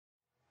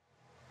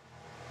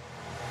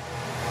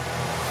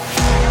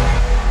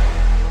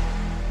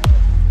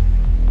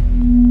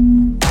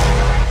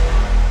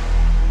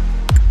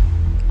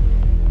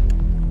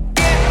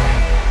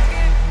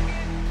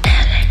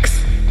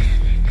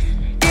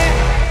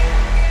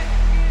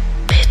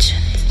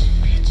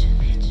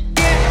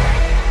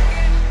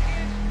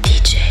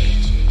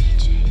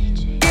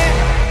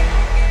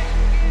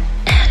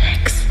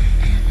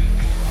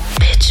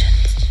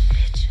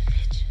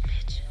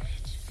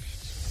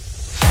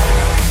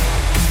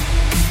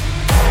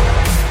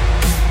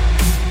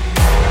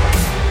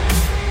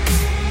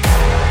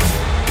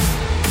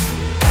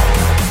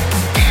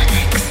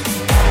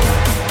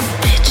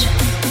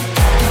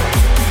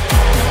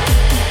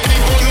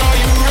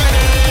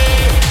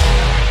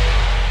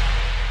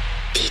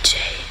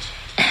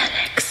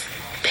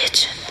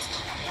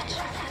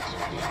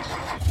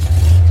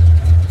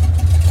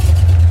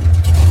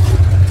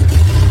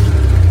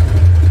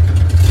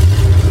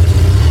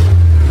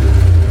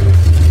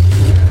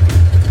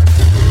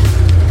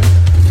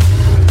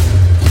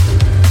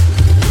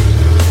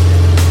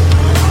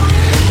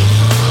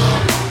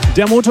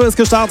Der Motor ist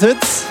gestartet.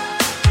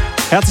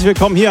 Herzlich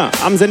willkommen hier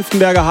am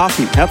Senftenberger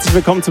Hafen. Herzlich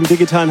willkommen zum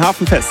digitalen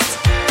Hafenfest.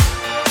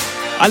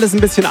 Alles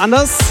ein bisschen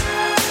anders,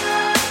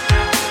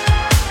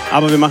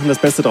 aber wir machen das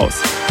Beste draus.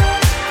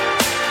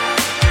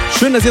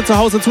 Schön, dass ihr zu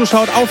Hause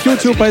zuschaut, auf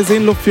YouTube bei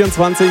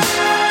Seenluft24,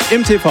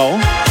 im TV.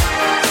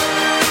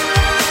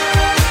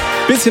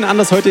 Bisschen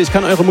anders heute, ich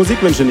kann eure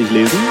Musikwünsche nicht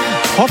lesen,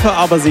 hoffe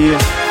aber, sie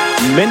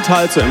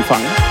mental zu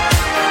empfangen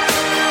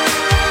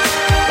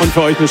und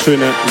für euch eine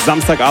schöne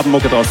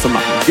Samstagabendmucke draus zu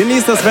machen.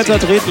 Genießt das Wetter,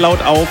 dreht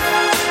laut auf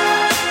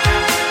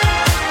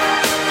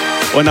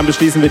und dann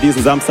beschließen wir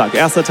diesen Samstag.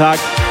 Erster Tag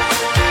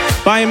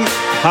beim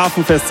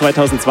Hafenfest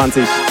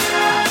 2020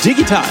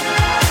 digital.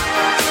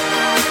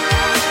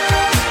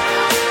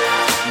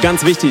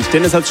 Ganz wichtig,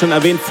 Dennis hat es schon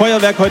erwähnt,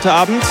 Feuerwerk heute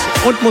Abend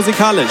und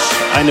musikalisch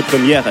eine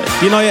Premiere.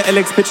 Die neue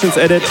Alex Pitchens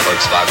Edit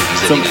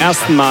zum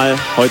ersten Mal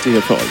heute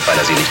hier für euch.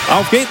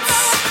 Auf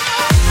geht's!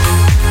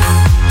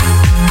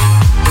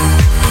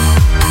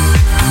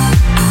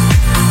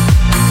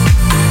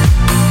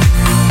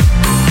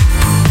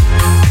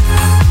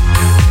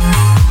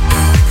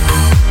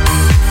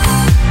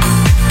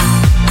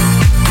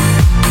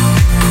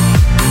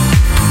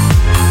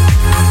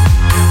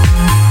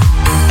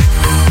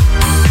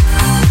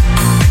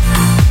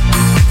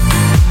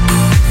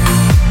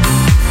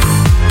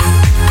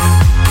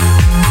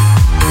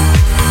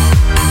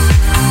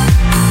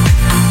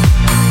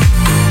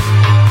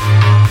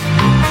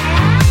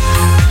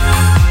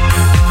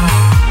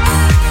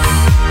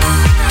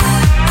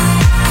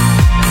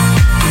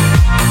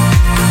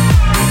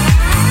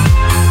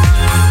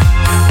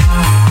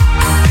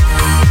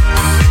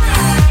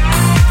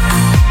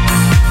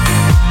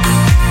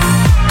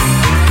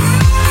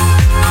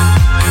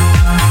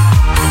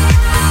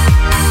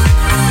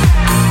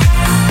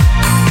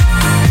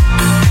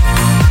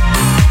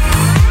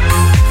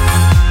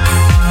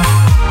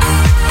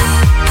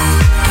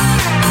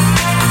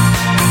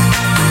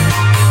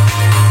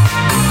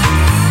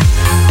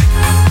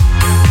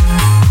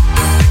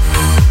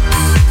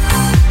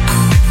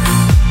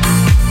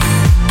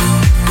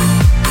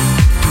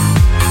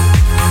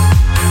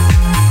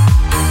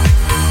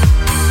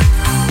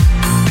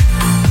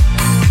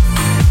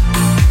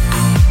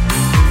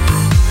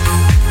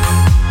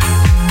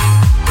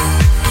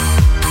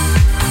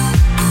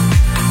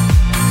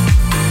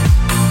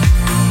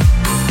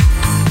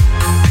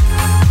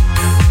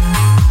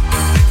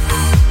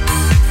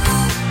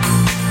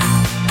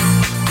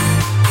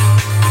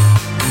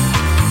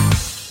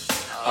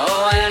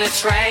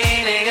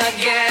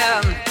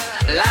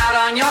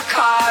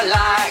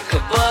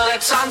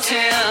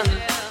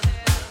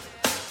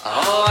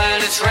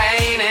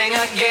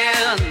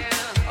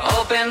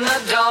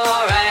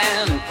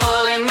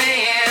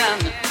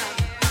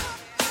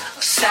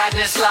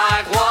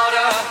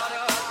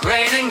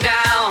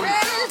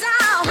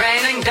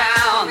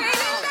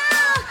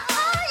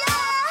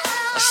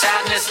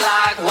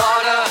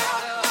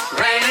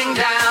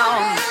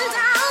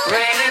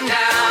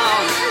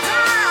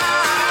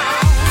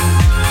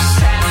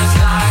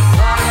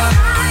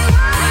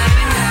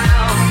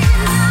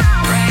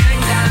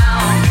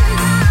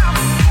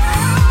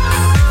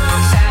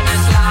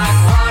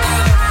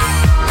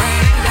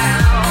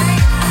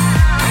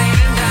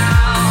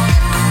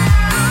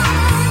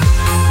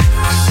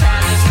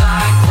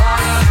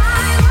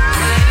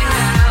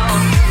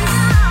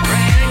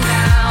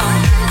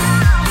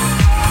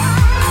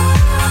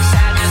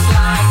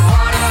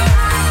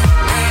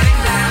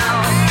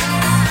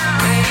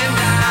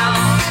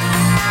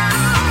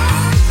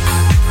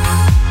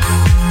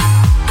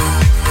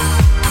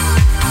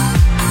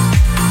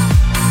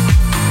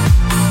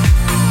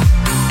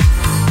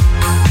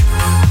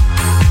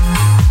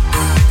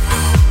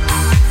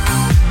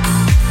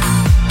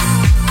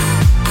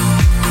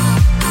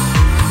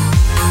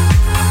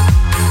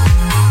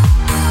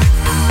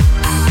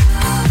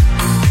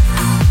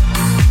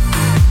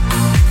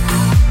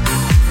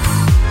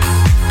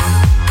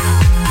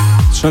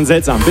 Schon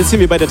seltsam. Ein bisschen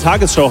wie bei der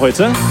Tagesschau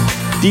heute.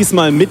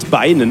 Diesmal mit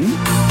Beinen.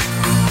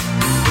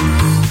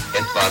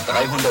 Etwa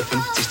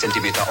 350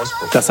 Zentimeter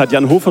Auspuff. Das hat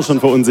Jan Hofer schon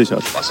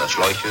verunsichert.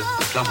 Wasserschläuche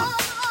und Klammern.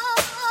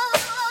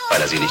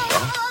 Weil er sie nicht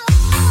braucht.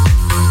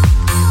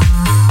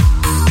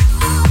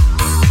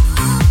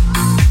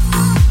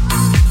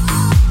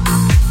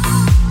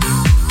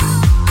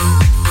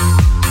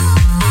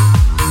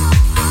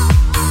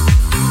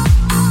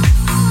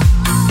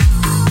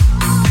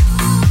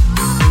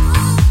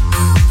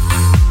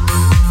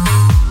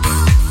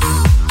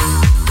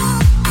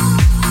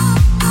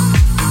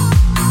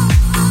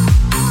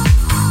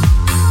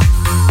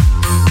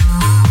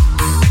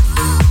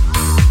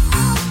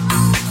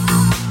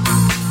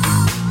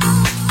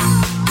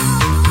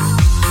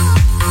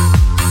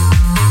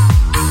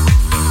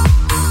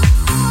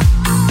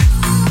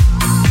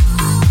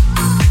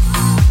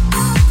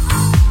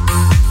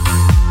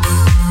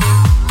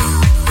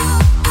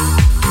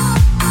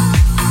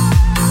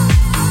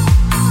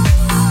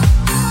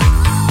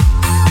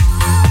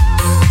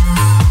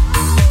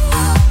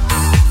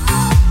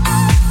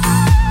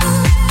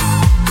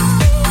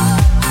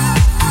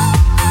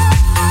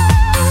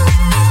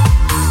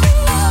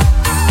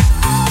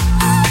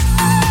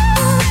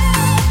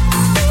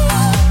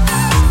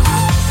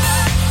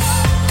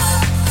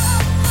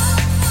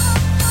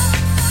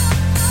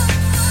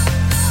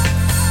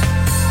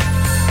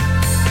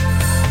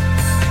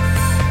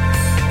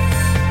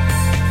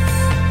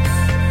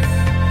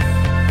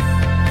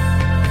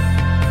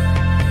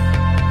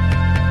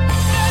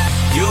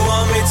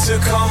 to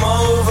come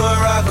over,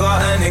 I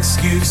got an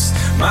excuse.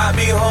 Might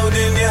be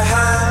holding your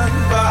hand,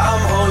 but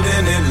I'm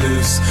holding it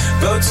loose.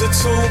 Go to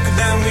talk,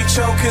 then we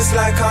choke, it's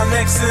like our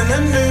neck's in the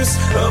noose.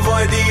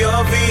 Avoid the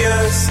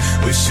obvious,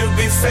 we should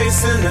be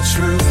facing the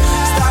truth.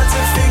 Start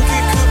to think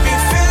it could be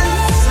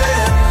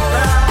fizzling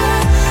now.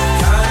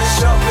 Kinda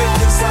shocked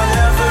because I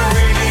never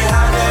really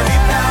had any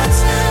doubts.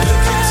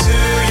 Look into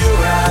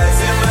your eyes,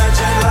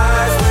 imagine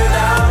life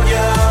without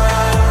you.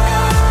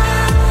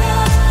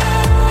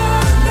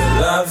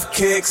 Love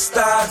kick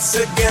starts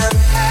again.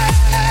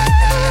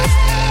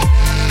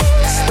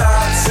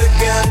 Starts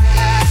again.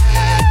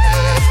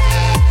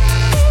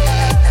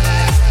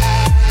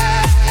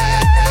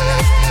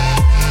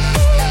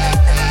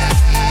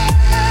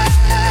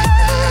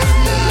 And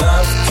the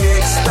love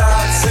kick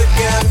starts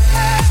again.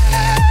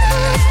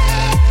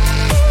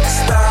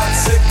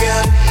 Starts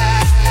again.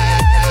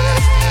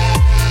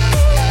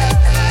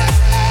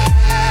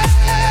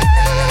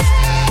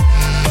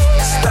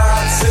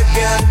 Starts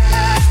again.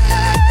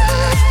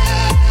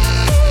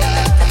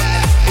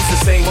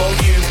 Same old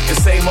you, the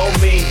same old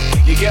me.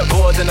 You get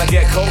bored and I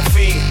get cold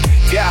feet.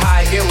 Get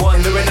high, get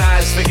wandering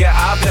eyes. Forget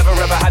I've never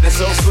ever had it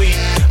so sweet.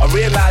 I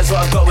realise what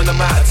I've got when I'm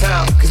out of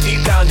town. Cause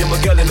deep down you're my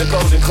girl in the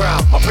golden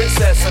crown. My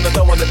princess and I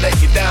don't wanna let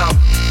you down.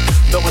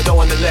 No, I don't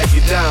wanna let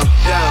you down.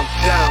 Down,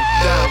 down,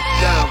 down,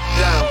 down,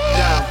 down,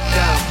 down,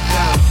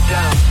 down,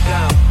 down,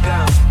 down,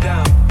 down,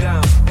 down, down,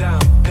 down,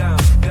 down,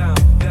 down, down,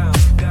 down,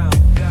 down, down,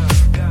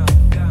 down.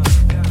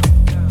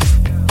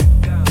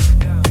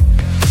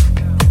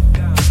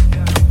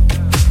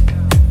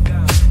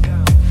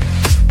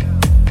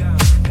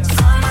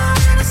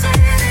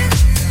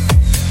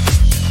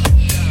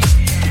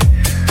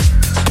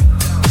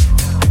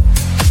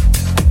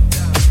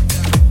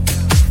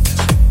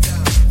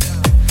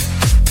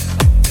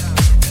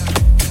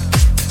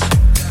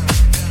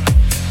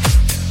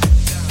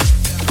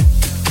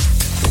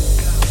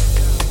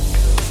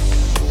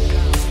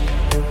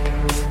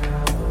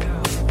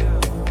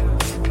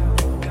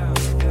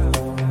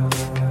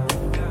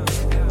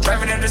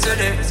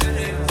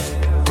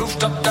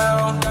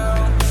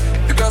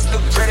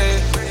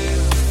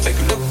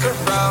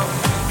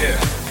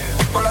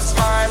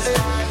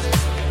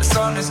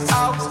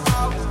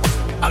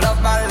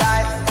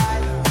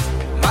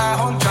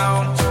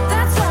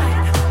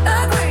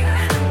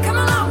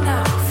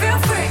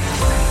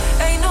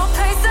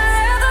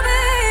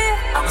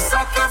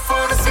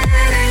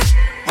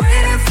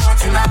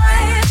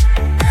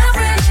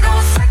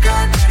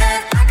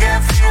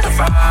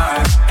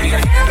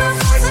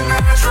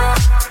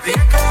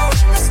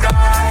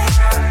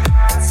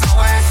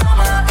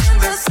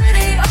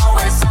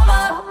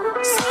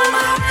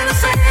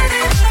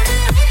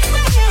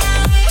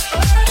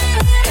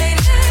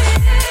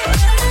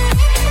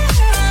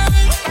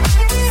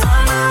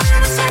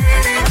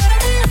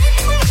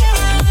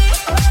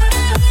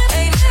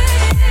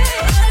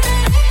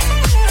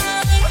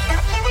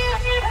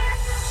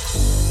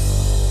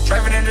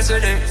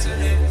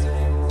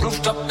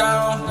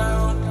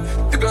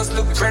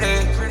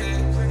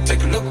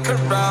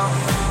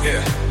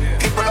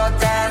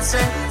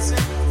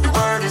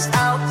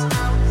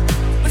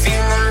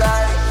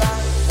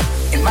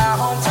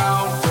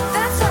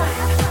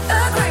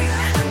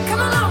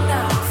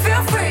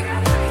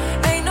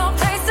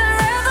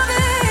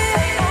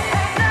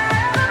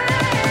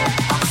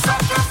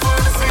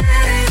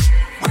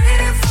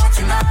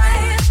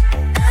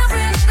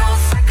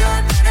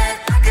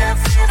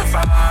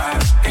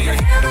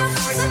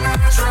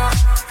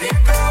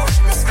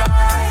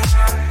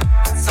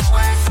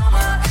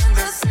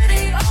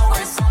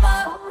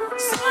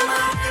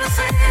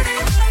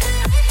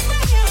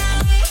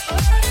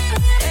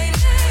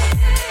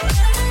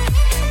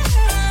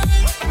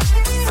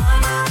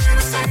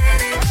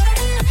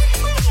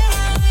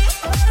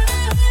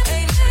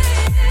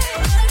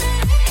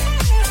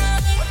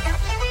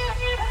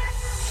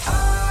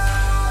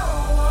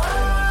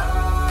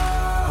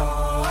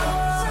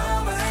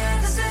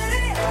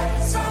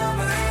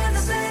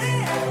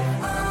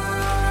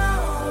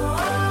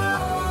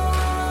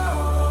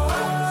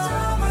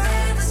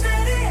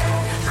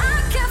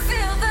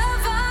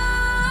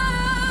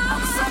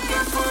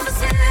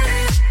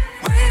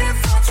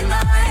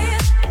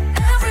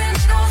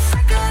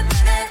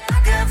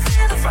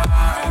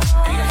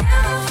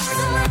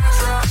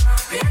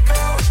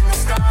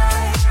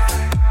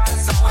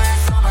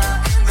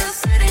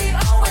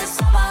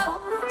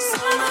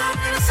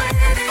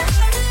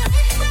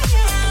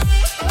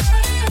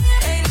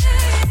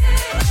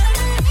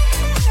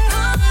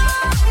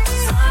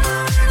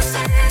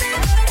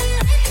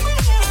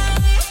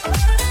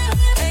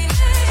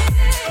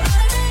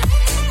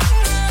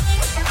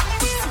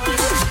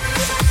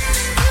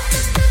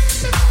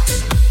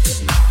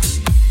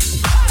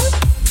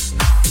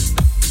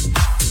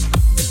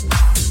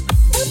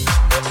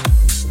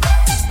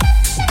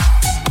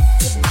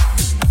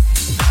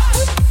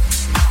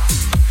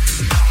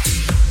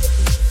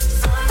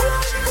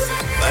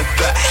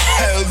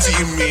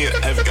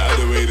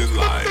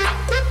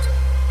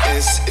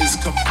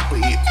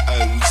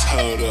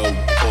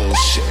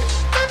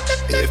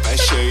 I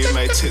show you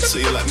my tits,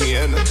 will you let me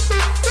in?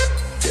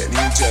 Can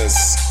you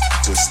just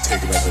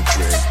take another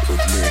drink with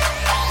me?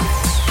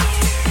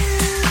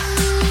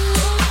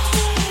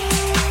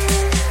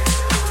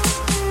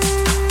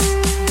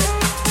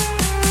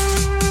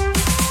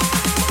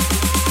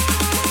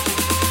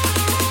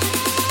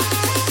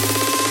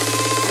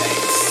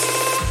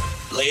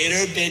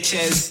 Later,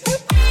 bitches.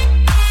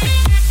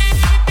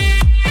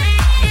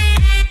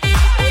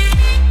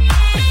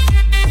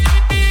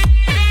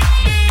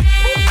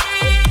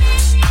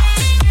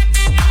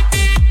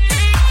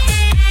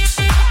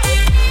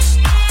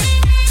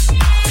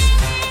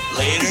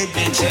 Later,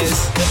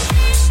 bitches.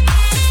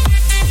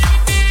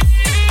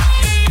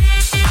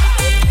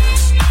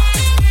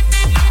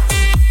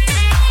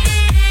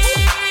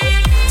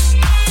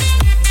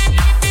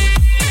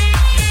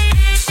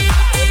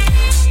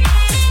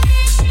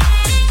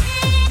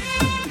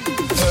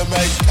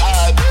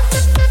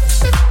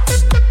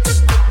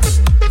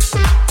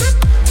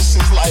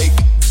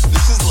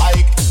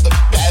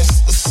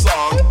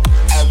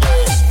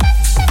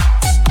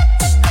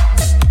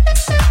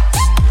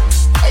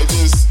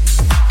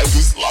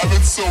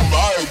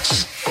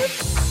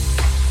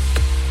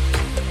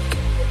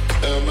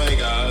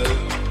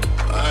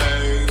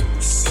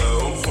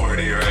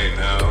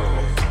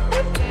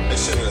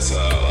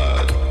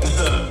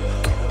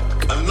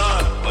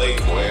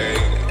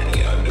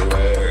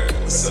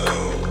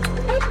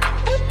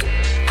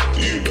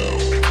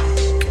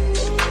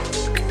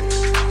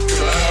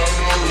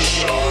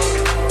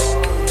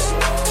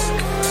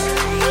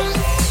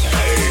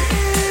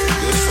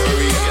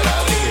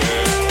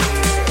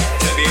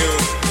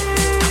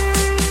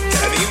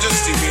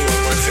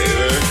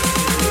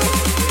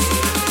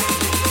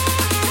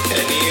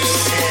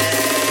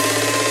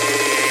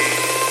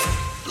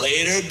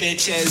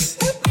 Bitches.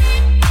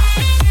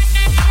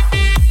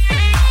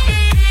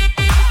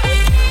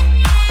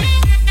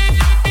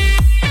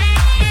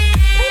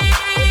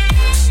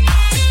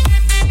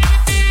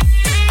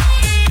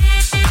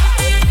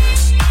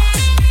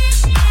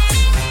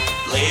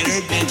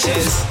 Later,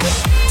 bitches.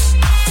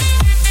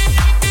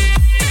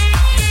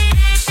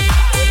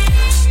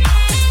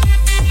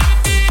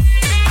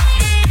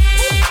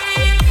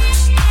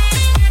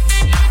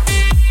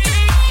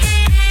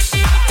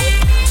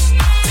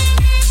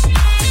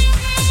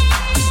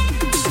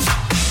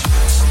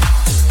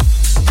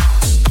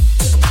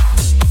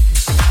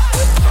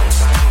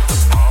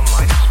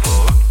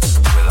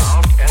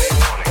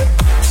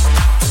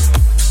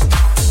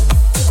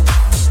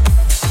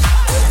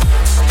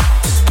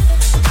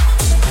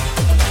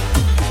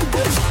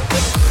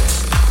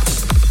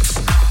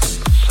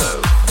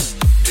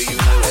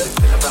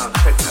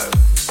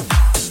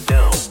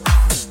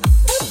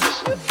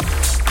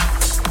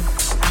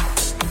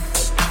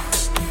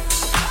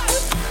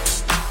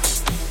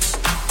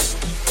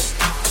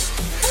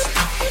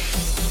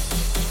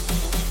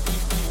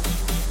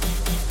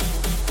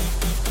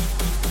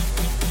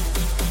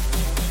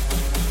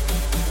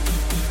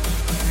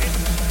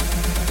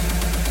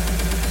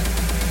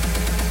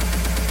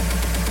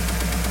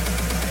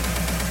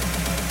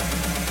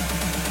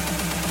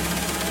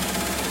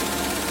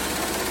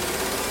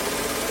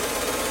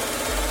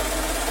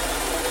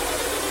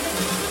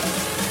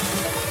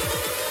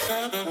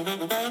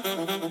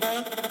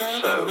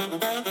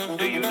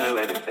 Do you know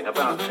anything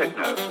about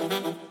techno?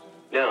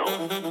 No.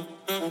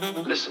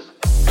 Listen.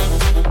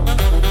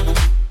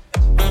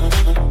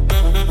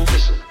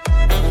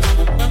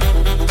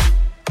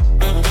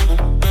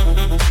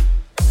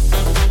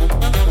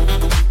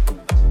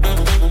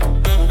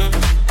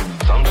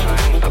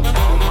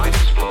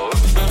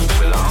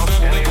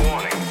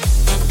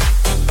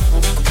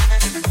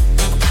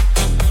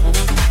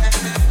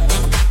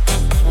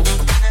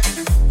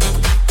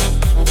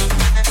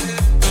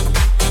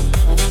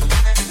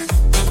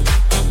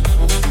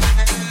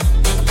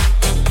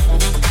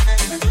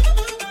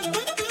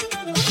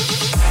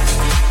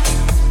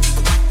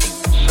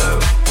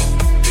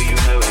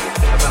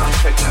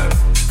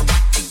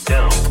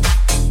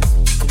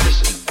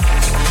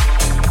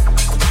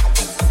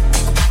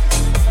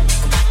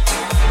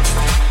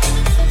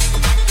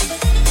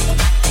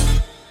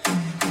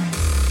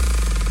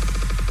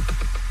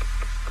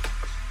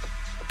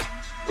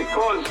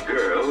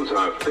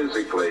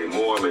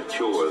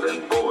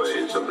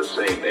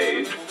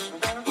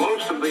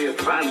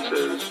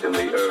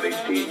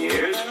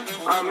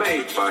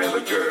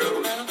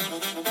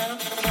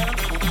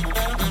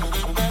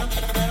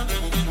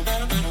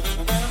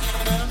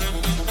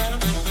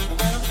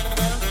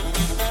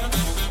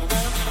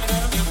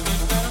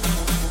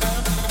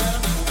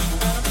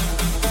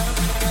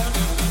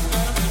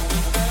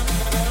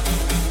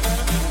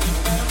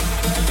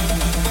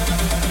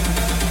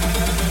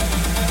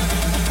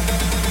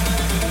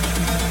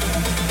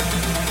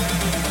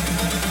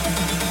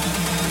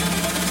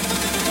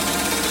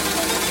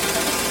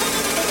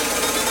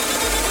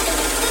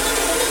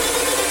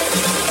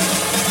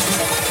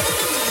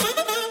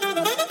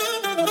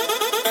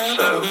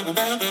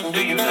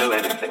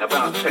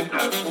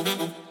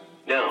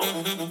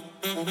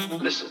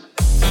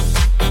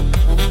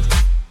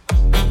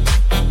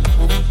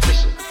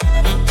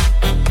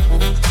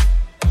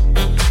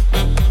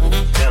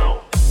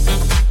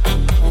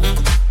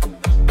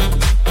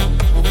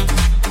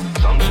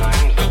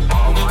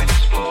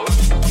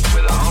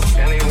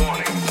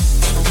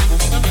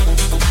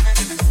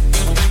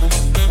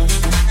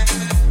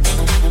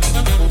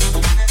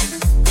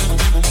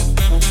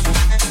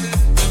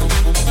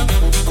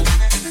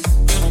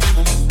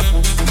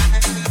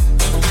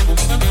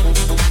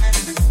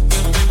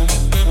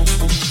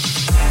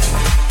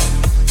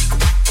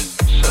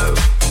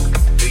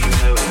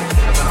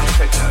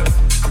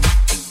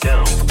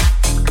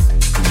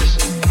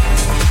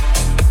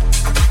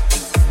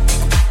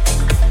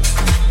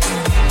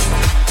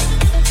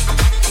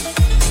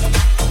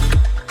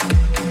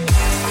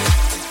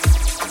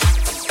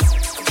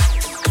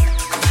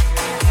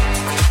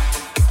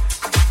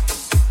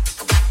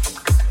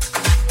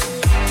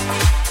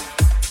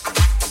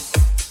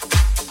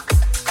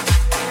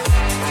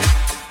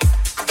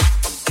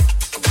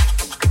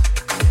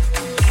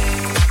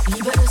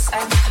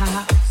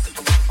 Chaos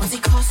und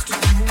sie kostet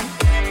Mut,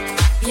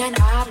 wie ein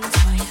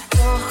Abenteuer.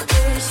 Doch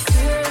ich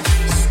fühl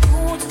mich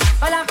gut,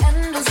 weil am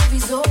Ende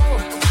sowieso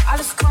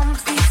alles kommt,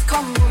 wie es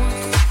kommen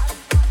muss.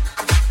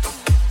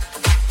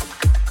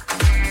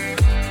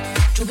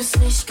 Du bist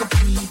nicht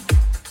geblieben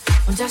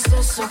und das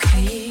ist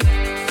okay.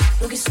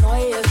 Du gehst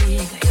neue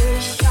Wege,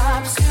 ich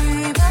hab's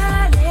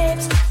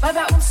überlebt, weil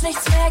bei uns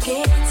nichts mehr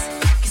geht.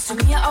 Gehst du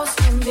mir aus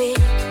dem Weg?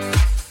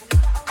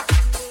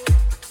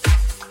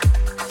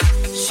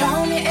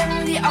 Schau mir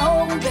in die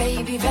Augen,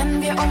 Baby,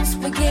 wenn wir uns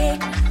begegnen.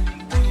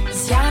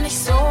 Ist ja nicht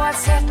so,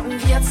 als hätten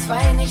wir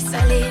zwei nichts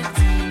erlebt.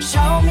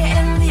 Schau mir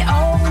in die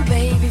Augen,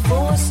 Baby,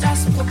 wo ist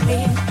das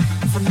Problem?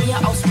 Von mir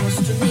aus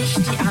musst du nicht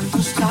die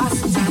andere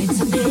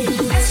Straßenseite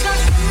nehmen. Es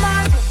läuft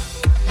immer so,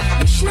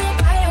 nicht nur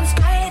bei uns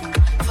beiden.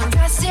 Von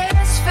das hier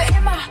ist für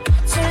immer,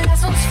 so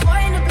lass uns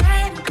Freunde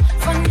bleiben.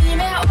 Von nie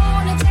mehr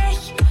ohne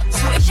dich,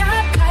 so ich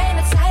hab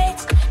keine Zeit.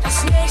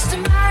 Das nächste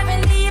Mal,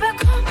 wenn Liebe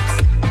kommt,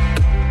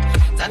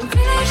 dann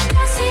will ich,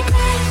 dass sie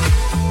bleibt.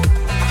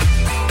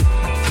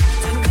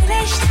 Dann will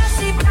ich, dass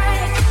sie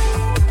bleibt.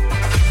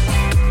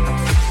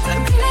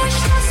 Dann will ich,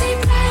 dass sie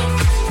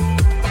bleibt.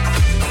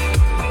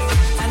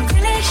 Dann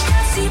will ich,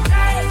 dass sie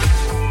bleibt.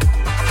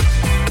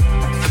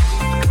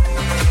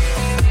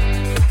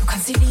 Du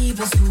kannst die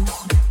Liebe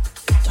suchen,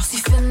 doch sie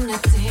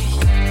findet dich.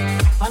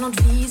 Wann und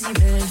wie sie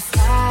will,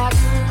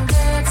 fragen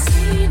wird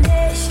sie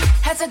nicht.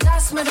 Hätte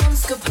das mit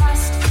uns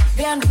gepasst,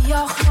 wären wir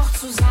auch noch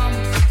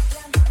zusammen.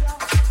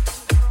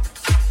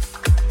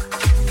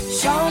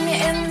 Schau mir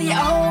in die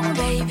Augen,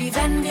 Baby,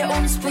 wenn wir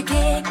uns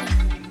begegnen.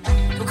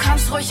 Du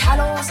kannst ruhig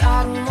Hallo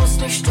sagen,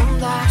 musst nicht stumm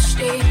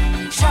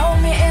dastehen. Schau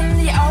mir in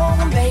die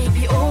Augen,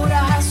 Baby,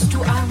 oder hast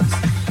du Angst,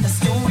 dass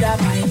du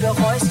dabei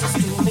bereust, dass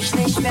du mich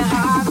nicht mehr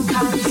haben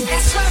kannst?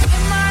 Es läuft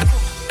immer so,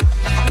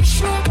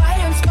 nicht nur bei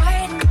uns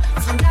beiden.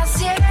 Von das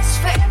hier ist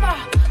für immer,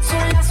 so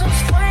lass uns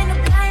Freunde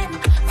bleiben.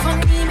 Von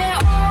nie mehr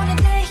ohne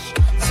dich,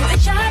 so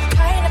ich hab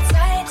keine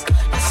Zeit.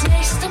 Das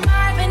nächste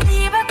Mal, wenn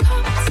Liebe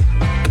kommt,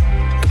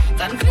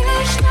 dann will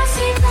ich, dass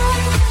sie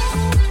bleibt.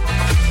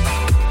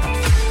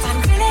 Dann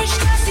will ich,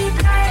 dass sie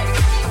bleibt.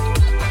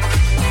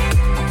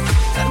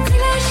 Dann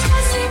will ich,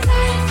 dass sie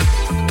bleibt.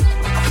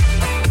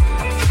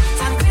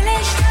 Dann will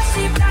ich, dass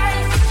sie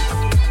bleibt.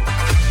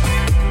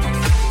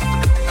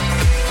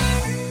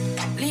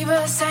 Liebe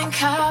ist ein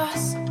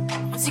Chaos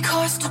und sie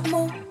kostet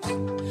Mut,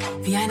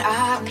 wie ein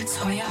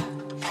Abenteuer.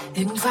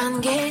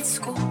 Irgendwann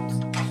geht's gut.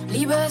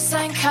 Liebe ist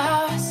ein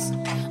Chaos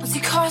und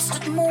sie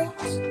kostet Mut.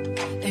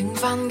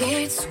 Irgendwann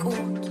geht's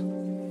gut.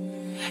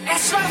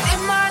 Es läuft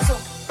immer so,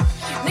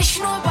 nicht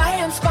nur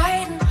bei uns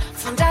beiden.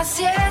 Von das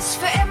hier ist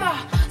für immer,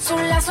 so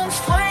lass uns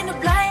Freunde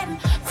bleiben.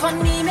 Von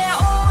nie mehr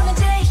ohne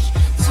dich,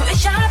 so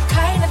ich hab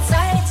keine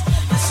Zeit.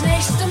 Das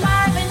nächste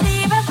Mal, wenn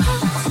Liebe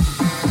kommt,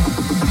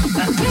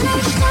 dann will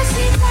ich, dass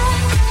sie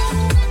bleibt.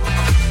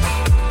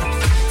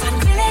 Dann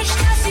will ich,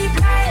 dass sie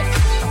bleibt.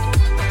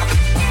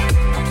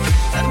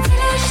 Dann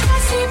will ich,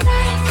 dass sie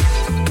bleibt.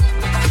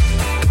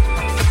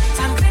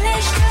 Dann will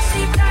ich, dass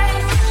sie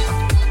bleibt.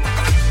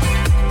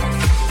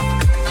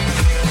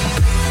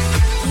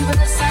 Liebe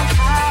ist ein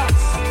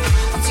Chaos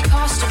und sie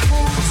kostet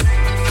Mut,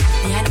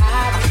 wie ein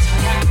Abend.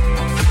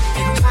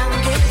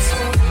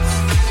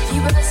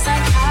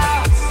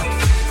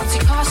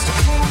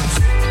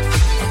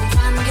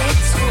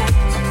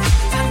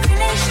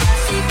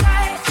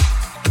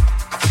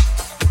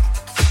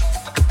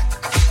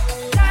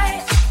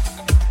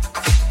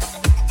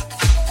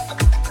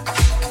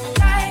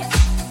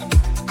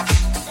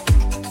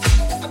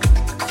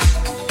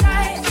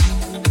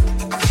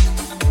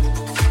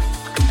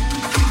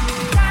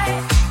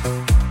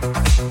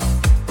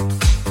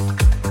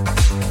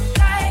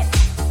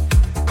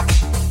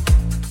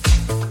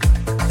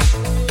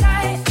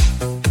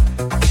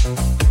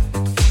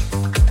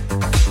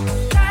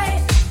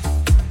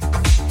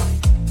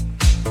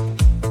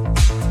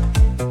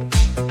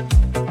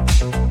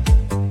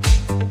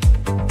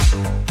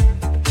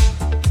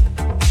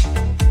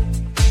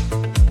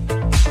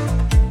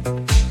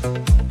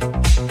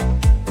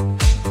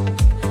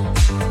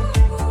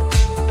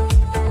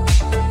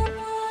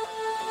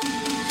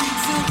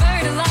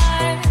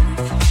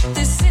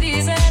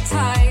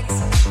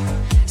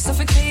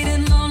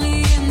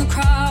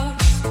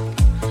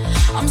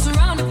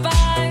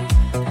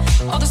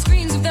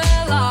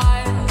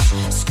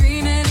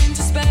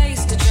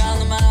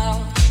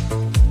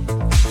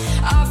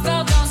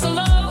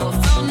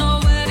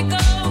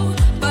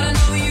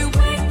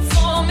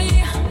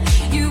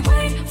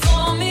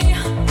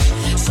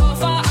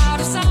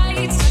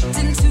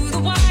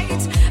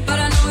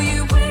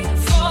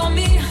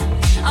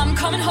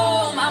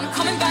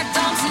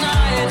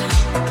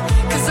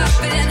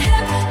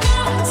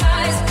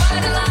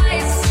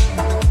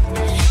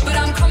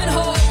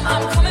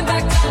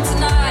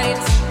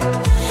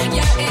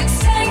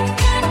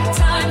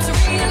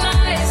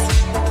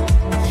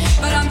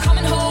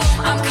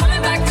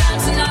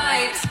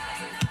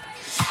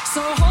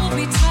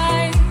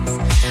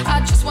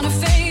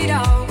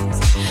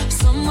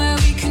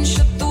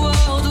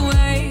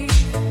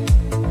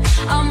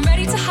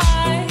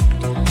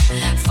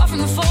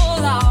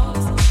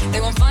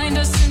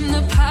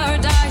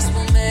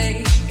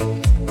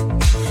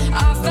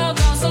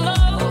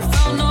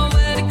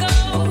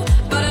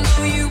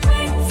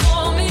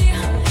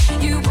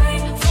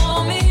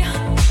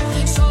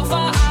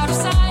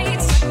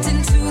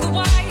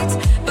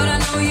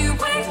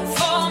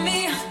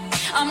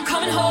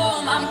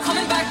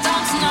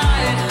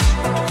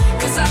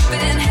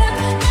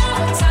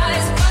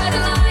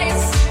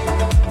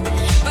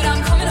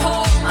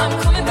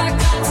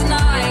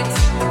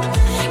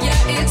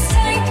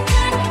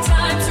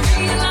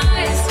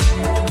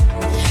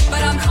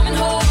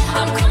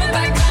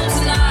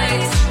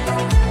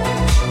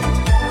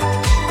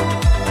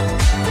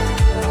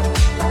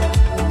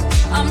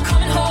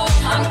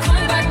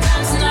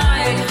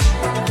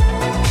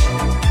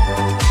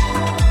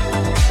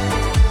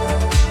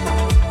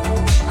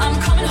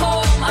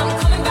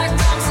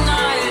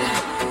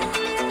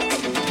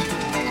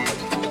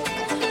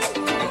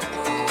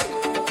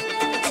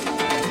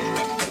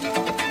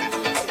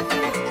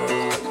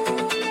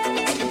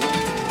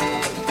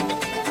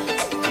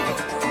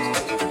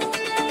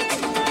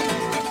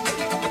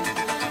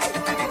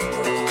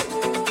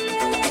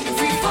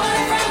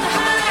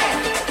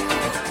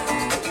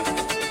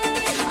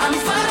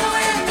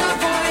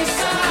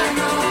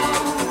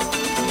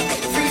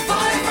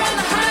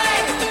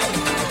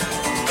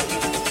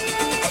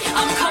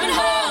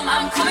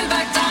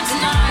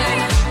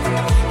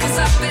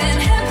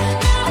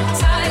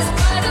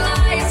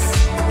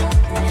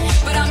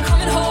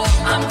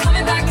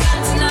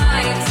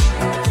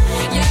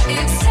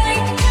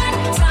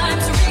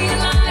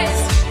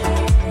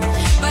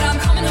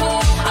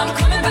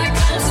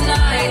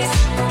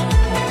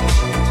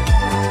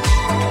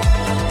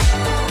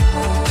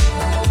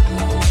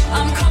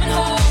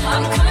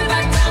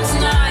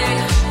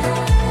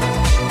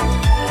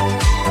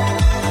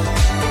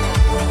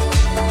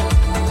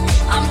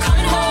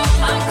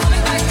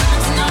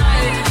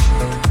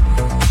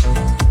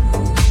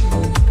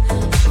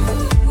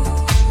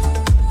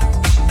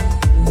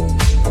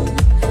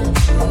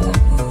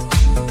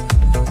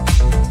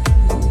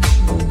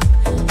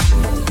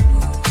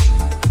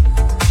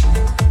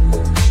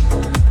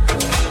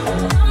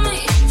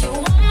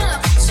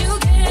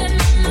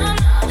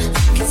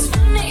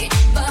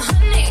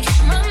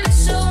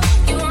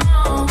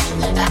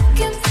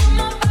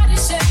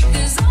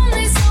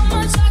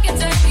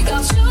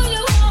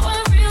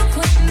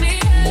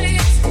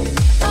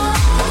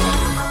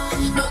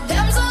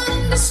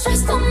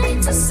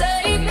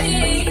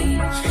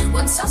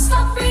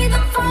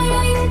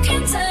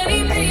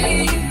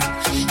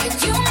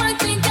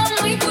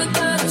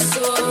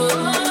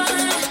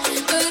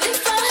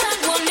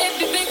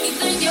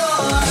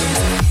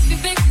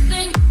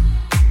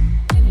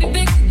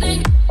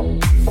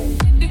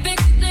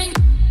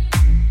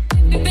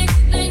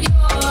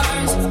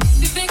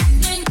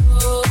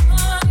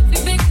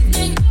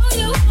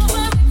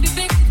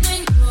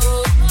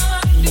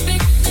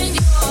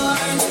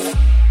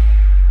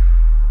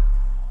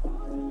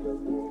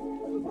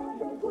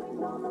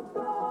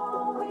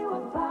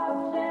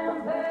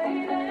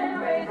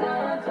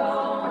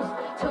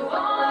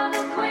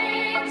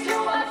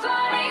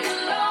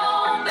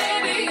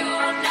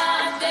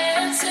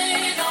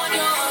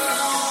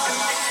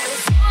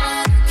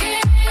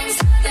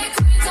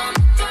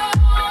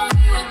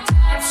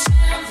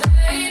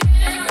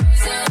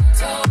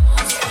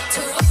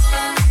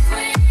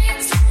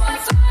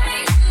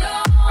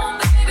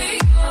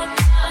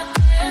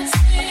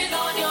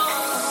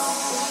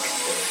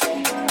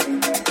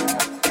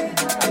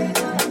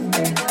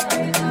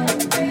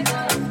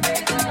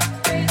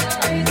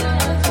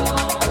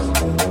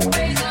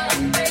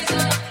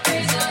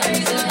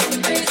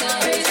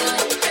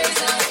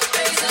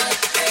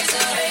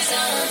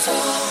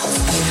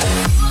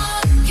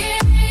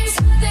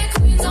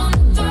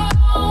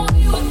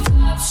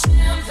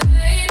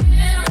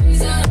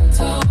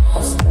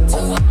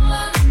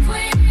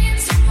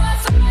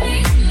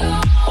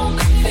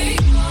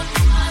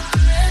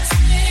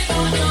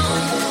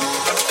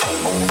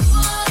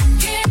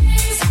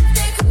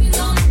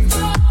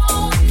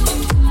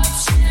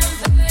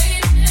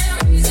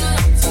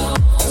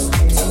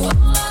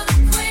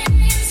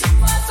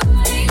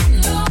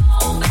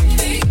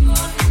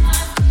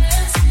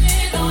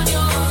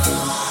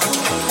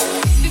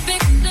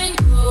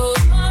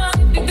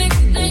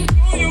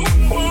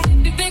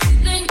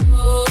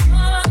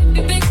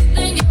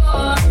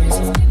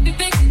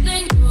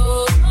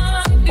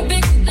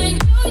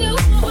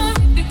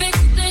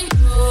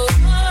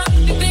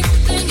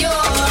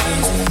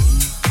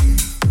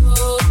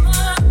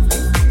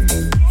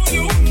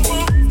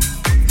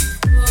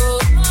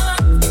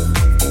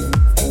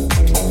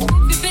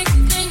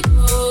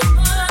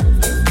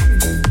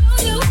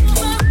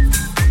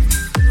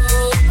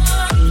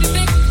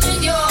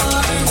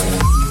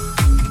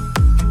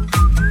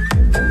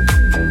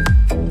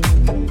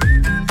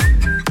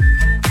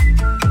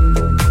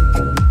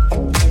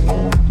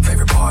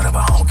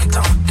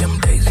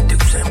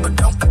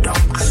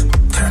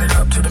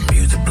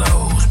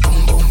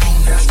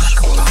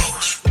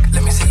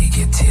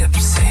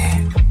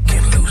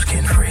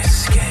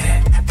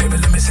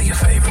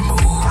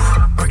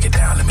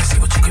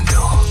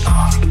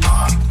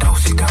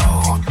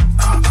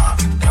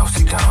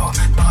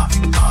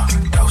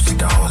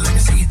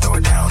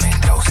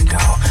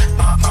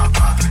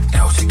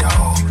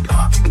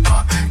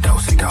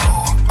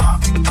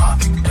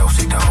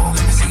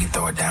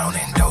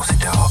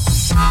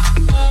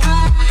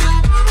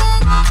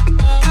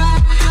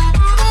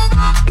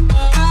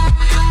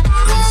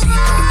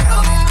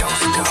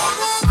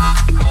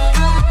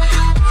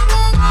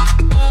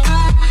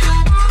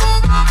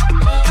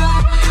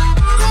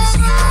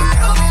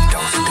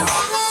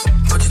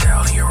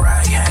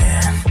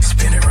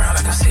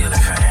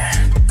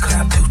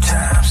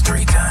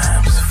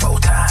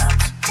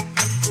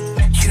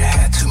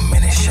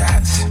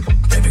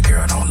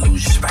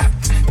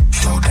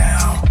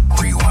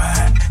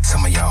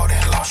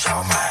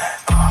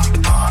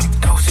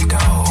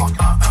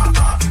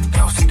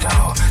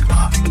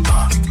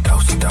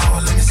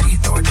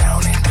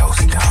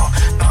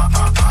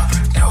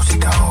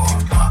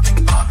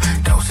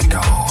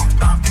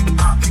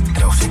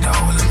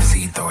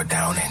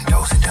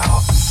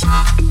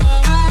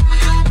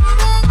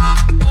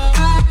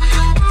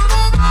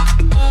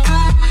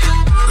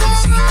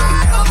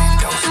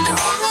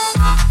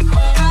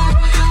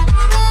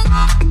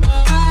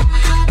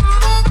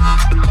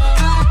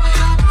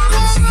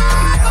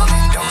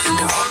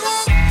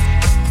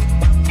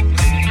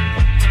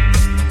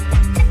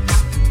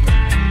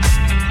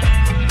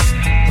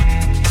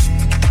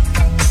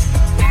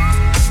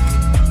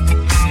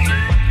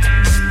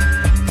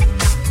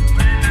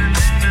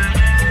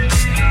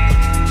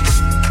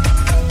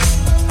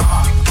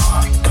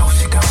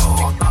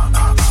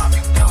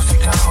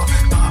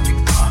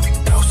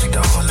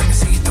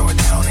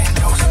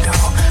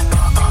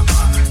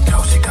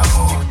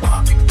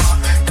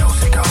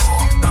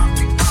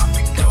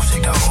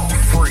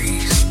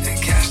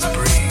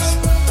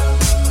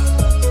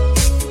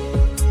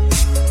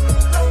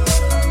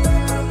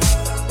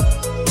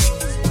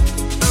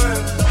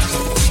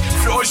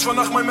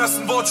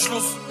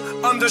 Wortschluss.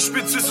 An der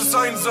Spitze ist es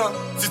einsam.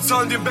 Sie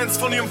zahlen den Benz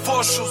von ihrem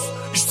Vorschuss.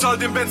 Ich zahl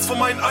den Benz von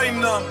meinen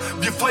Einnahmen.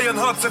 Wir feiern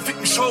hart,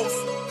 zerficken Shows.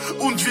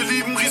 Und wir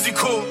lieben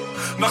Risiko.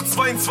 Nach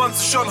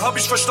 22 Jahren hab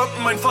ich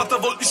verstanden, mein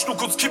Vater wollte nicht nur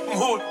kurz Kippen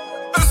holen.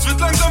 Es wird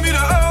langsam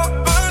wieder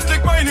Abend,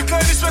 leg meine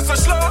kleine Schwester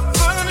schlafen.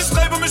 Ich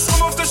treibe mich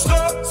rum auf der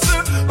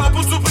Straße, ab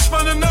und zu bricht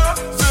meine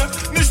Nase.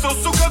 Nicht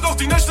aus Zucker, doch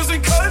die Nächte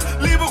sind kalt.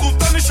 Liebe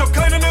ruft an, ich hab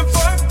keinen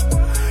Empfang.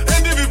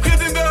 Handy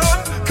vibriert in der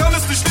Hand, kann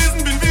es nicht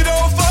lesen, bin wieder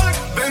auf Wald.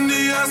 Wenn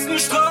die ersten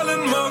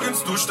Strahlen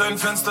morgens durch dein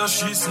Fenster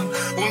schießen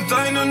und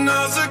deine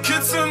Nase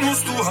kitzeln,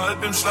 musst du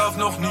halb im Schlaf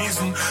noch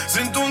niesen.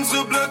 Sind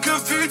unsere Blöcke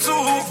viel zu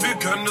hoch, wir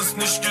können es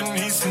nicht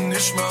genießen.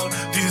 Nicht mal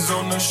die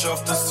Sonne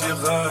schafft es hier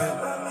rein.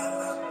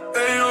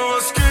 Ey, yo,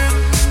 was geht?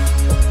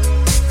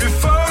 Wir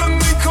fahren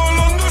den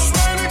Kolonn durch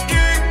meine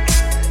Gegend.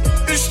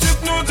 Ich tipp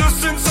nur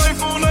das ins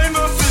iPhone ein,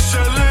 was ich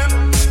erlebe.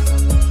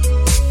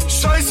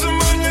 Scheiße,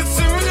 Mann, jetzt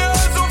sind wir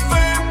also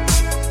Fame.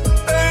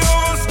 Ey, yo,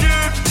 was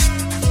geht?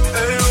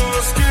 Ey,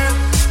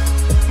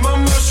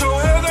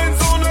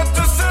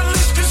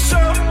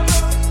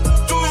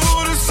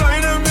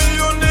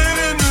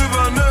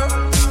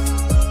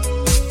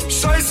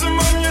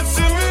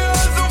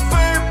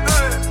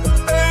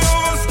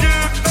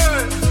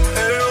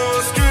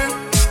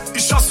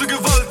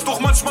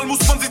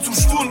 muss man sie zum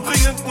Schwuren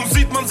bringen. Und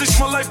sieht man sich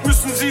mal live,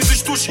 müssen sie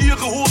sich durch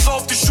ihre Hose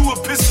auf die Schuhe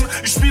pissen.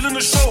 Ich spiele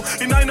eine Show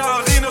in einer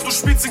Arena, du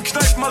spielst in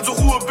Kneipen, also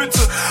Ruhe bitte.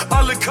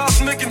 Alle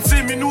Karten weg in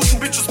 10 Minuten,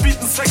 Bitches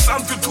bieten Sex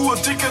an für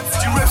Tour-Tickets.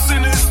 Die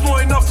Rap-Szene ist nur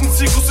ein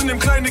Affenzirkus, in dem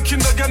kleine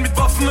Kinder gern mit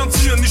Waffen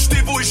hantieren. Ich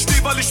steh, wo ich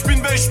steh, weil ich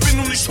bin, wer ich bin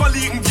und nicht, weil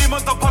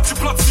irgendjemand Apache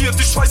platziert.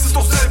 Ich weiß es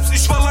doch selbst,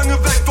 ich war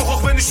lange weg, doch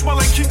auch wenn ich mal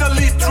ein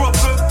Kinderlied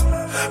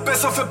droppe,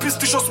 besser verpiss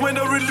dich aus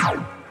meiner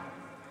Religion.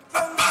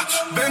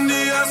 Wenn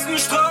die ersten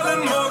Strahlen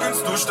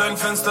morgens durch dein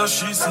Fenster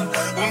schießen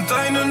und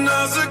deine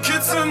Nase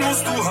kitzeln,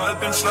 musst du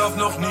halb im Schlaf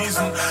noch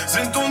niesen.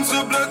 Sind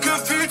unsere Blöcke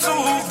viel zu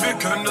hoch, wir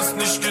können es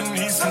nicht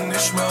genießen.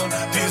 Nicht mal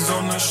die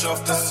Sonne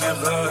schafft es hier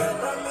rein.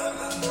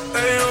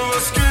 Ey, oh,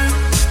 was geht?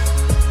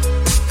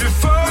 Wir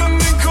fahren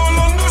den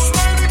Kolonn durch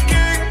meine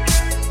Gegend.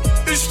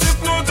 Ich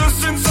tipp nur das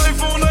ins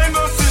iPhone ein,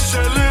 was ich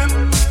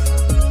erlebe.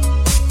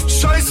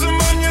 Scheiße,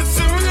 Mann, jetzt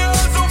sind wir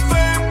also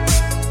Fame.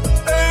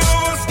 Ey,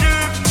 oh, was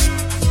geht?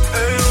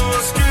 Ey, oh,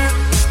 was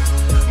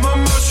geht?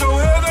 Mama, schau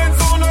her, dein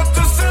Sohn hat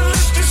es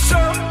endlich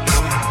geschafft.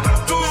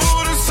 Du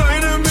wurdest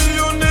eine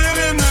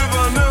Millionärin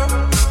über Nacht.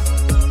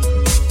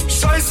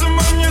 Scheiße,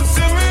 Mann, jetzt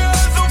sind wir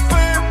also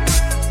Fame.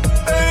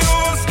 Ey,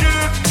 oh, was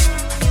geht?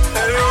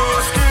 Ey, oh,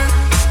 was geht?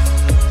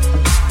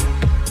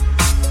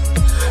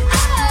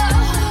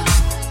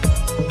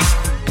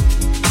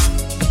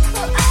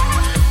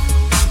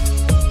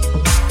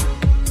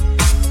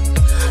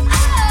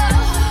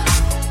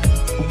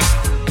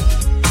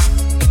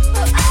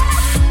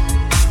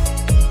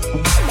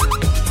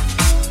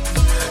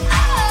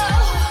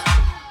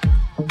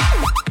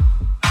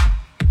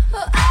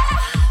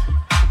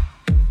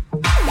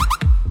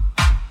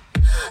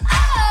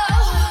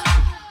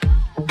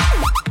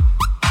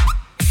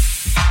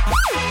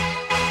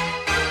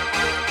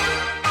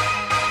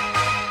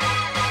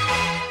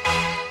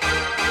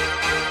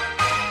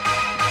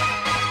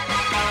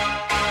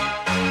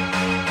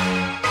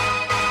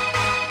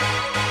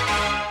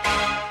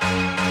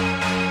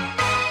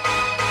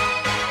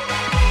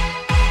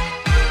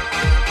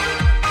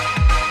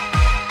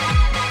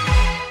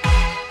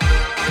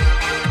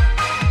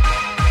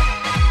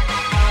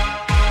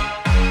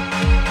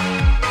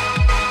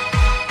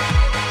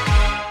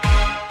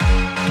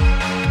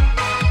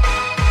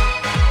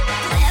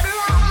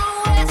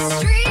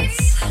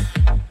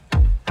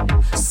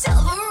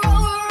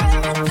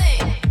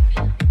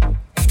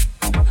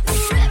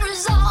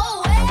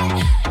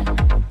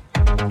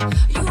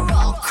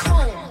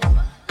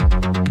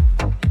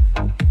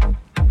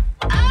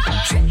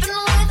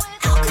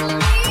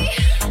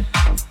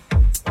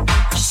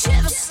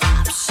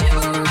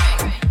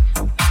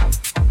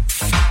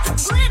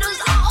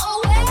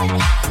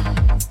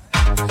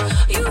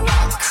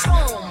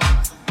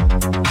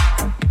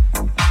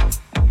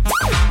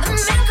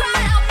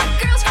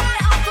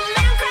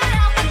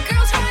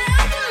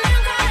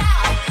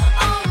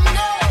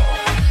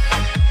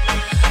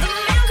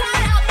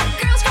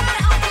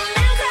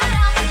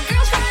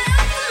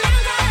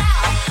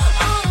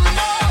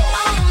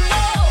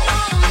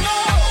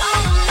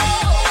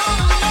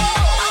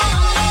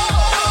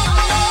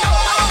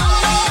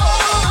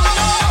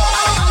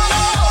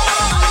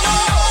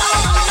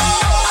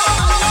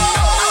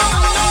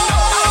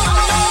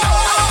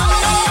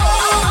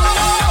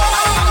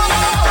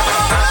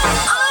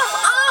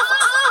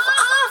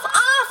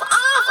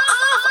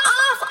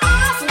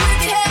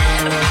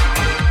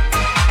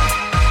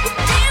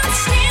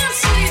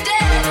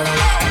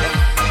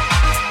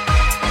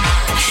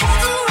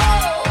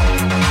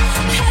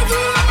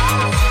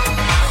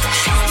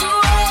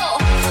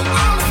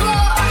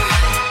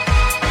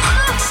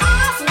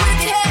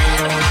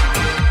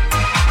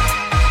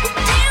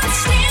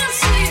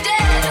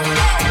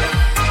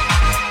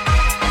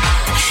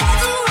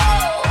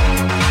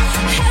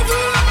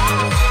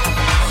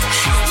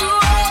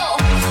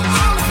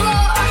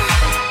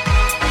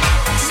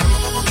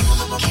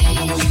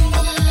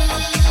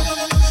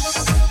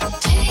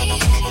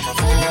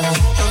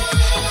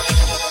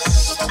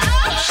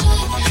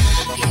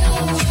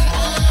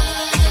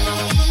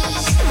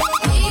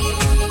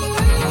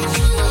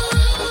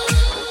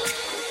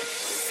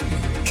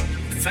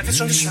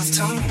 schon geschafft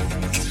haben.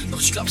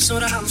 Doch ich glaub's nur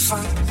der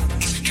Anfang.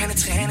 Keine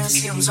Träne ist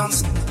hier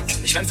umsonst.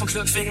 Ich renn vom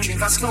Glück wegen dem,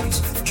 was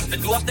kommt.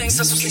 Wenn du auch denkst,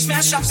 dass du's nicht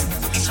mehr schaffst,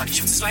 trag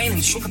ich uns zwei in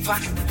die Schuhe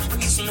packen.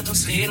 Willst du mit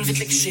uns reden, wie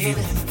dicke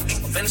Schädel?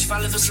 Und wenn ich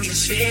falle, wirst du nicht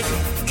fehlen.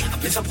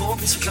 Hab mir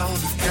verboten zu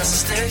glauben, dass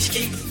es dich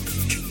gibt.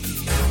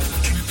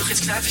 Doch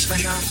jetzt greif ich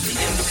mein Arm, in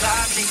dem du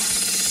grad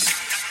liegst.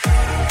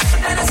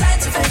 An deiner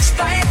Seite will ich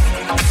bleiben.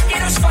 Geh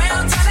durchs Feuer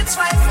und alle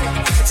Zweifel.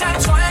 Mit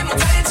deinen Träumen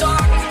und all den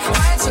Sorgen.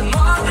 Heute,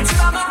 morgen und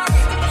übermorgen.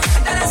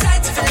 An deiner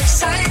Seite will ich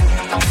sein.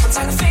 Und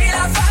seine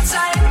Fehler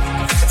verzeihen.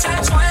 Mit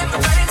deinen Träumen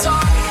und all den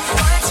Sorgen.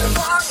 Heute,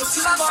 morgen und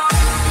übermorgen.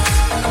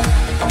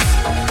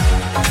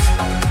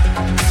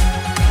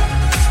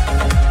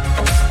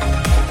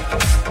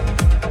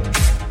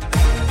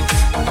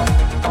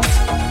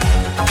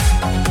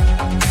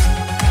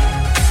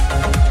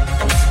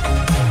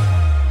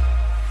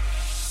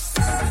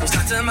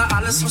 Immer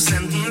alles muss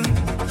enden,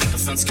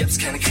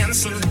 keine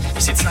Grenzen.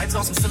 Ich seh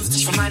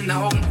 2050 von meinen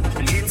Augen.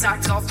 Bin jeden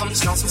Tag drauf, komm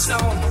nicht raus ins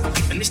Staunen.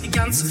 Wenn ich die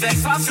ganze Welt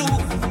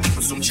verfluch,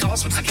 holst du mich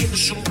raus mit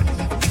Raketenschuh.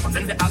 Und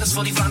wenn wir alles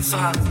vor die Wand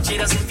fahren,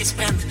 jeder sieht, wie's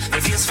brennt,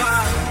 weil wir es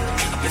waren.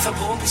 Mir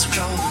verboten zu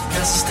glauben,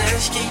 dass es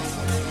dich gibt.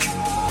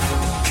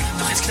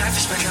 Doch jetzt kneif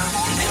ich meinen Namen,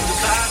 in dem du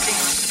grad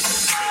liegst.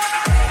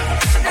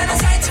 An deiner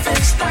Seite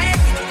will ich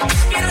bleiben.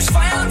 Geh durch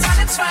Feuer und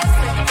alle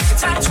Zweifel.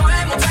 Mit deinen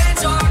Träumen und deinen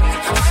Sorgen.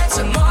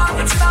 Heute,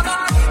 morgen und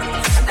übermorgen.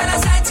 An deiner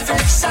Seite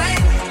will ich sein.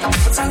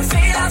 Und alle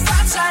Fehler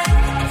verzeihen.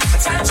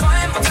 Mit deinen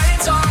Träumen und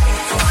deinen Sorgen.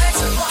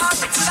 Heute, morgen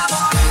und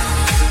übermorgen.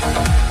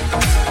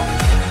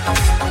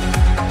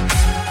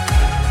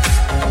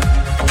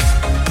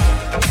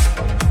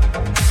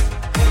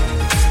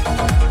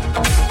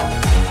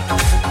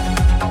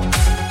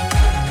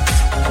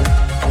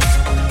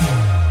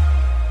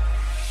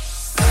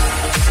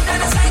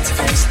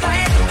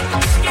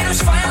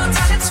 Feuer und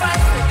alle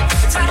Zweifel,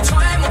 mit deinen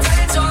Träumen und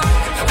deinen Sorgen.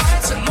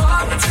 Heute,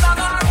 morgen und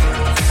übermorgen.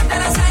 An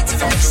deiner Seite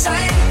will ich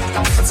sein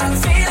und alle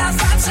Fehler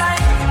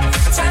verzeihen.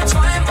 Mit deinen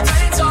Träumen und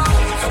deinen Sorgen.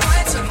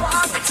 Heute,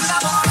 morgen und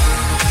übermorgen.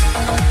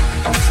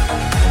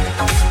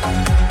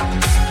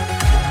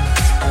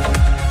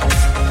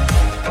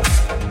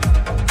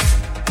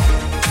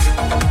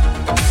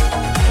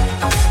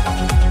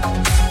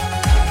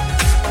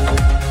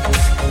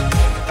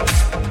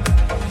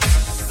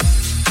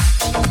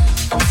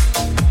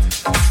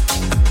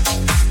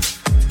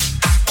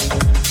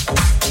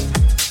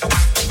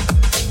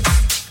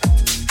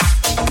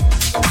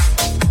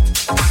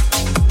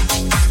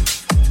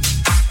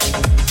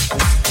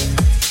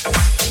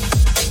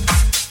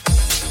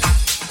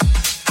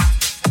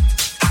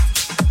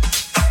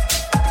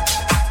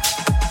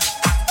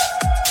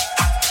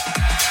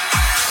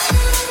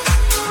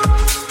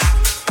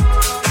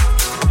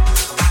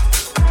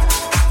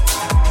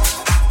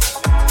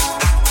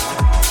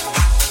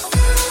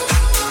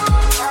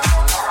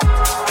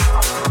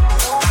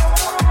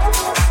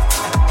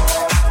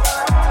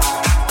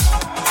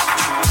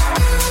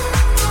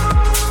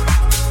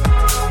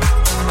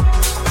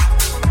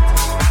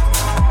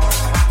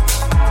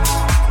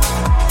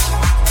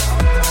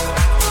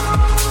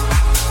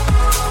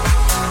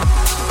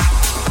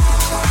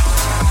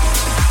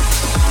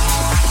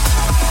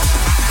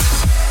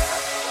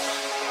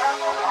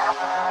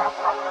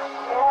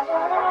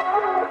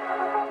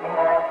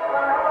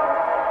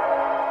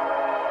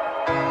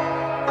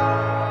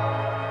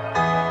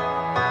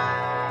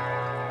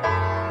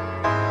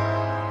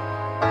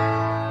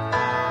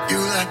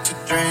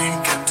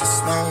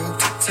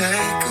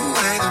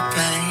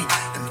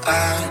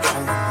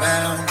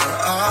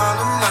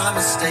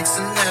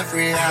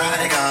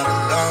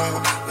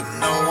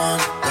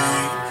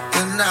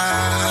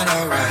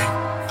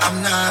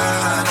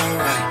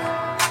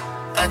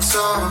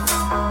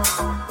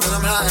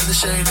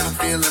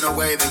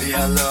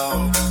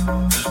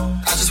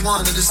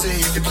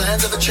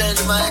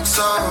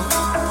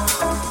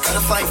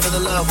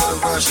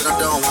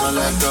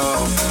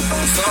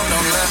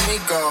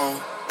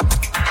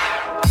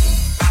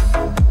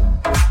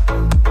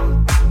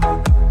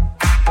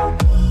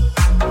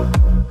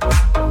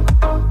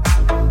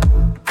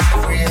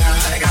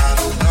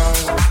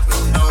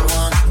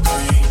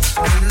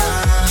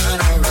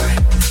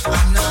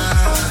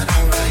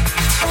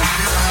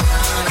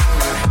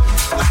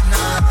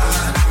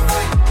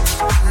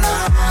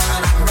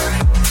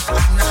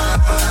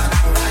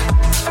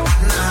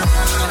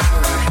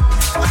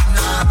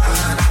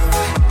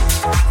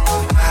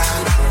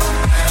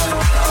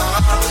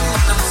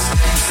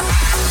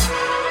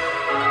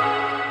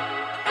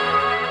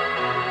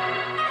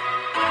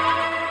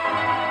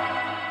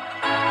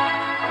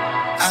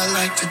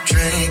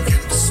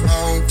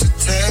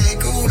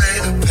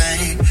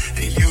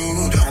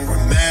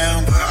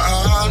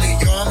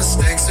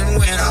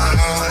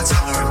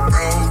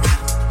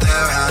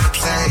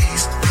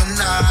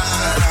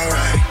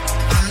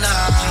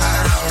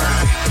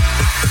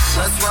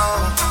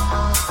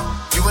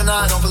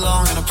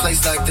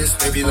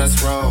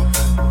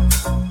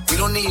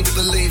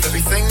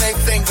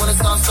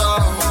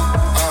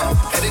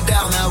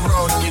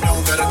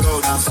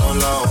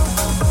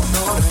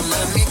 Not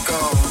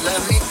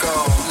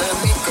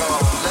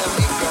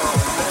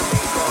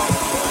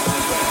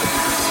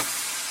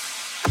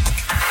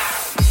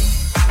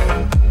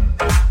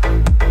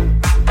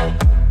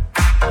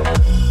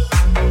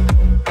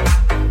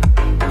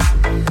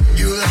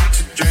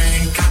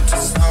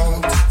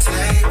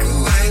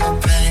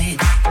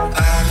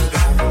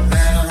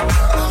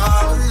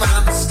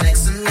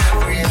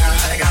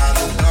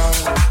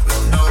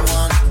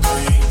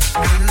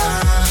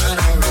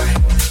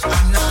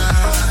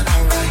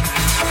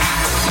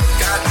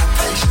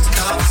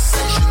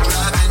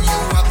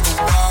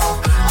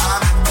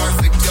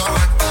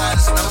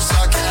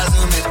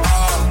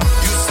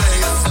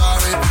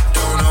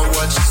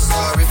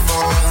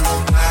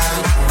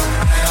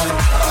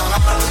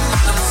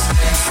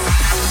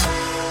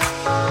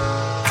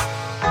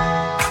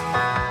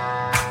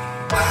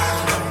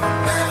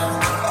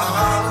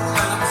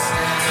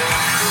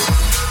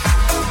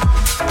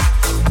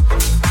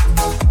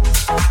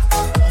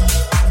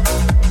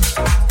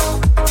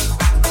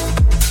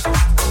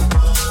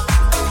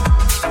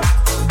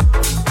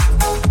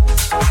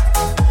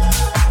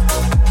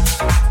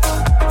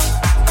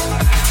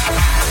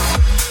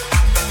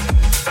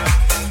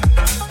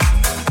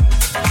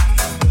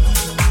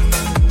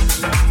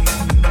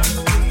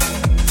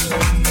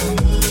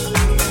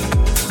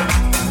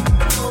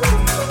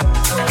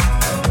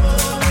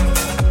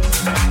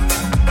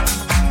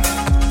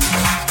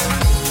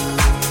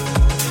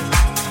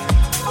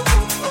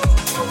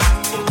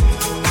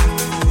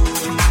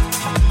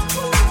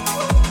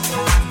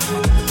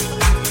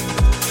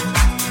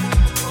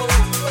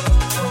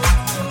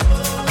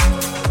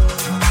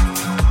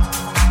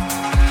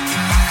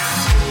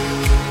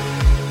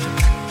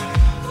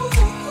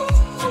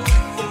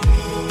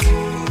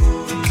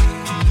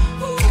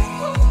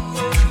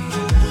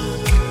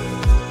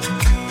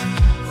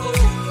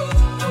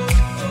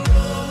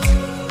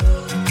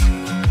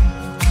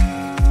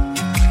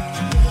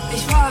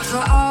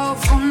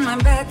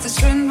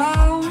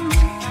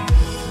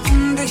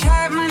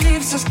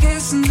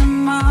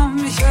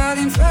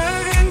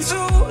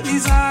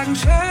sagen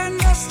schön,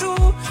 dass du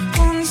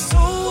uns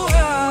zuhörst.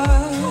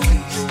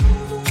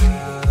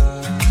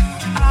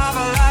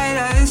 Aber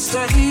leider ist da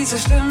diese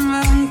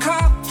Stimme im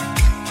Kopf,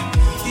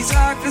 die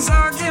sagt,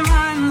 besorg dir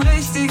mal einen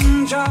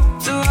richtigen Job.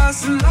 Du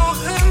hast ein Loch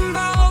im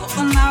Bauch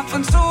und ab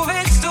und zu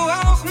willst du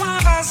auch mal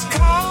was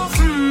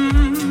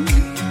kaufen.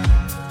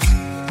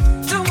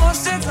 Du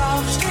musst jetzt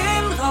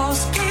aufstehen,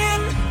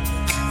 rausgehen,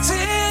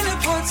 Zähne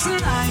putzen,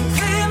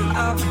 eincremen,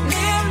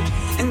 abnehmen,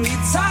 in die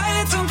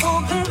Zeitung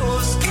gucken,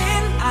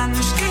 losgehen,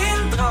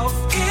 anstehen,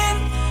 draufgehen.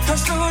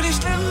 Hörst du die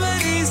Stimme,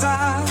 die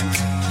sagt,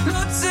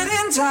 nutze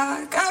den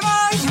Tag,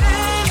 aber ich will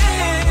nicht.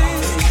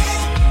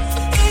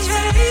 Ich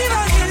will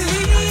lieber hier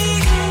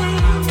liegen,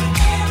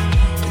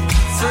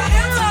 für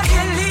immer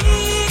hier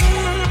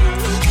liegen,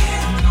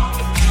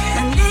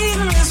 denn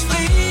liegen ist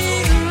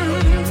Frieden,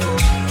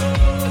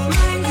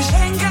 mein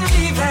Geschenk an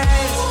die Welt.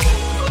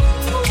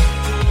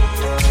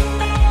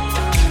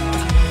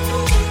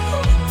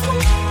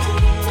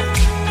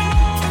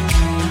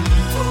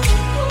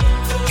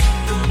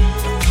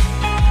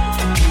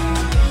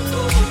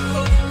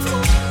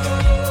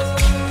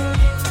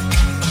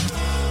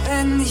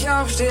 Wenn ich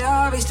aufstehe,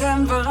 hab ich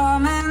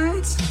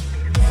Temperament.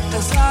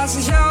 Das lass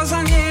ich aus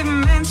an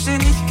jedem Mensch,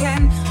 den ich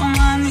kenn. Und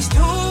Mann, ich tu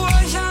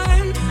euch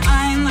allen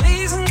einen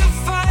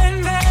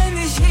Riesengefallen, wenn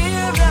ich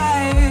hier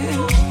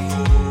bleib.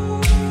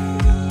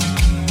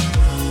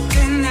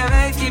 In der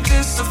Welt gibt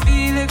es so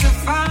viele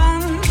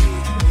Gefahren.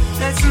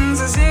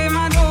 Letztens ist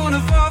jemand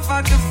ohne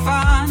Vorfahrt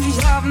gefahren.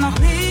 Ich hab noch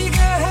nie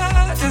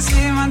gehört, dass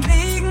jemand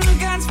liegen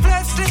ganz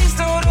plötzlich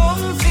tot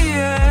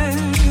umfiel.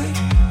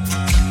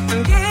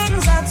 Im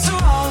Gegensatz zu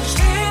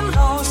aufstehen,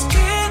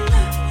 rausgehen,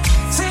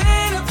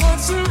 Zähne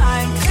putzen,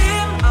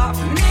 eincremen,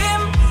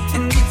 abnehmen,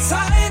 in die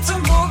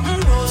Zeitung gucken,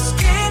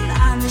 losgehen,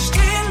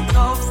 anstehen,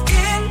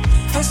 draufgehen.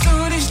 Hörst du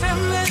die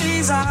Stimme,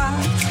 die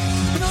sagt,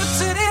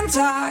 nutze den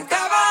Tag,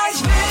 aber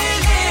ich will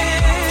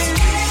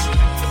nicht.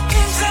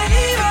 Ich will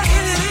lieber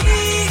hier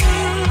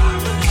liegen,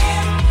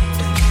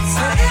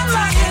 für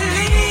immer hier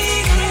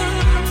liegen,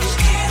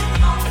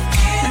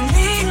 denn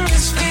liegen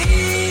ist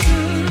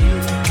Frieden,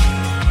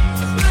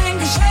 mein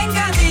Geschenk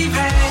an die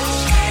Welt.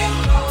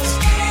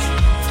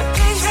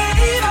 Ich will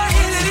lieber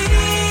hier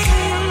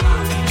liegen,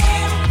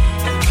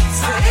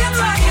 für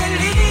immer hier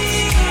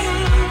liegen,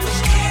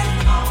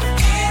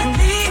 denn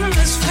liegen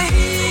ist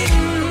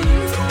Frieden,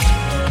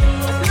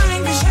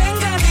 mein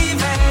Geschenk an die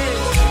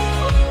Welt.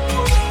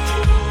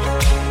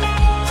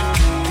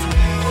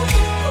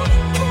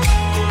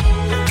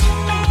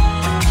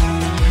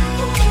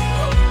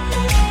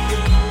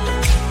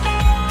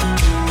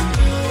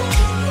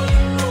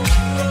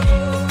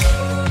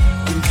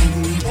 Und wenn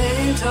die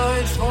Welt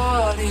heute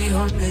vor die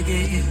Hunde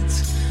geht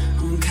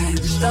und kein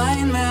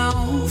Stein mehr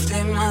auf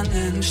dem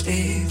anderen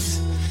steht,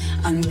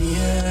 an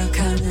mir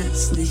kann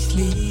es nicht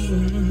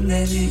liegen,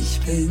 denn ich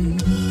bin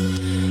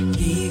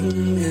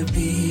liegen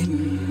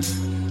geblieben.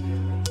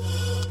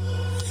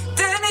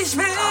 Denn ich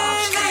will nicht.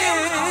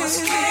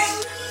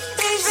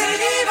 Ich will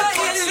lieber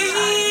hier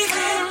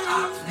liegen,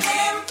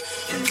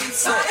 in die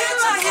Zeit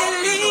immer hier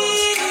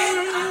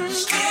liegen,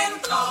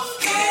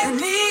 denn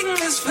liegen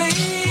ist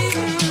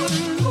Frieden,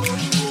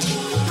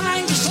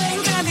 mein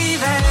Geschenk an die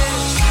Welt.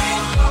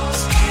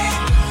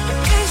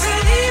 Ich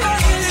will lieber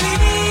hier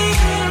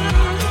liegen,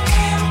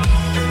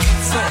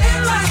 für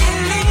immer hier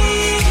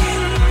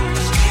liegen,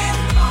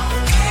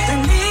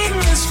 denn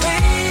liegen ist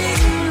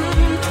Frieden.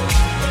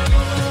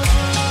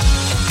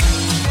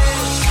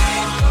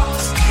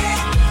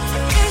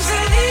 Ich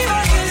will lieber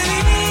hier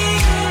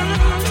liegen,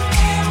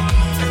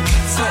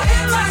 für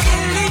immer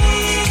hier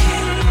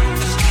liegen,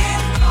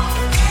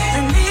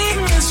 denn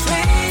liegen ist Frieden.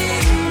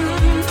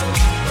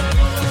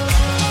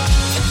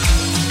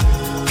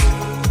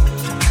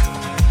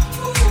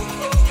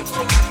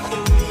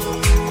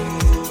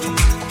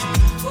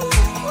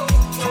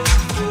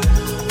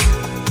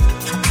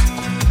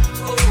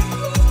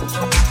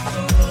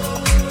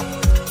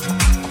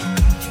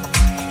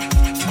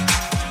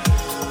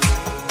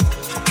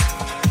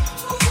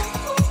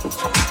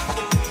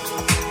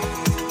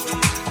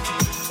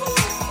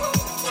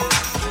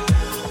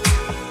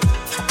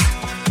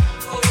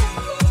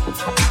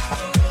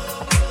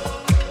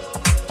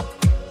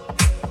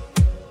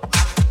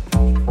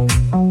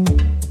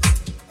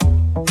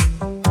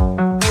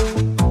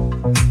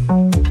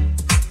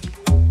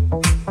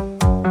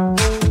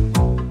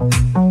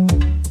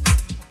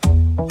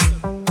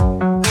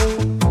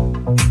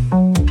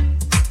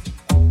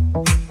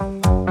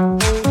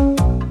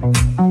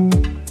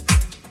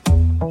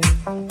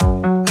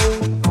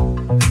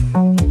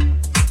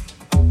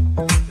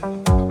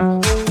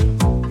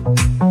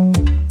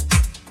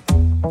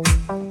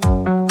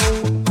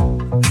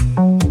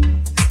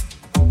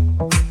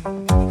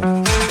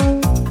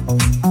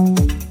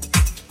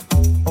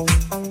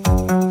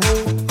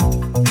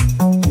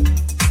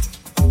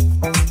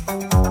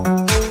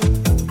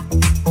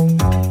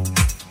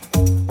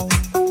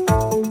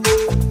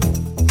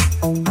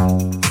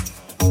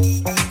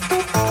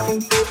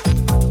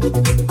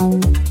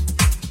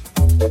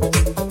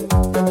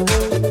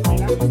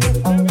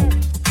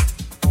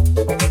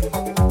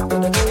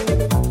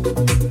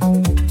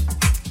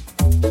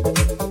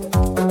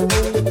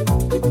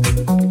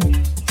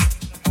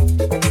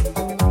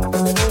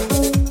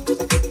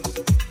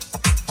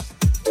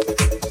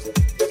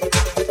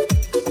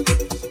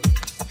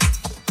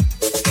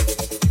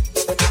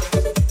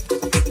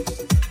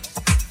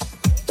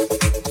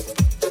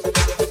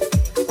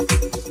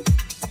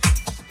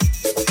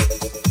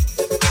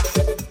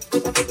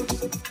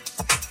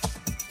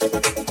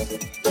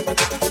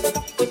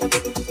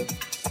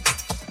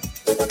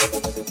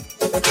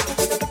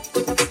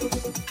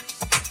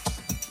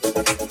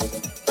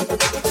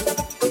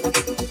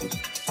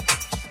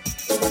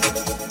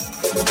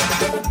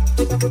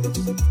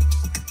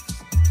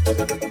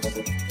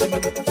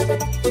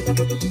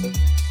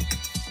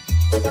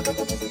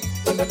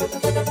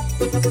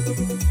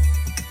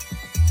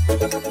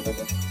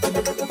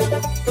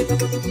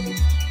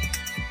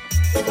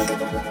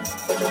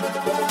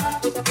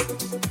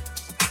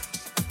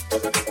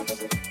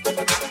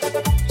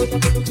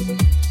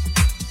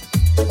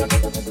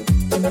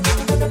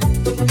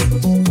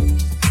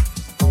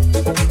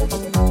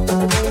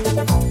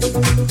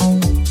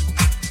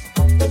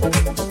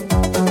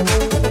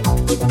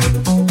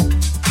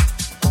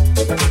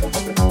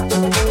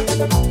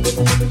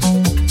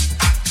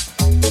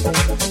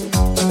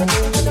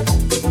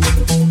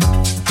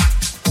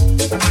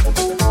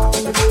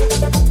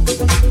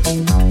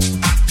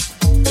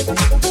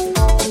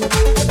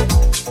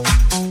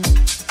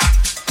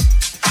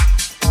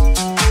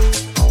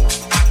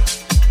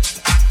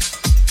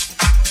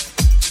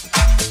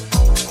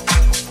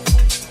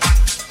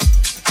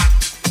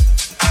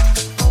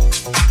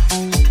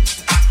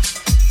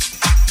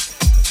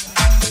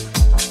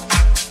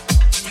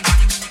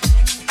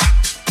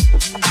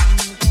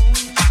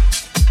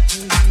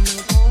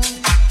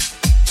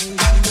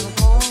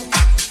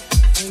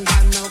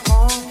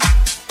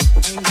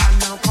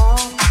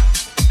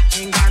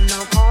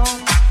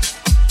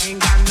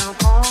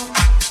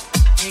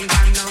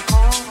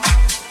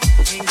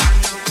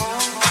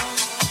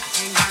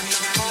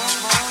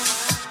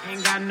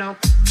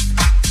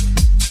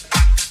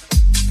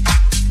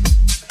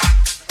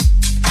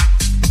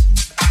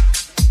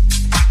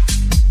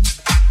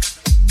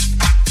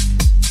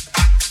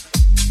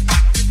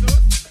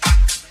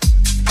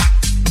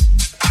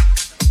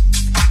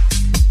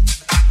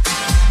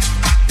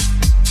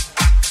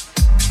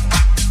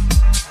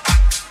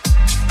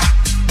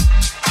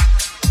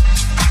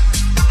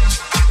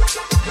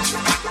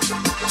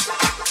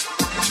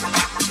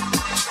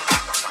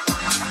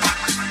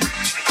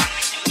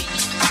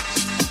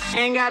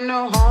 Ain't got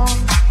no home,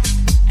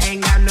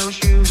 ain't got no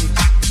shoes,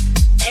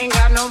 ain't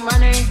got no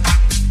money,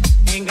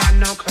 ain't got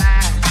no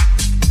class,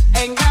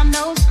 ain't got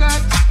no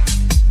skirt,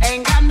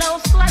 ain't got no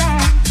sweater,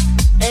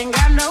 ain't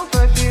got no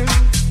perfume,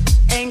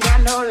 ain't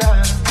got no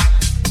love,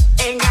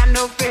 ain't got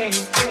no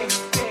faith.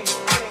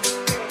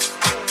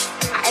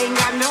 I ain't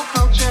got no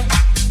culture,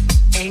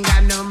 ain't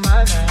got no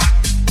mother,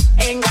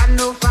 ain't got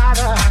no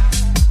father,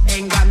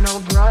 ain't got no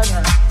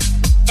brother,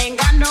 ain't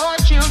got no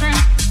children,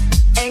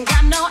 ain't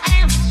got no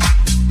aunts,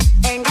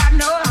 ain't got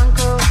no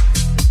uncle,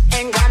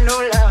 ain't got no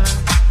love,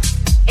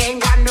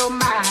 ain't got no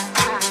mind.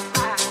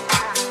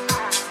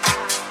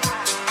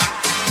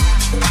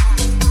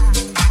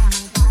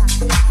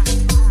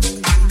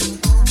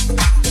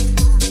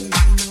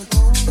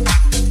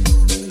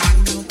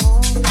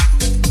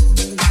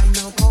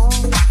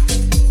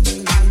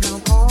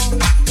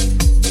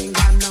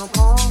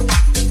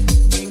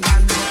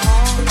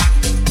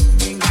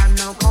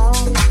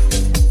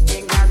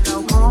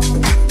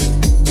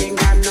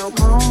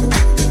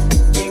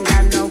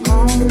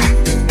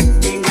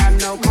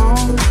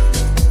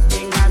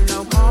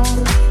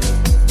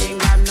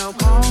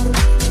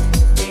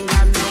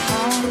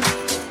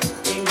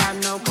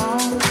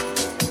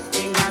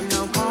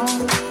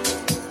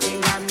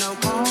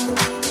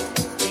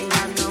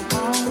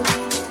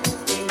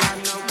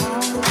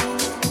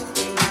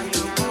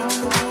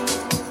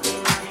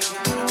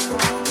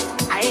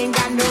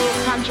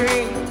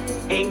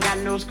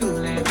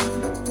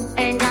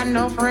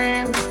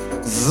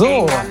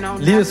 So,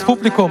 liebes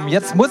Publikum,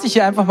 jetzt muss ich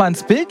hier einfach mal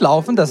ins Bild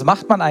laufen. Das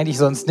macht man eigentlich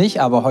sonst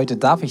nicht, aber heute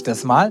darf ich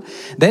das mal.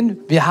 Denn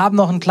wir haben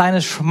noch ein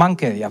kleines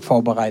Schmankerl ja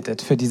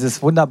vorbereitet für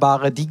dieses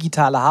wunderbare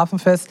digitale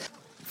Hafenfest.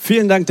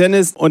 Vielen Dank,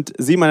 Dennis. Und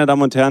Sie, meine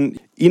Damen und Herren,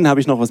 Ihnen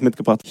habe ich noch was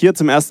mitgebracht. Hier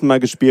zum ersten Mal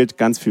gespielt,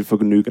 ganz viel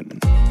Vergnügen.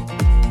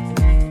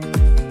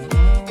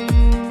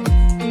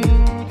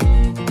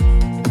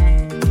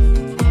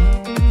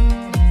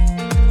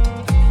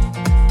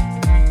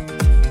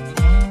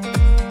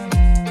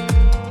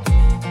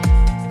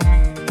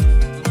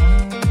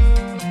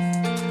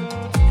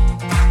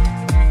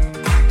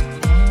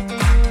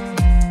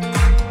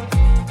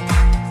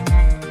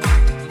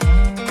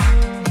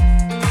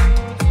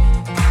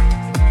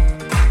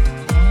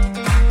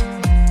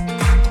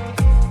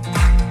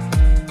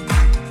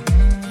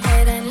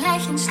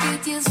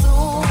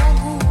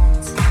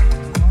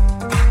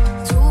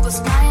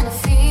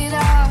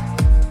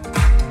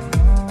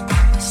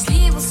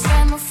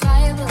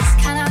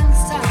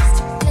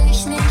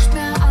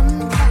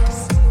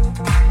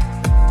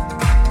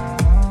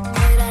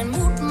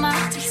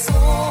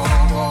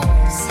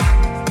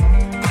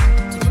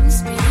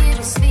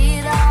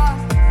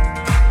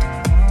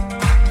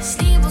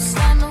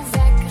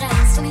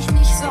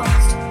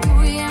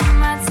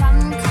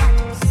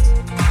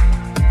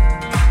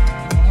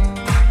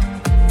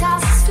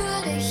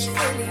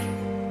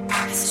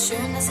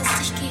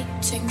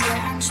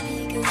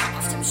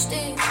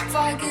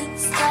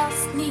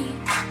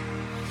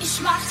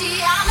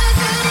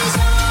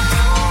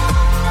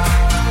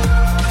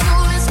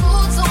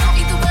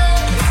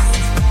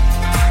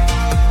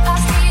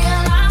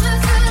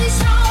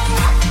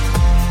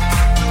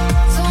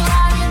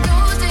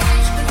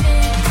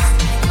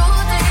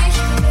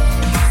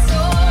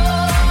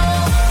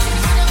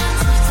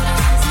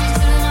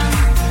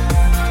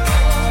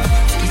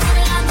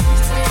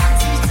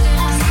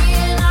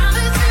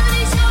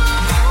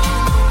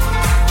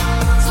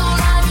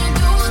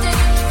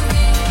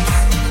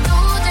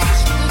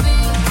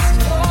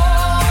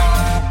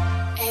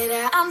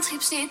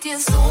 Prinzip steht dir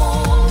so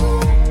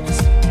gut.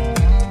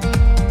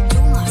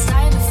 Du machst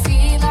deine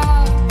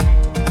Fehler.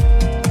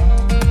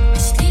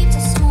 Ich lieb,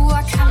 dass du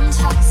erkannt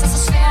hast, dass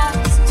es schwer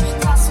ist,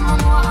 doch das immer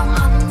nur am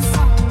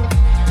Anfang.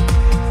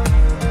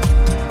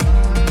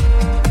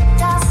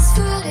 Das ist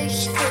für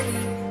dich,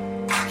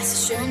 Willi. Es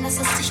ist schön, dass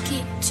es dich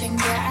gibt. Schenk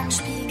dir einen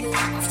Spiegel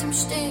auf dem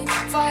Steg.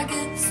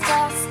 Vergiss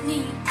das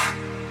nie.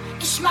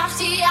 Ich mach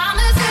die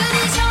Arme für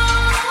dich auf.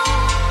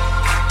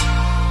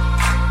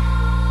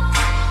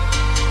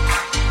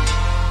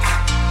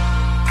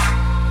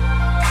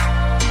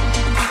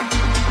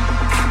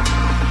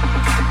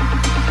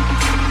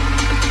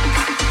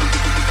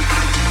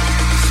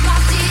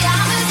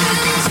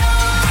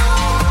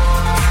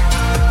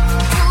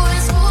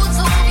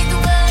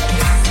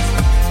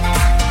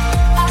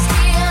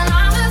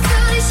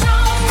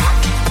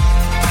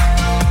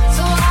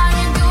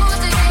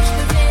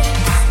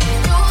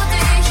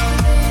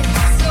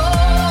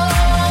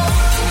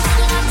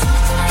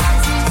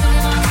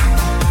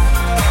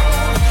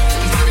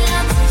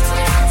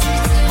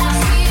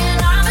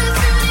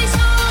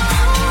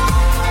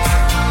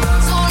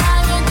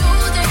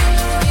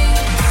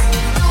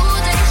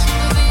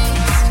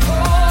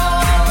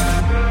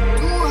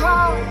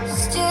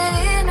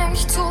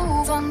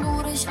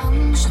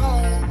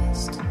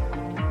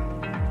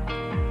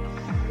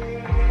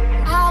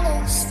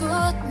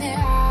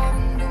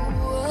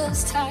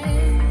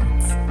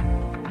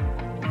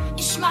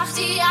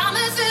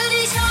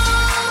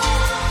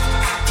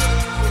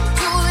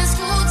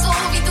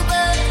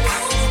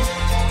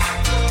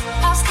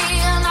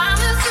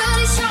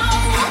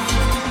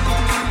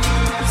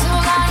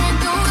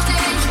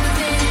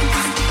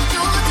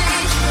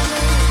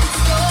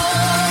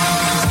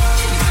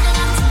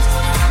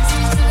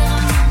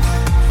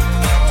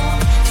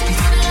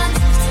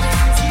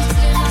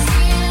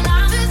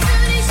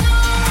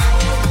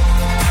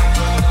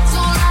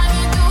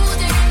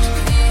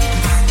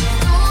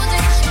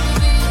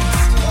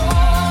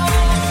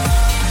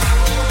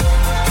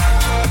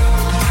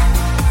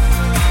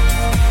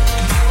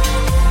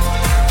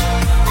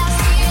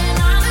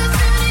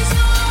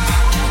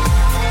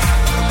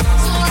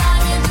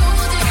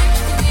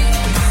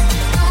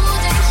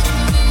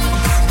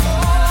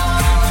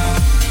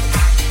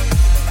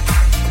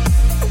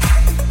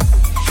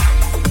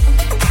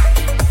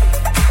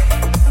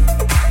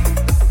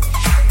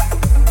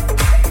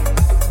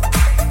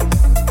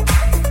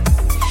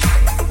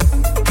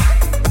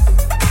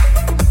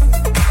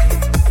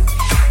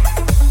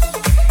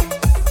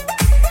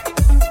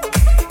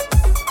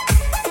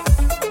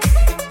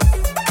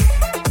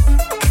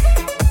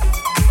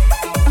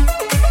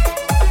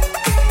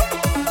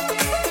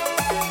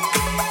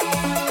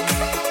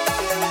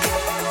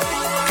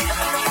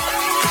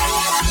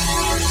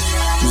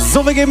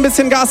 So, wir geben ein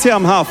bisschen Gas hier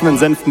am Hafen in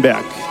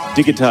Senftenberg.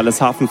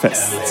 Digitales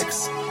Hafenfest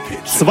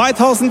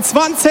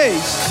 2020.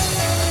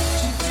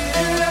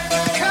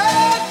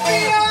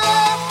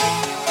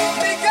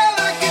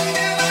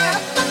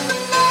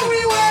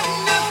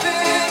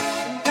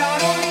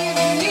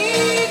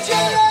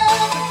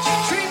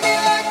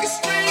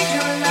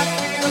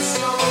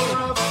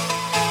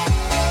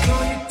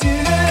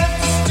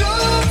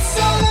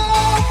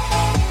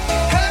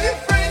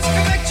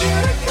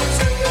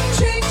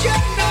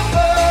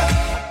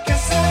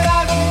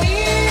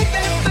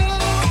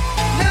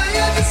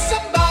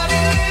 Somebody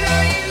that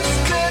I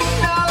used to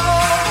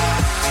know.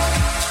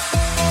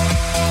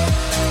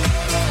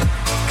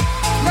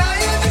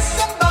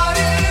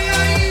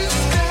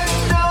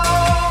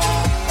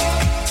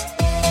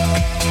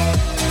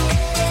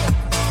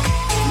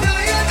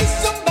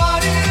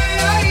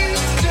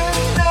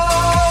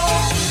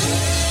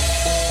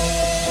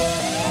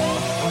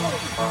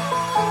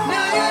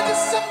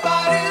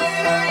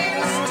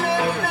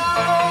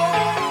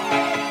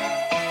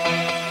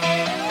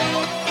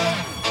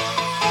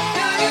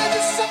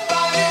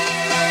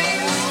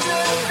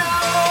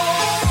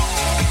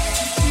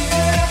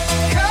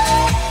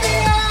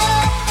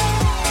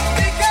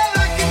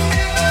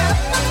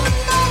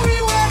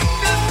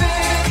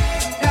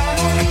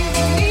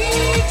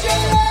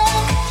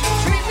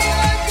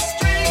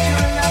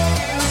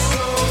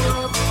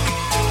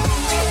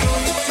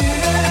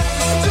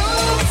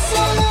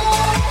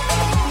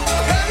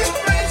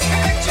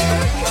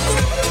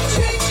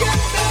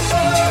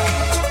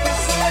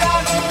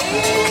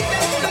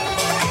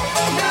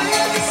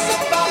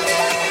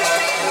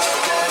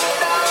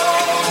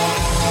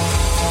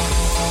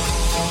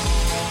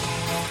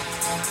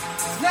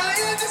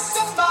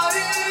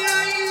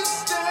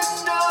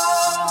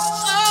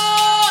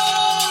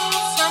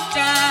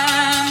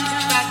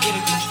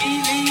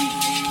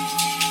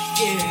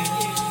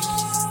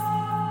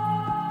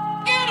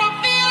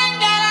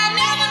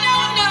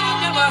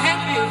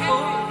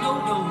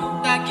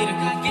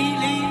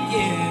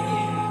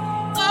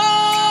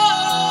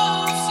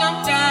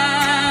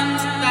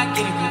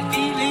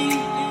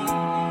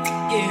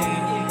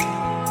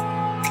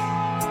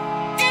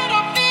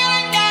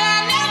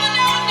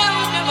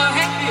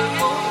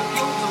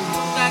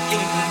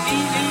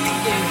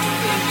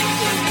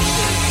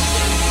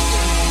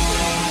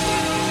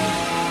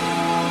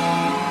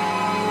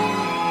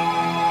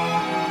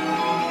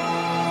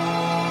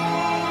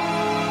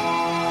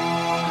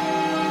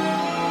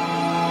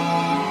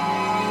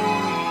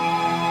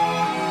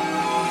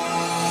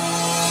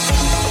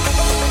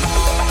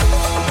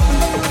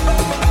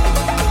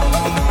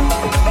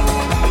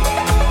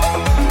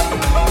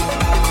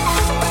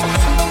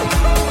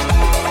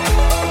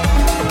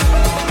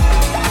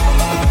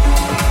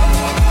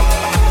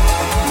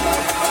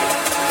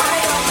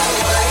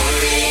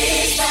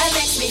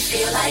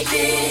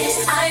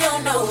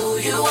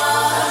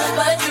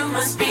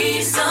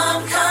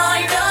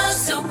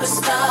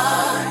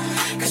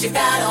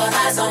 got all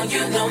eyes on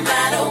you no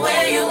matter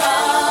where you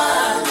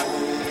are.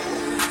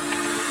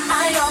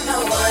 I don't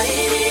know what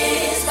it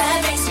is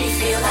that makes me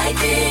feel like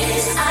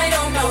this. I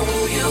don't know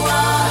who you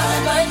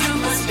are, but you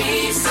must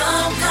be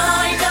some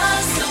kind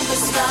of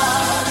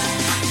superstar.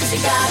 'Cause you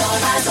got all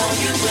eyes on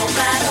you no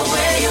matter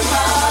where you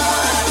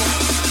are.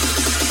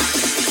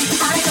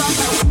 I don't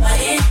know what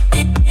it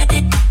is.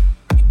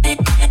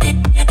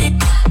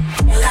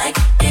 Like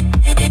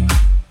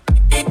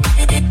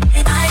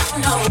I don't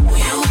know who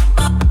you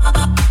are.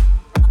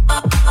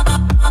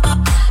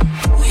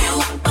 Who you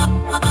are.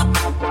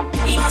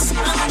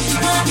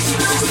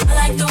 I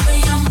like the way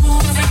I'm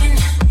moving.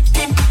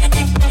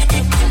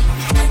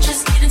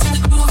 Just get into the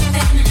groove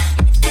then.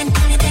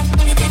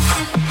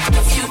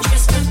 The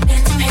future's good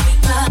pen to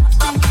paper.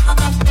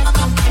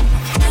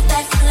 With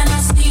that feeling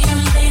I'll see you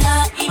later.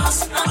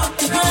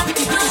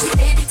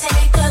 Baby,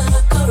 take a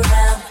look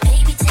around.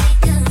 Baby,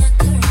 take a look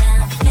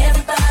around.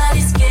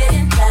 Everybody's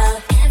getting down.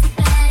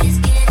 Everybody's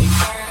getting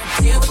down.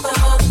 Deal with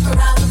all the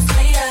problems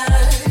later.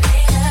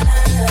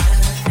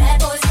 Bad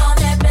boys on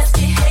their best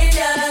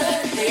behavior.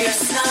 There's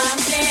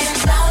something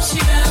about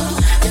you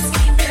that's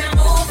keeping it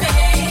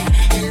moving.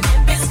 And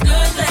if it's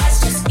good, let's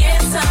just get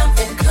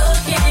something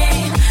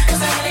cooking.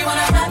 'Cause I really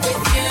wanna ride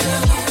with you.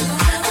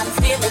 I'm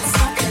feeling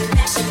some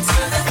connection to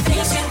the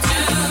things you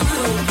do.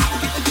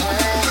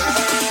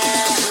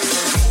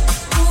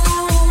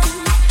 Ooh,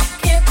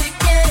 can we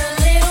get a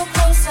little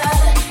closer?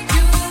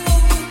 You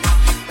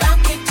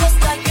rock it just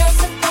like you're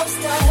supposed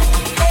to.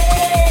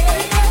 Hey,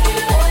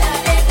 boy, I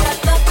ain't got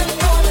nothing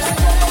more to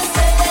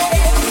say.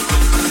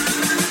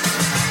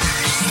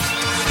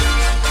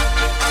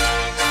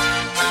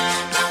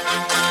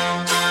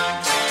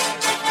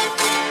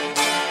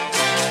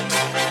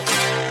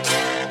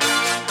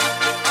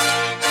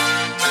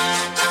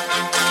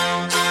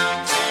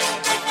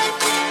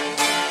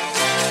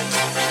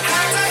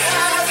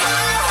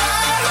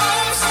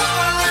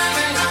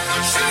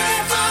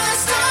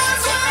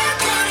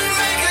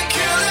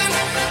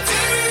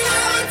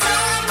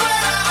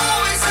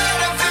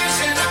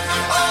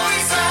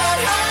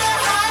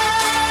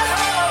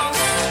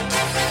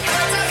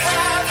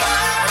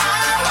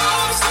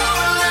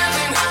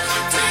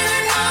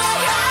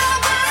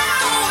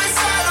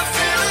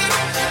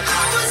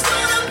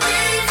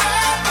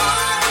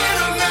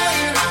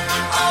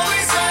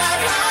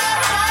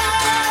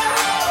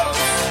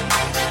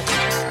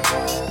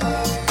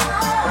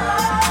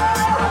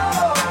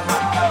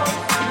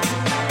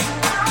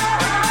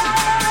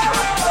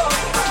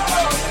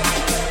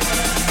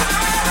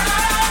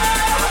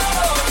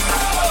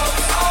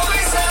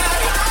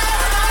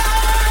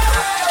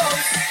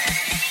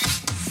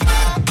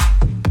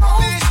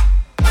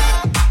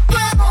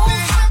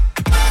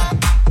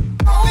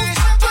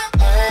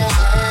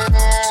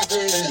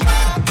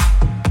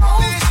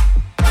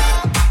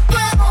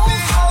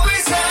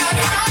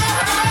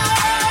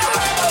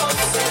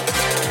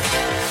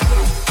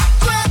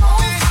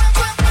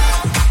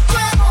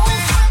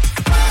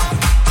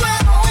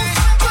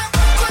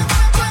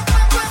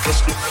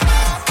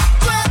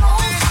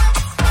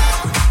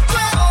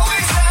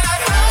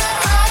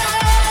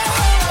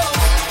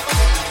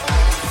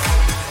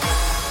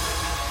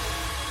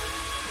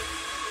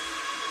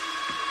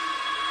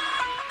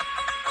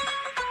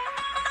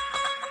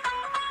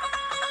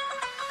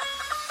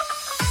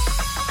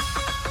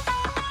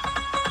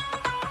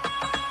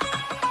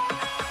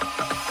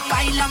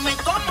 Báilame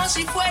como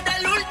si fuera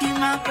la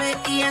última vez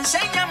y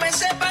enséñame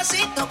ese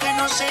pasito que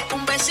no sé,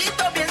 un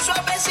besito bien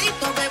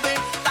suavecito, bebé.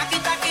 Taqui,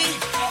 taqui,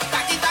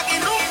 taqui, taqui,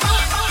 rumba.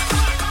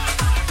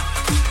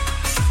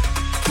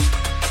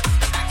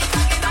 Taqui,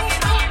 taqui, taqui,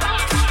 rumba.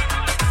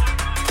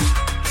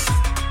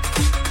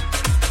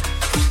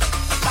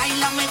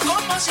 Báilame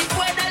como si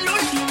fuera la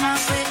última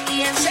vez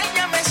y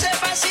enséñame ese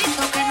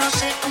pasito que no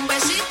sé, un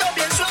besito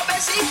bien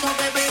suavecito,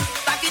 bebé.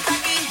 Taqui,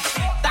 taqui,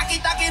 taqui,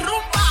 taqui,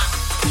 rumba.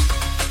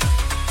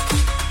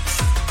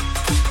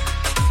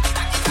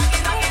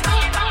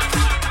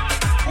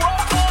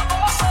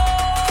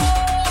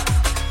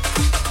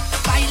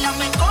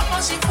 Báilame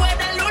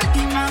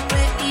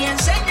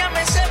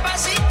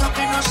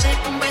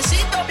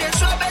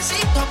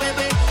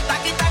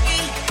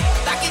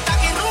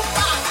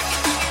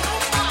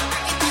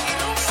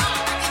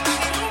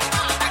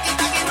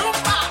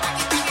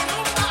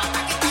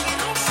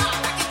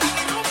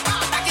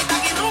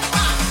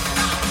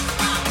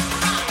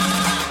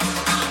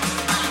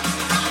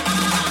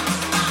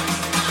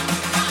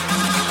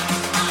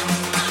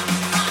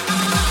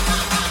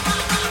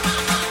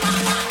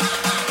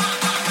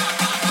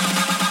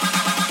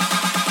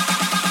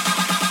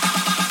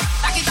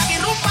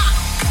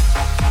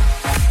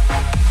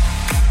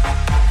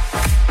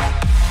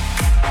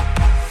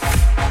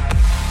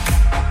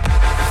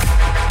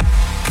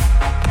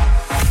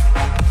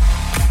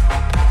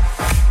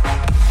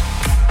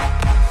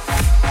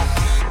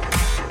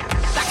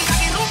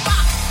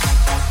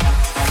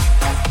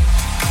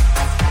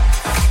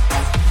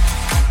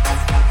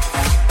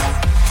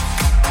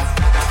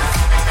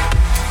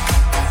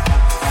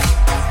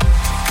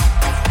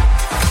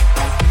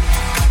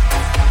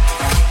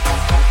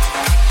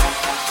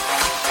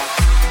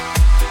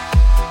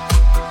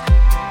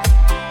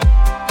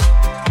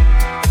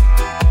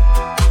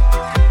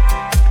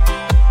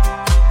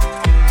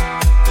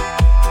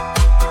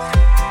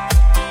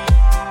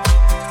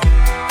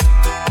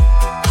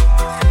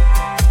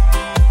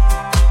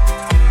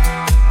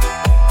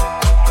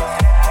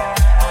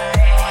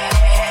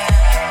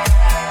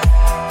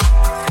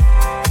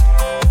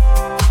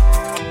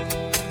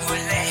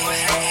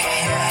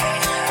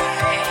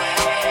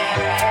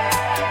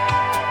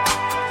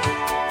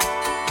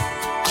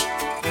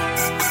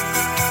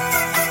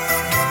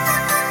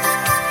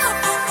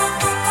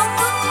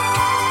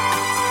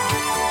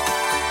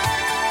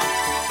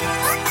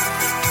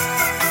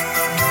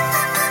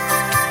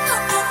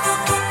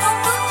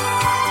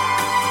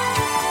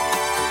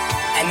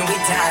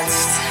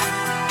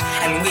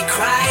And we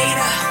cried,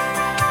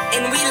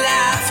 and we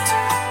laughed,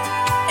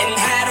 and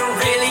had a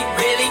really,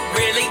 really,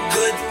 really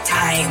good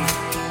time.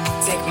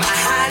 Take my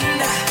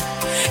hand,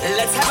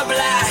 let's have a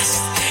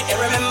blast, and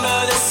remember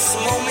this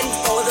moment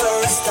for the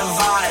rest of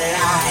our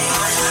lives. Our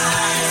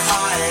lives.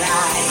 Our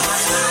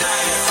lives. Our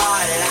lives.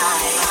 Our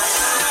lives.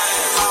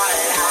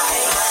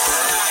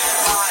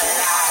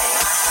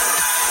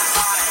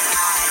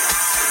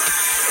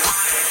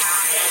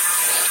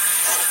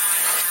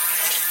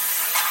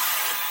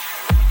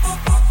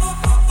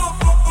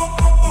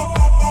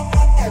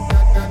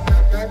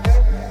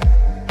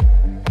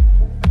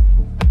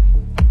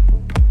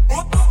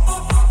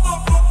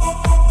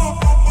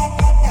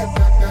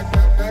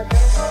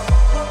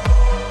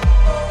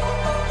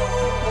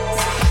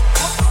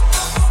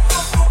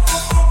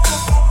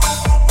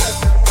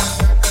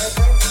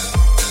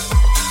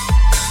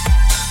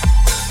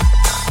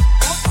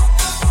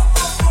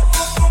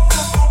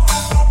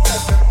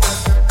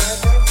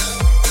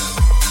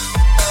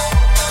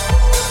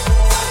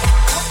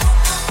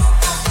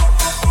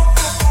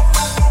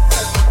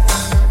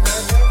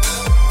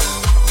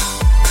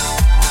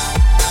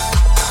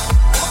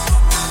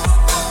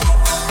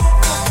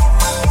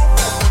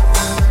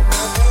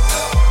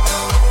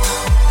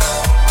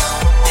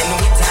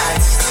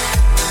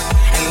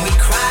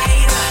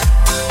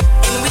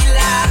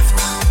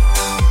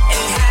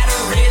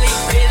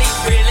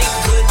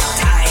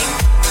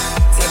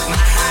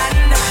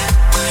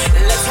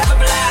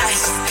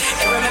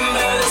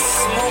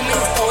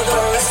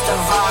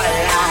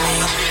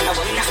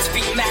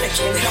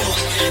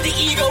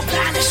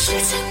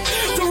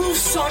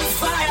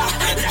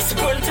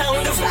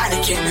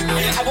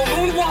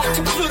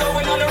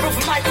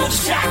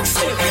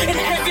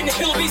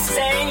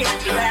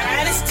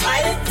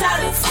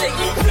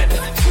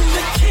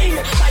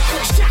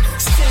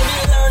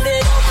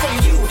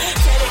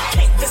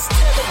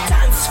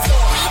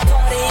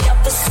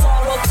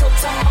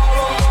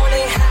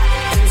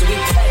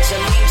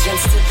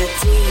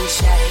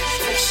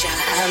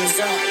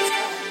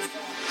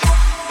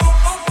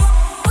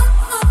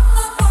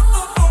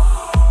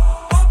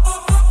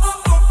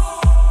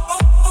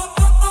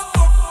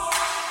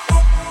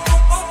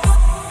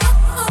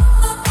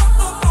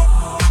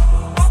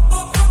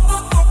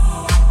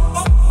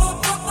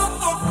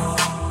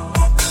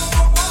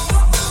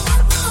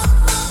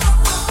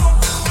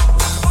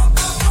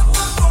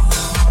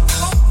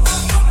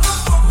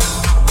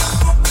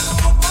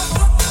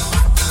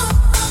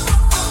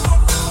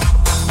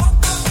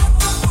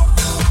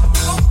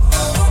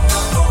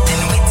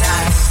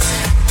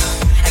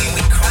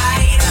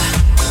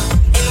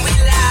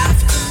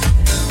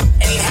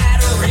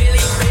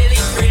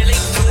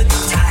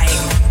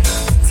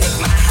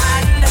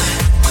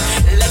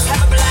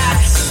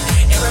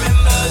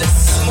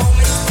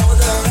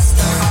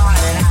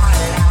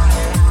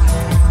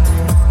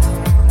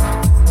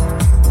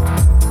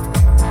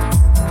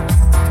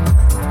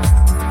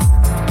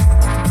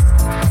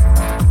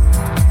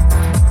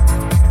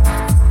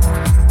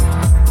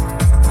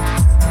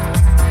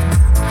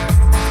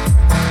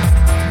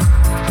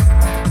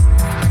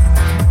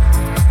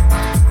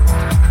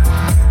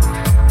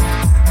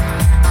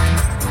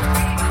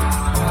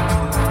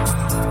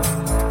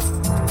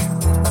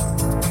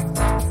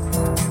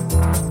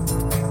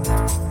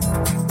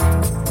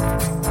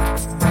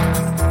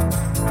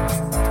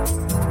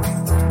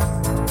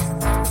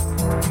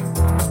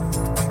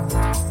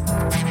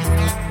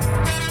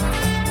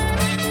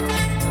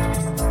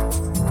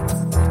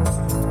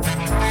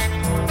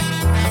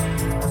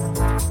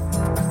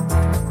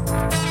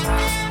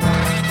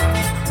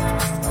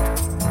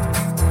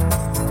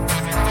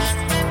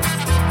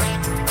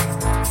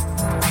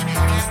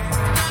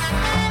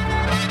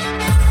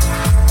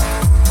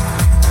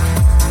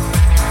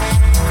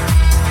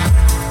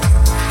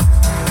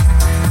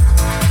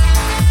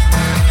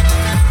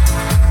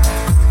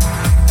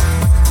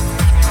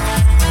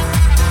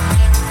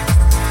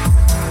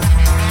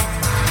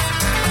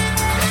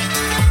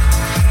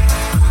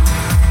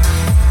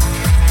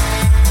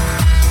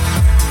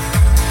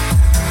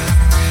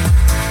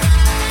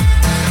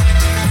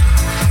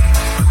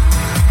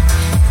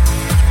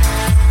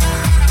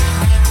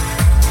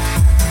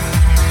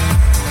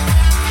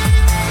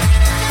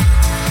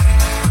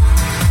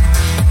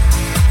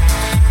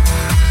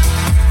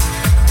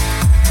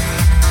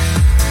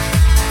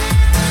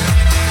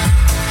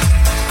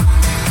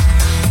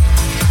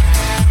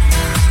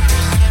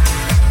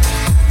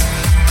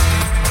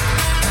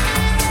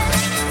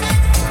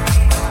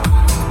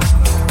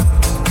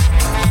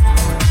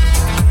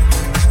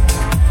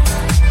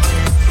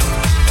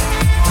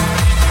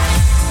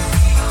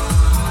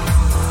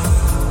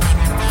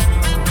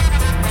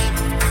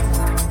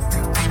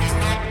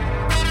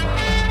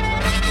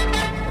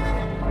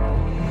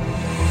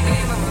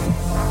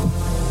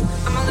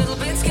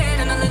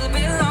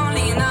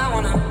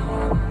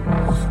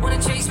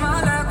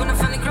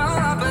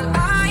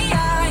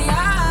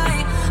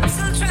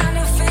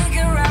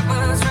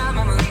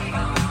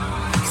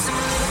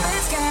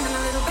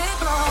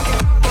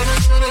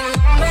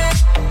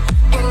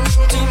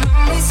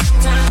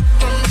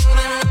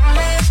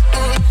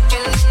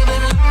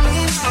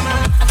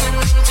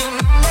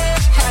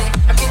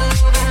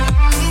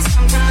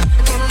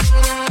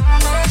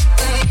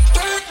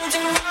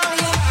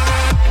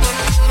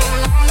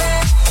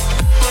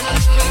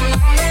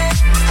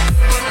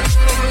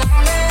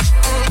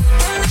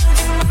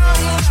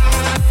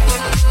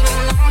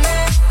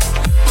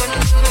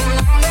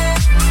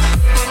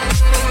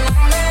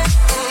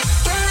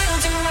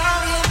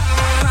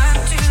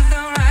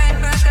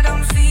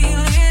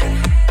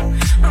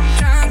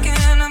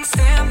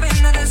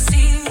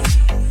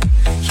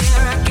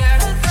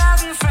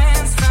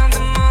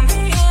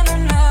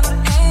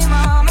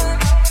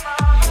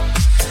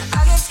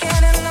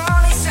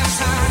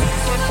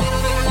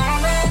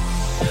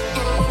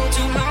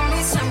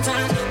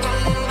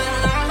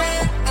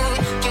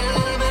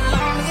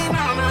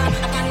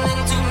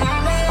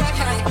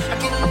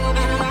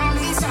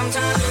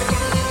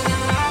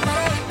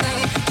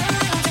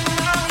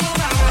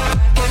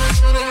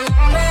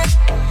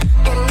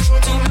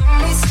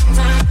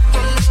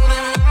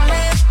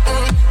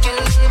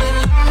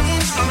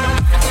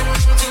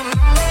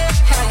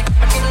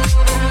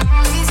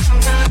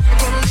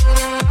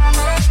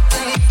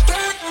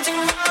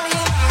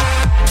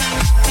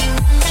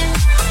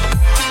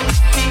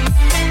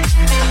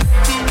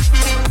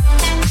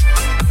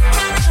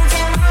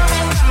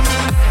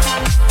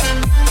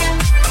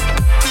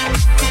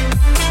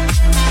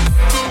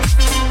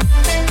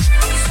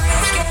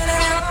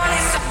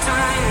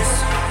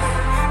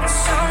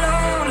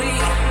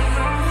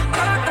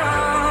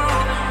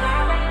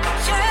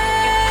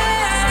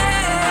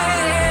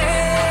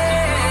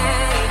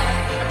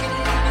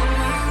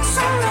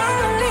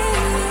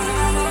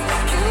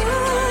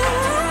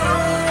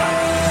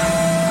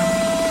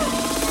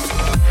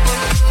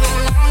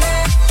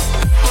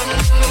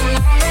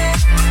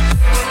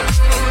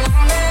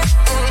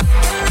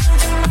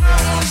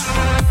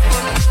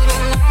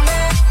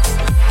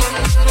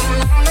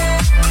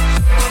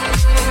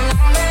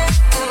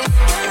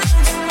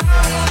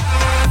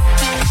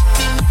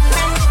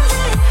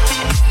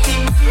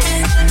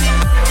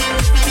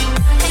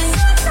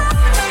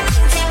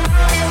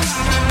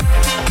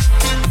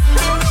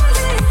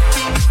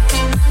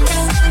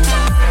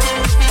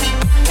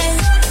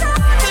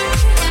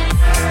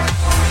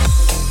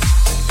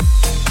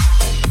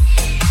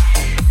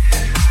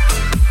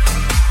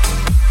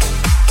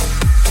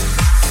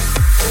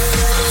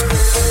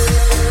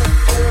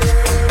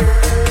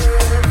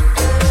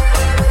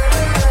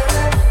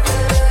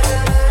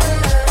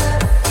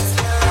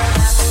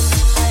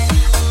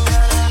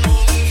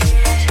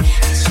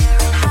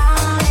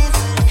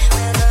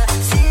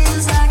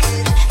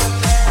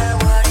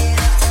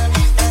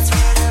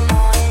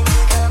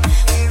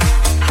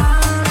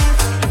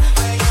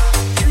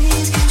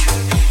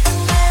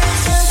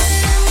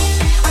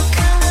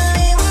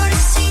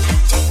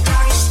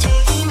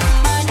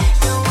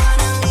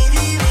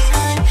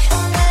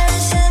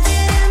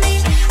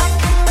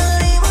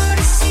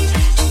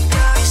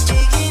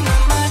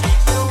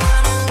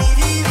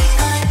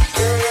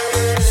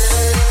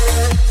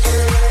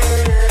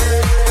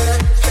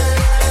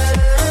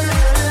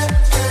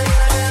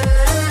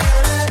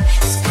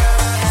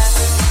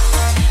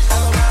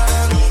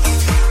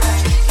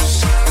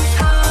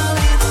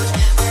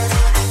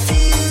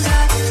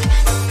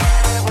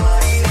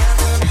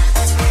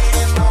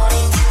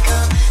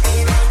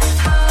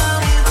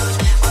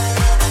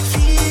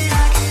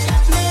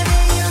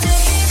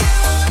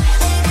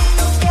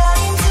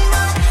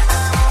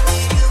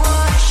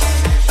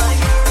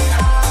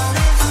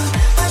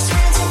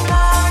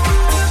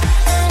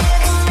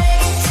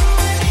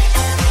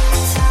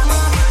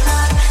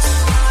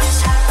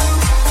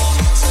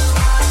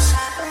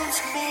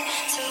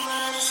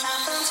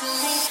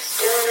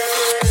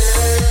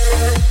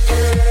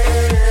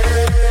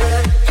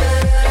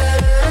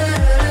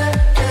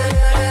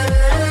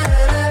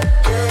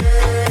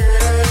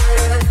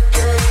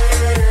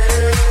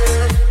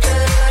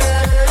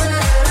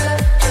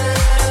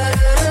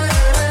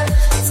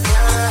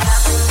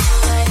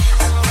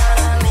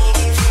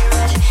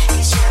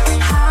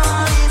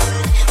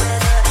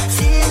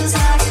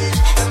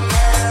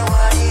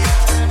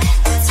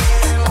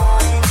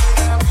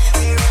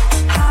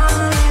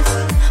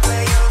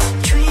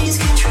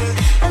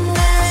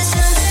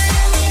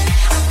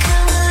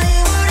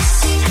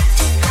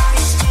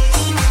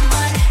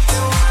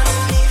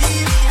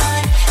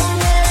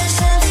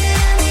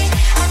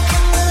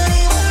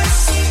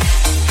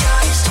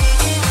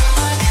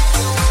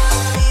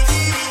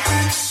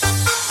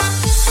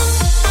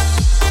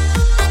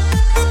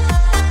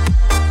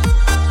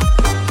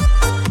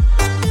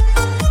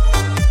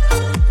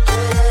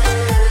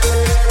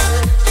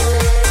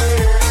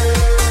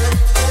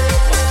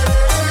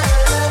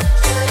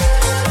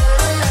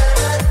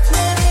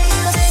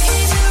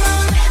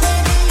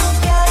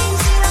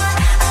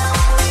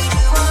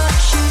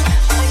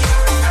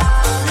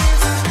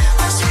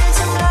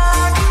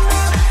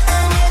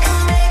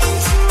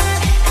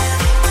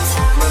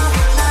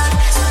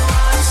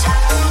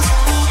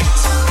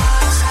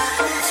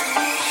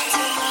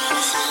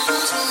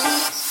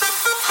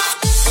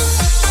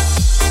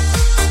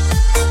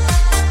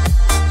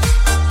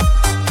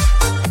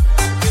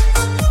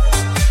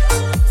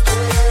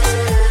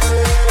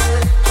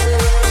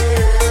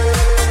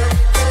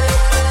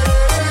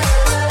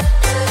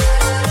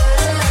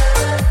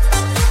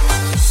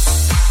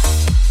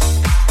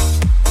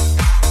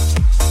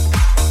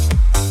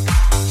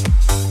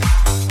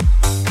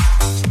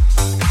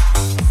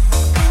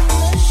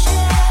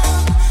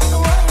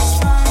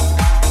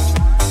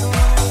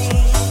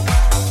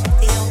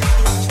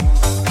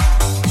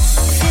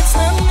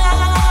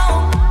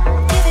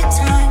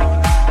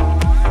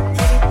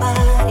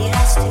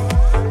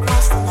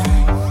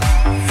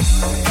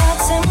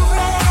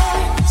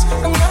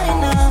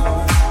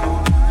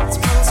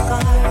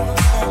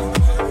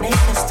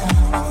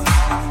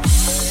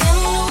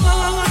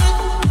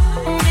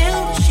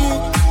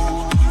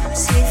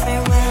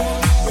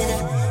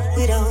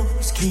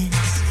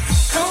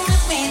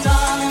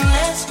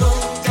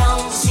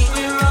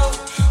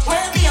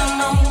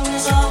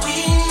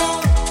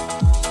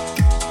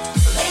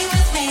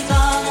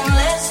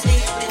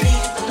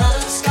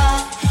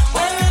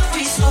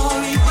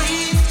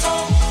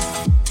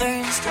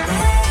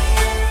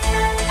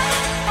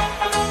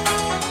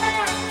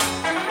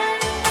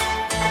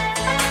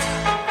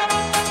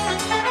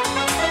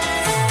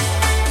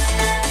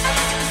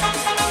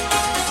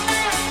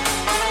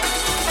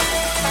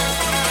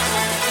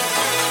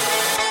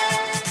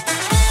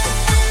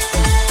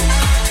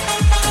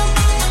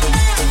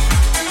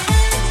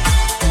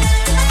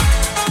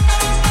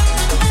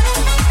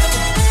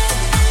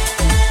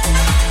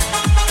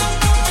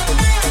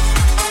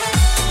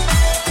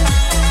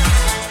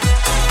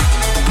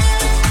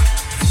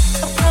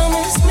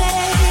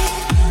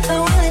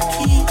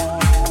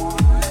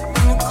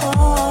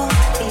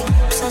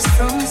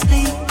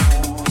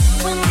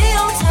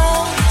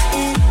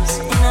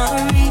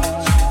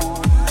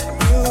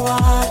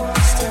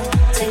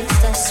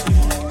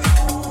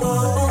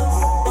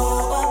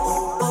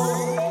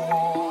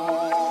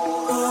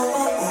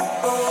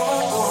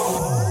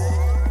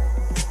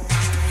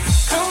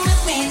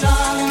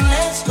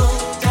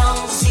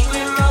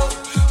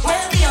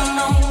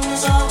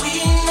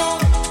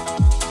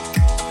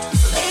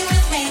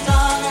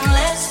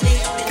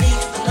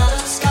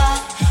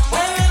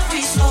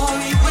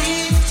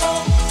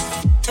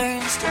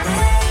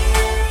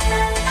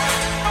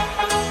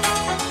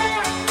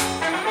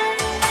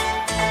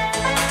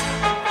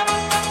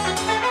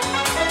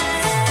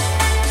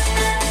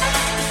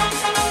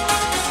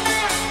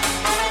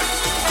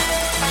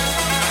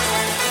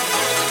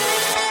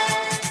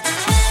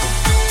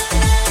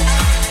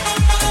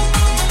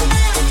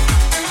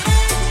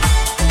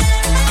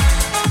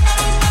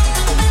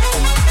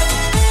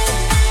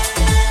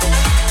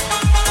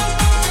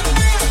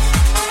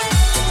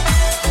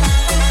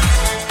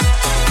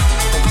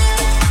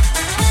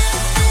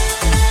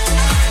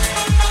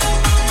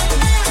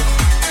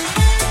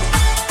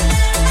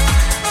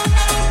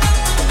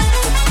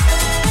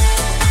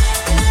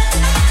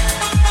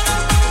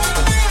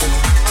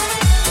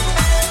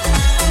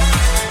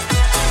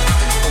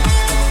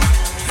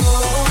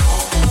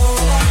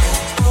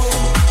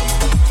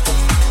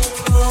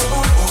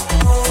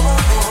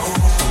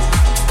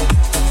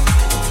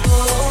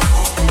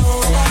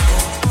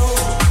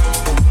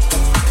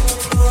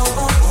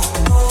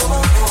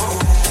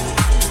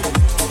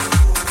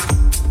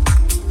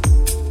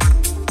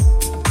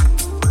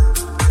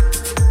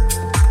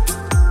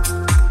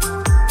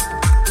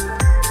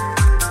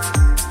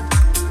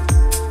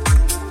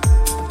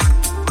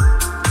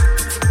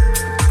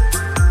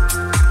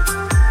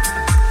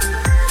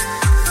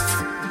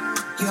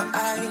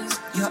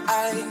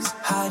 lies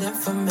hide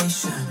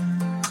information.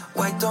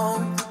 Why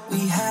don't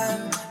we have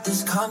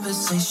this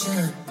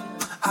conversation?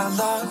 I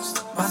lost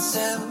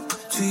myself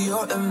to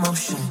your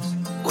emotions.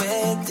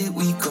 Where did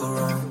we go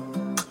wrong?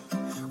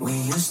 We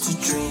used to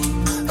dream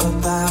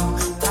about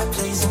that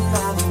place in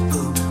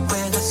Malibu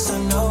where the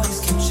sun always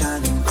kept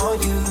shining on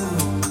you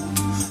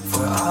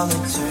for all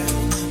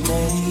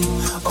eternity.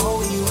 Oh,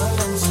 we were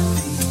meant to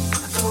be,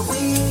 but we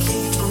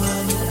keep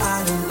running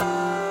out of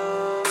love.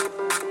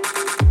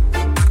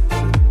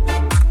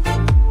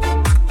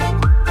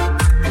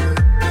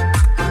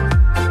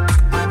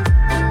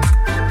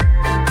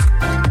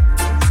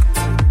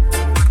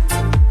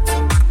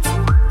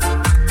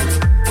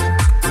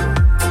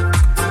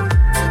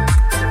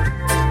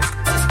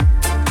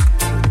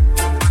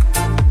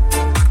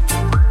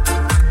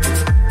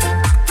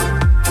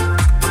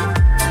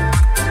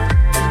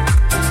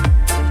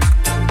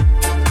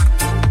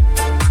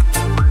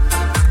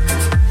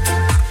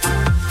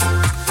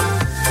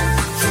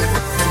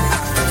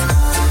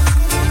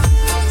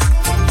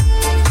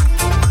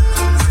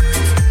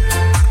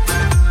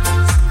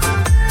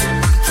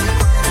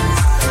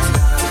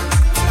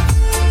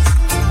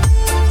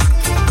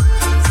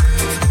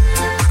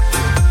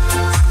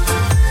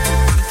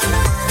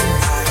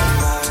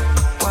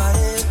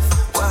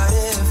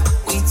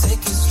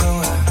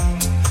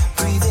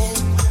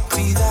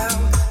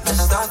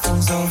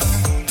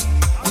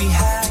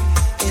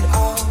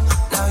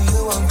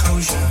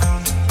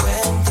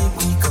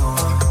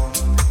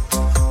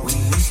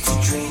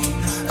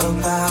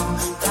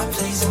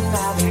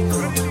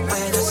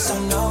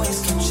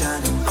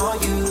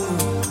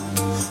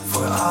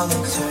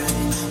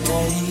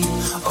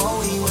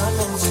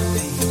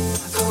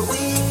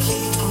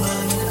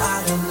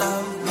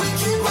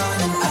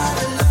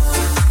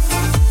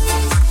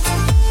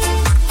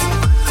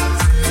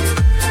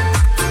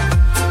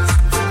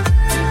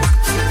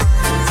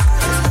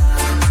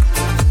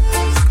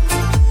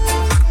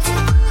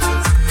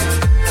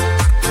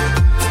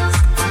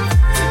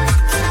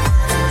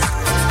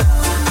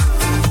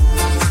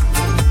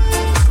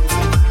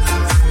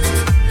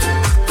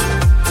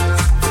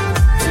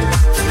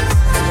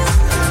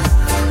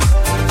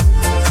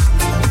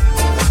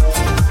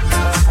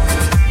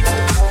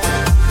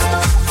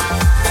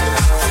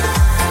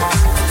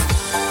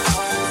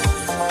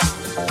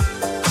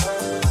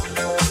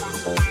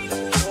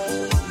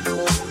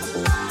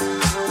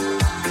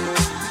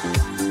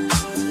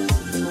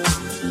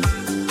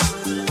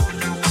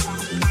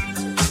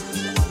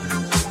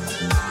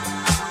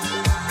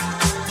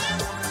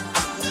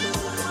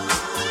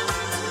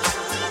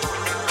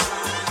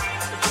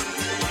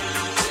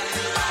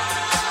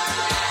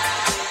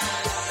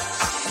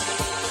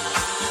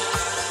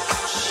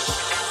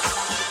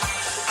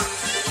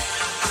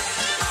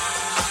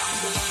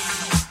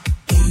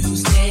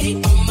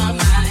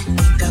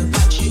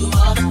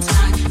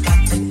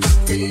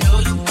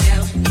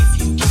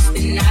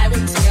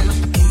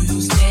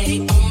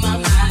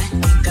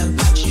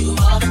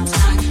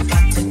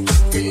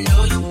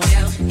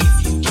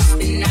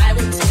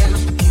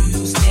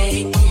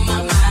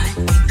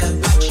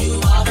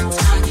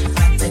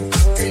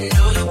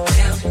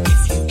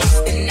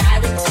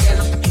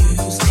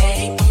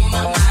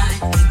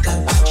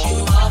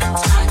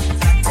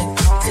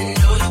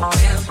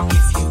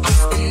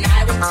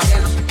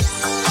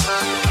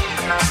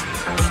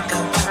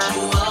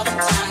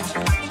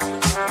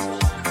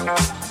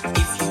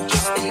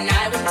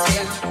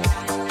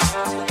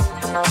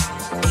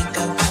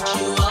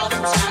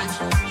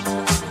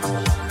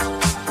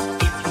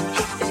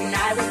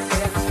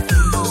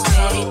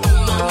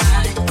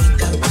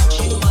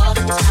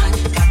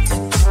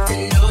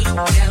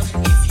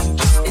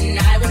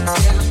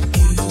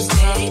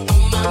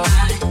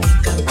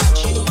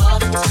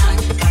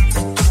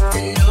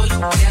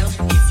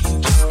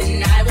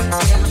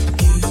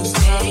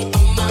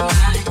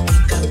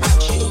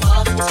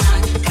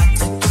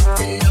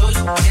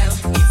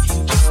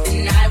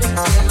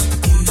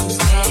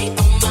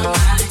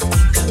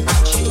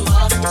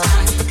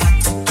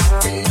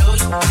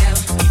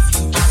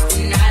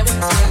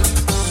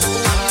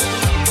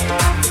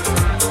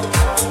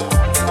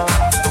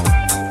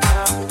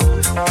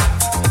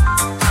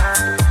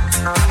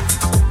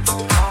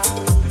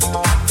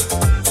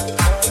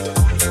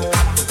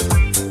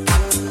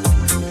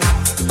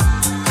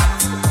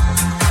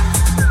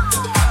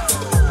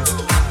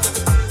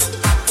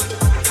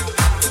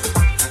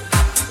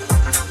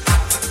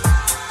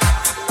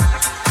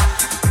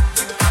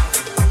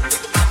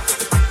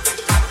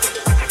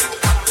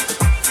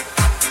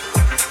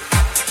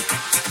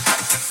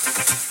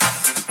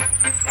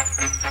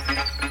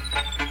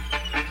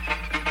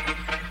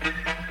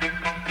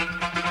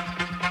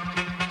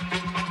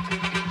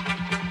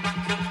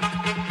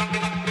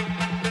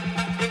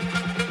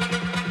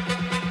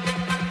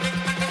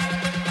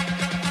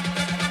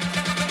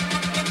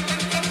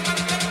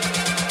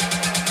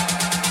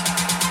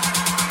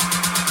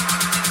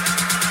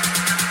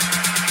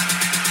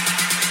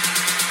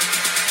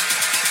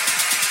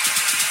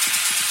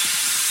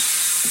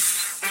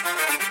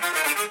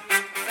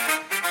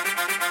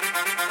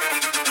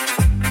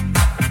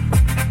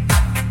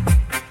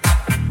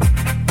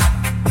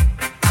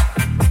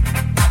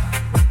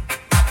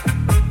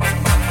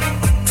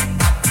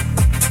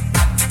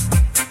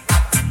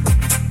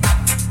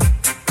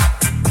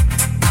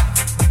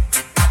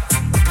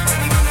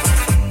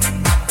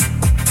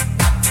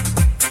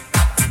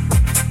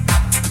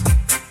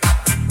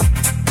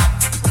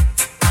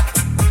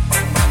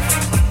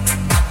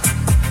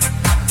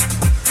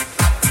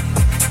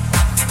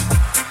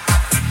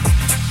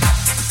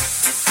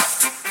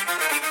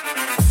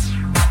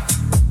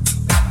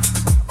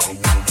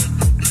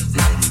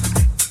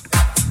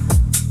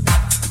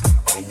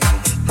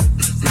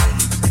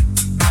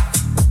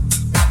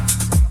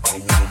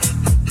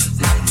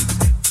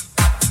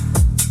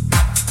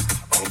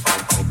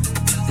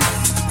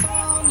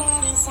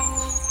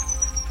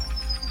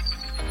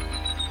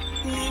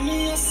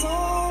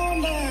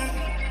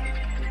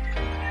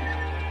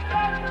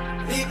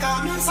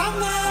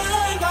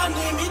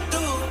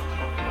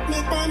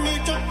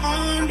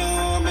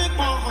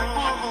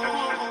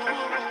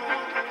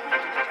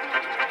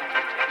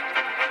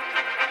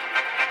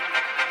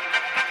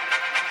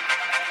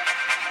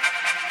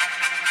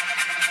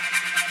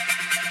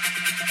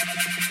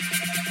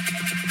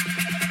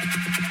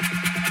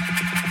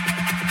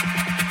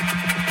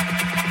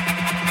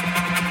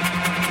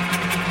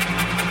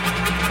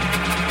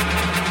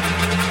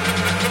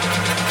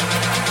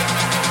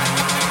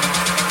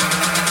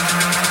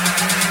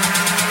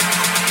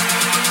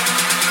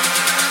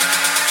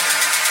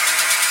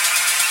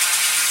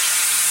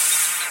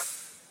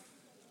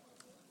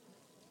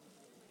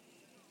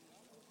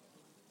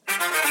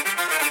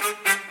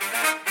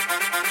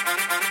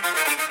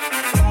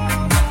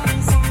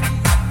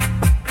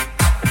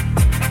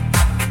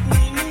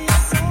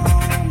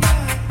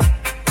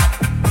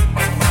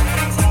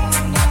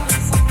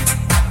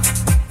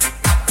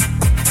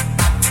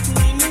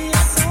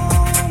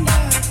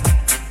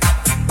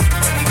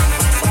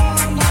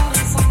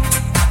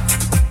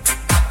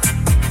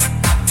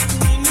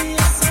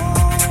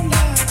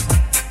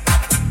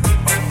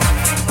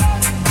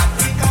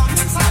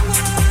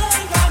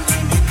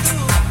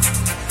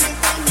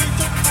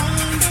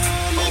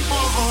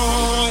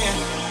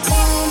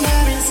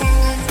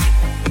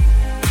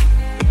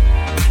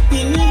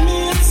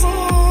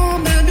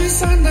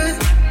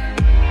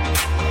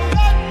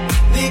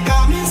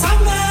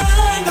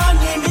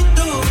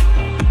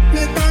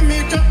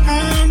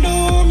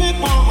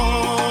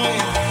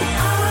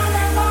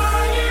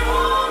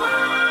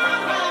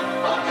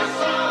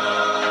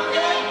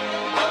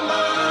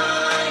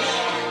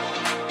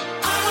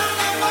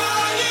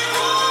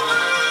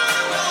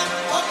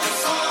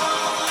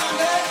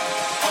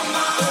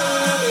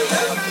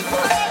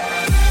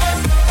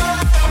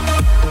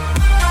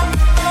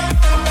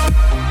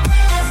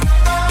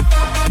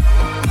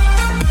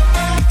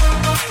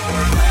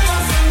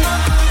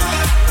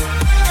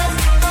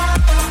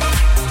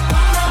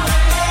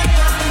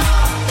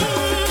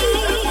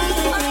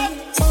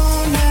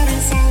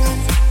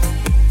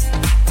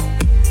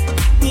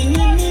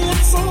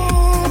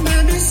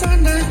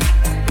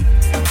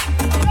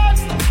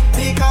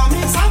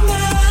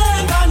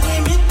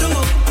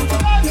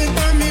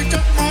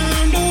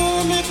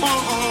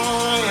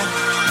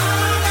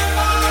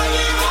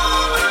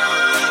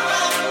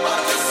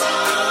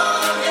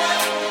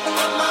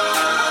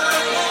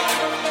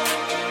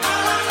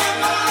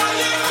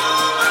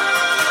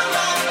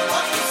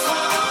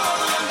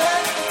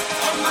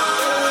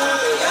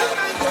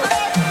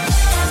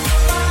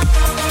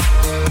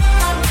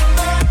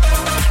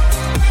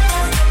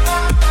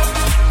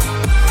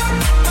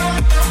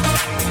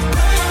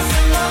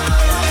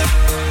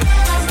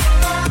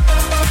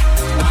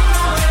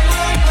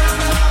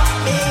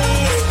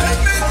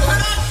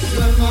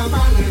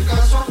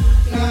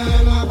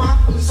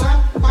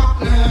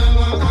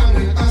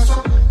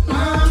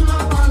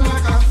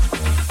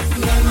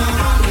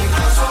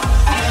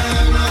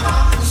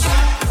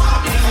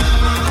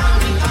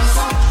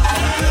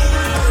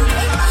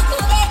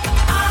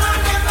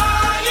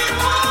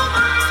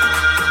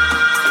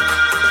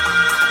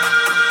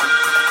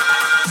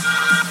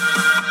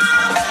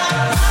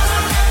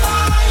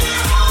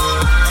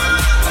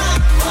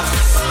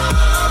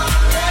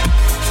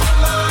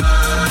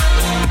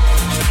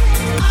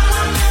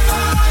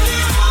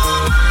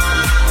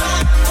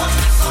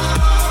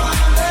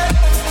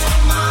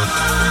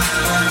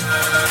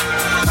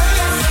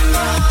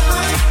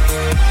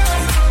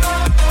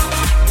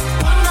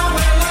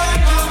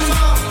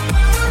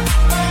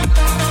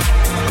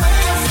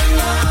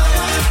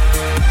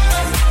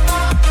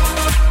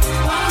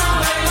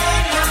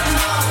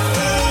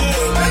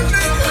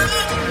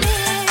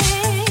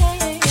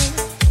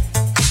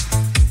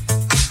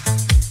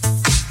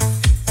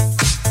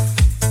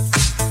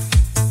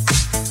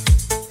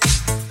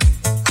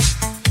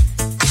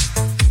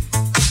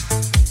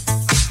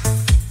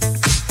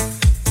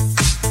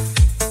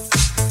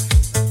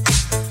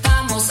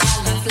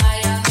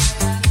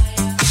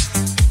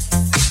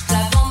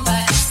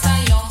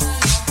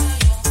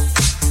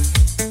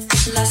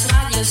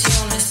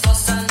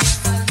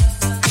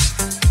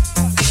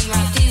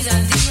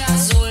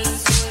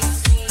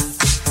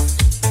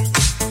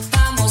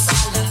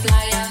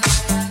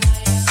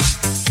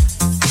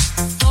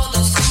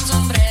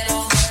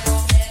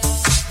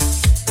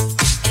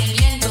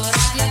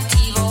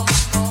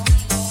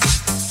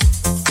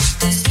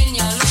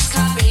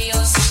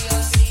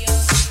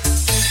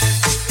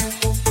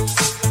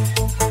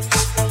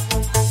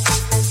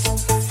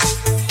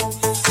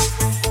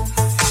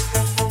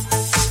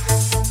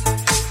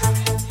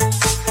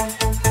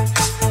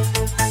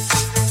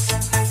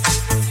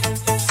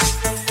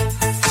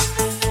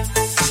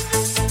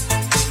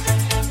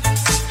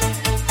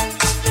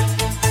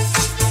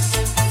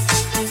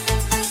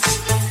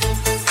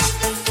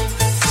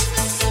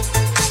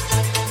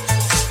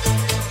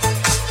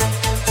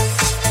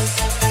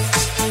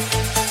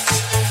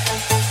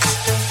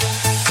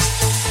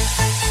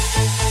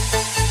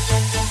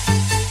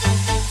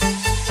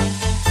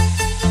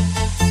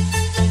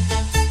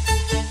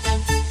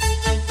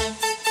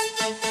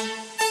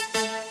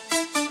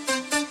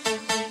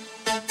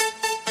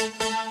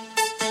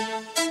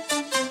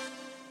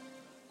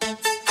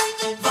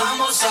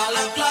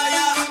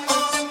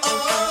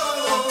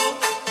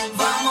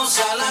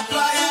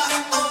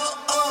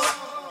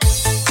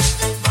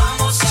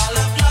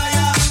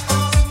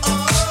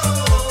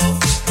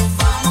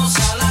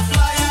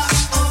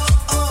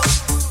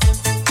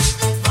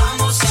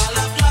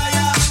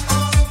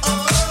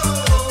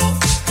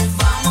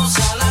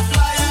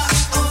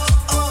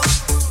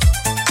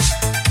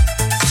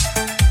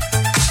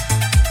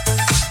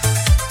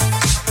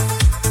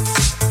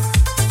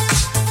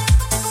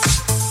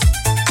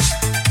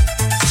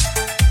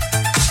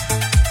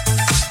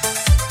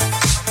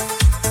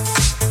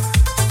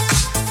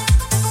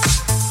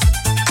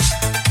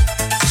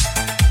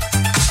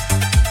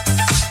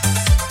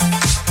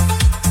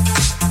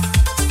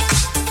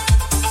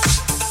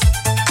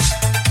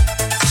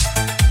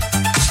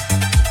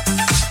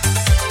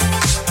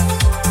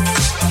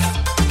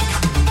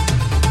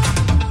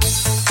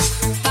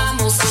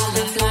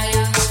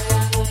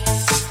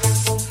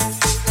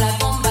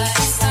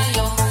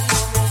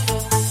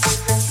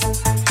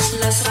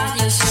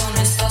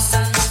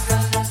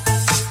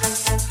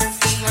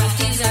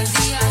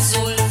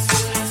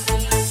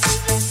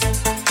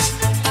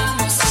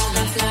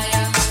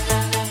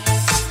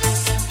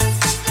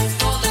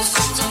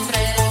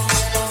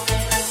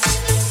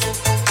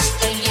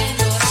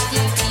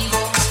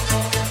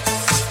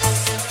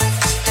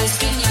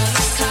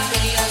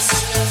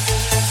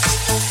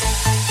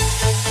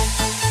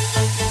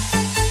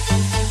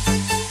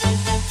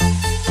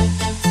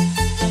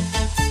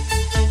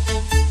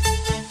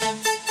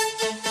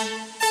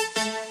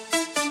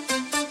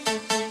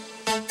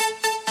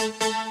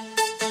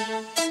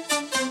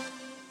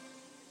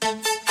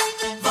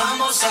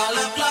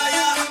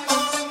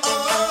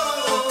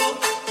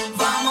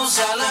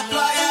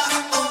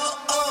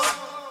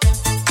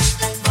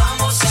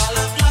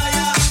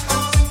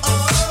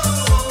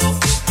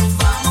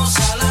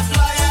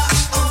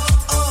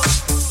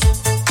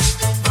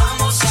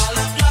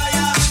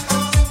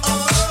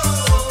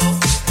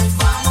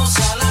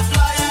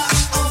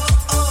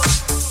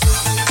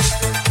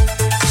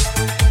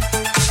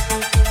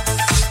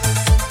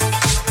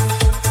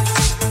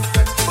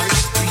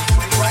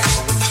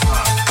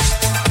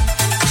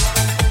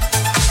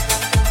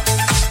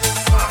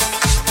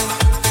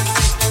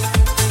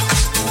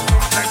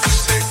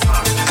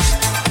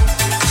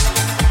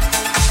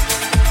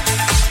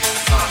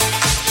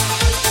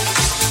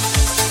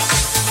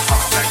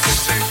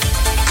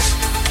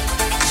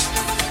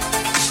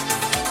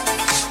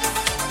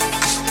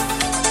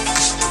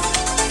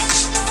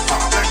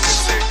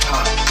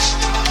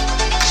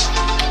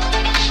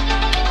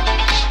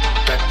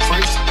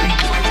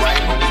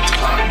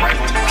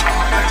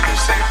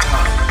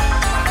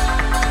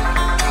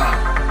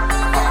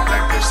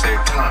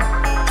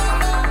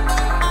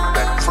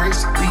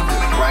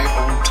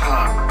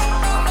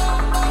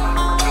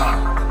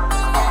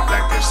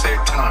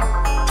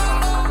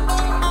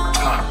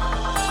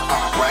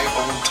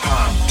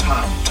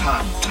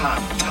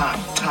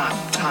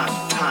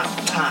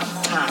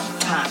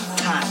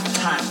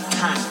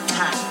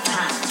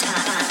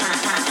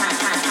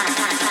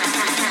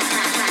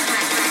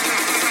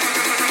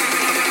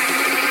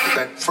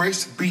 That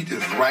first beat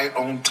is right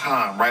on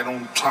time, right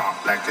on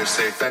top. Like they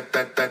say that.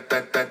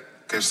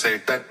 They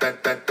say that.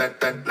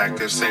 Like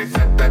they say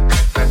that.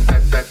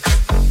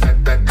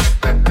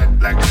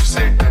 Like they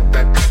say that.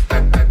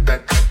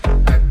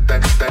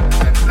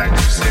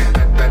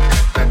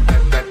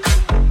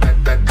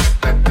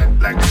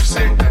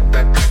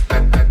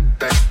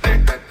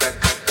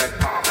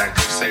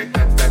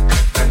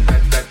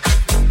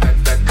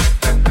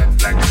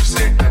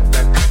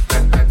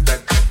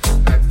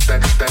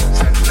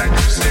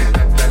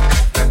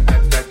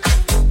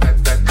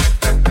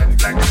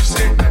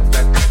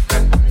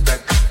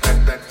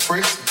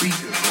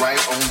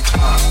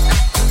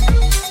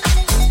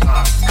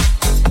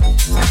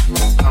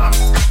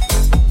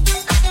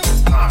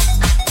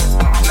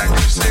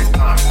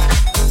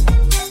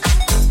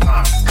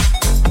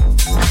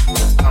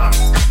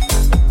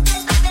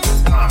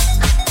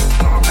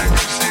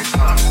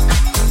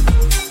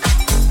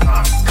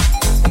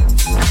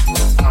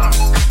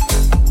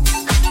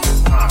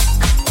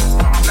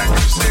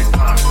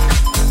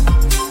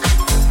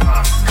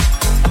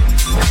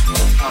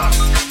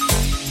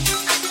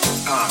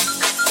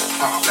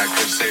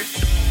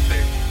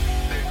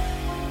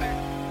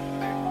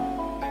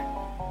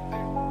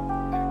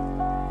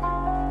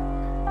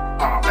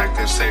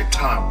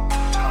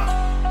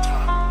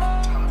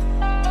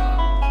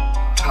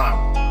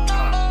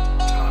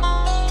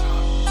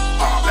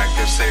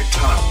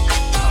 they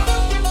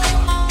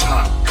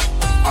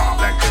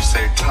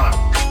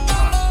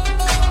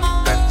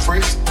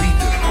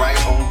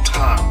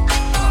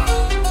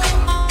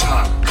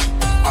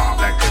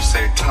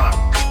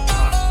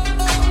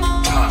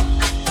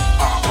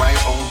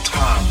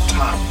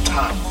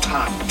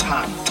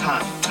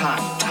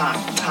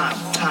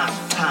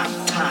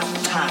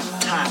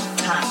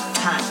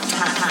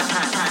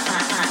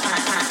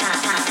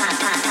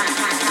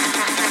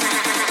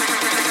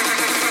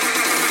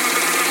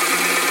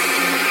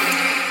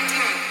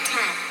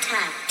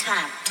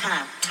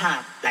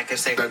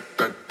say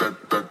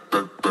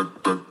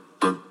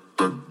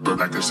that.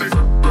 Like they say that. Like they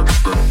say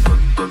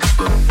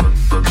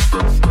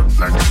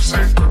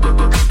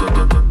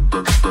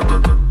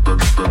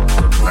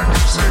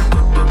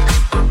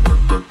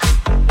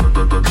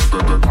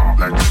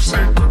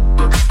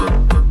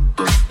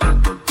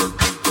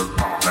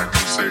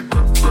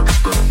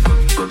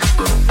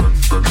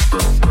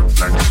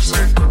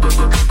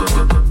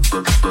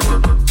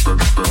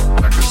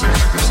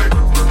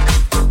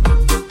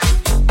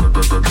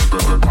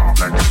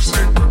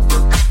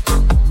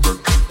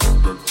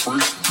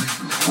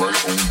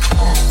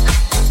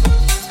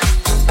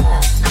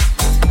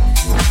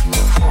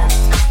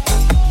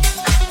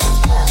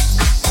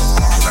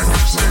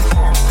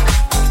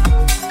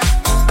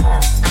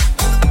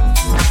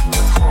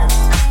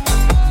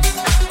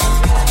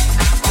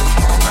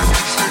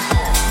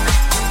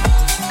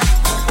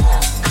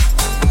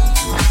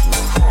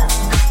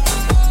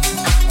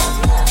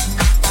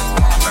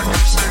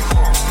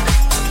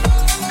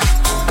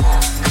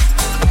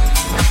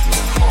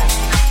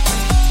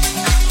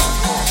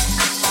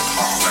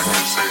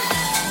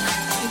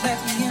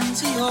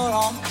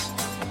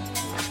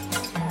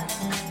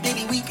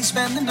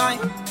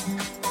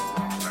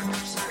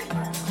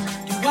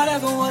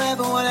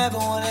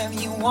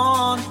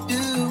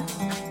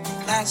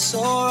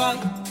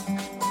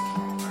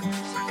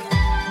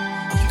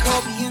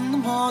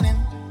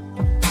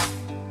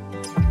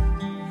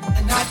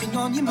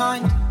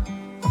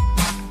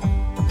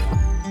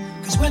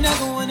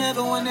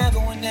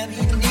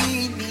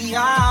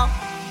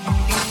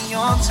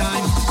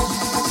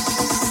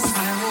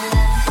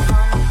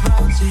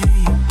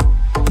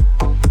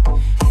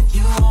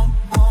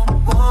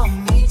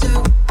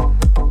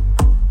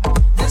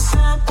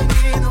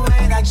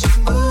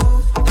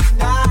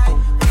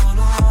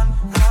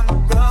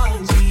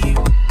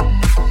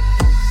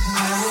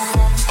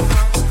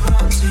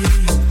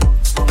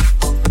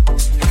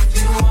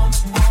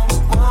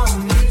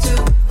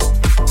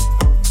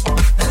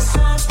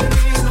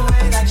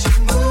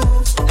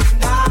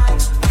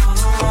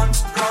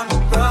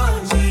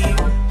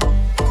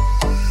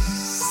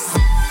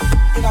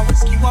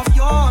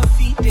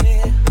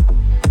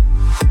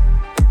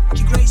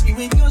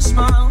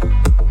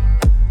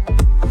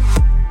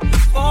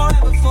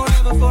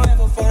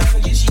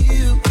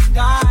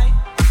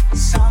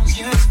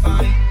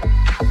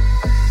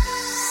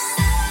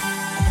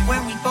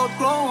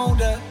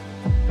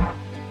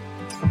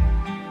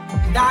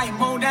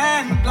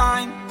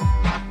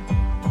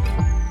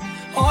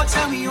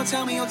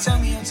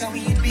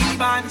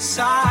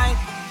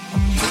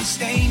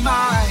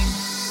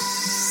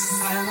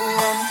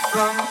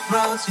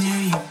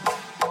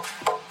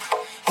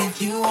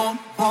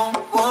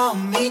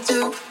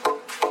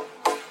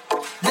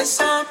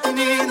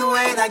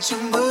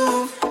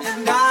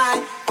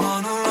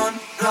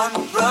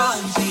run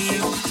to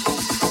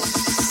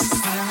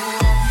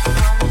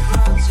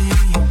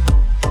you.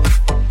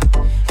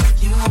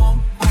 If you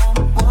want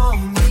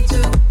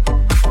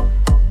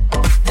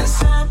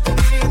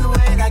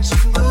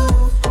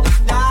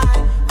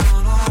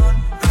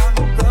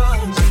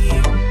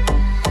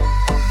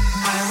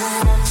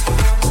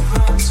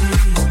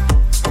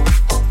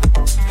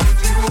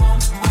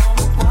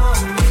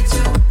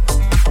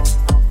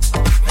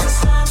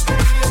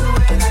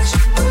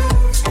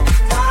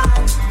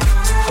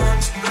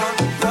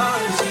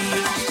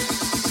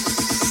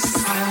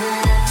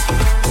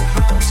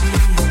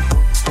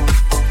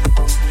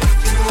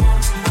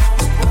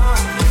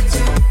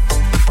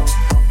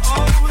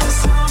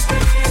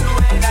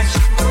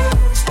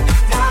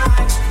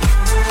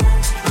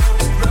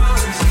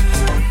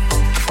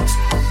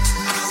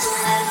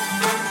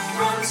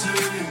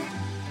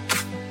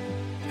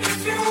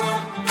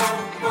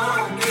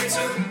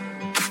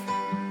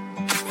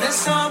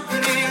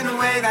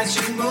as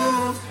you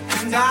move,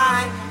 and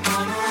I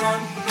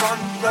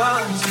wanna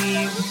run to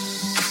you.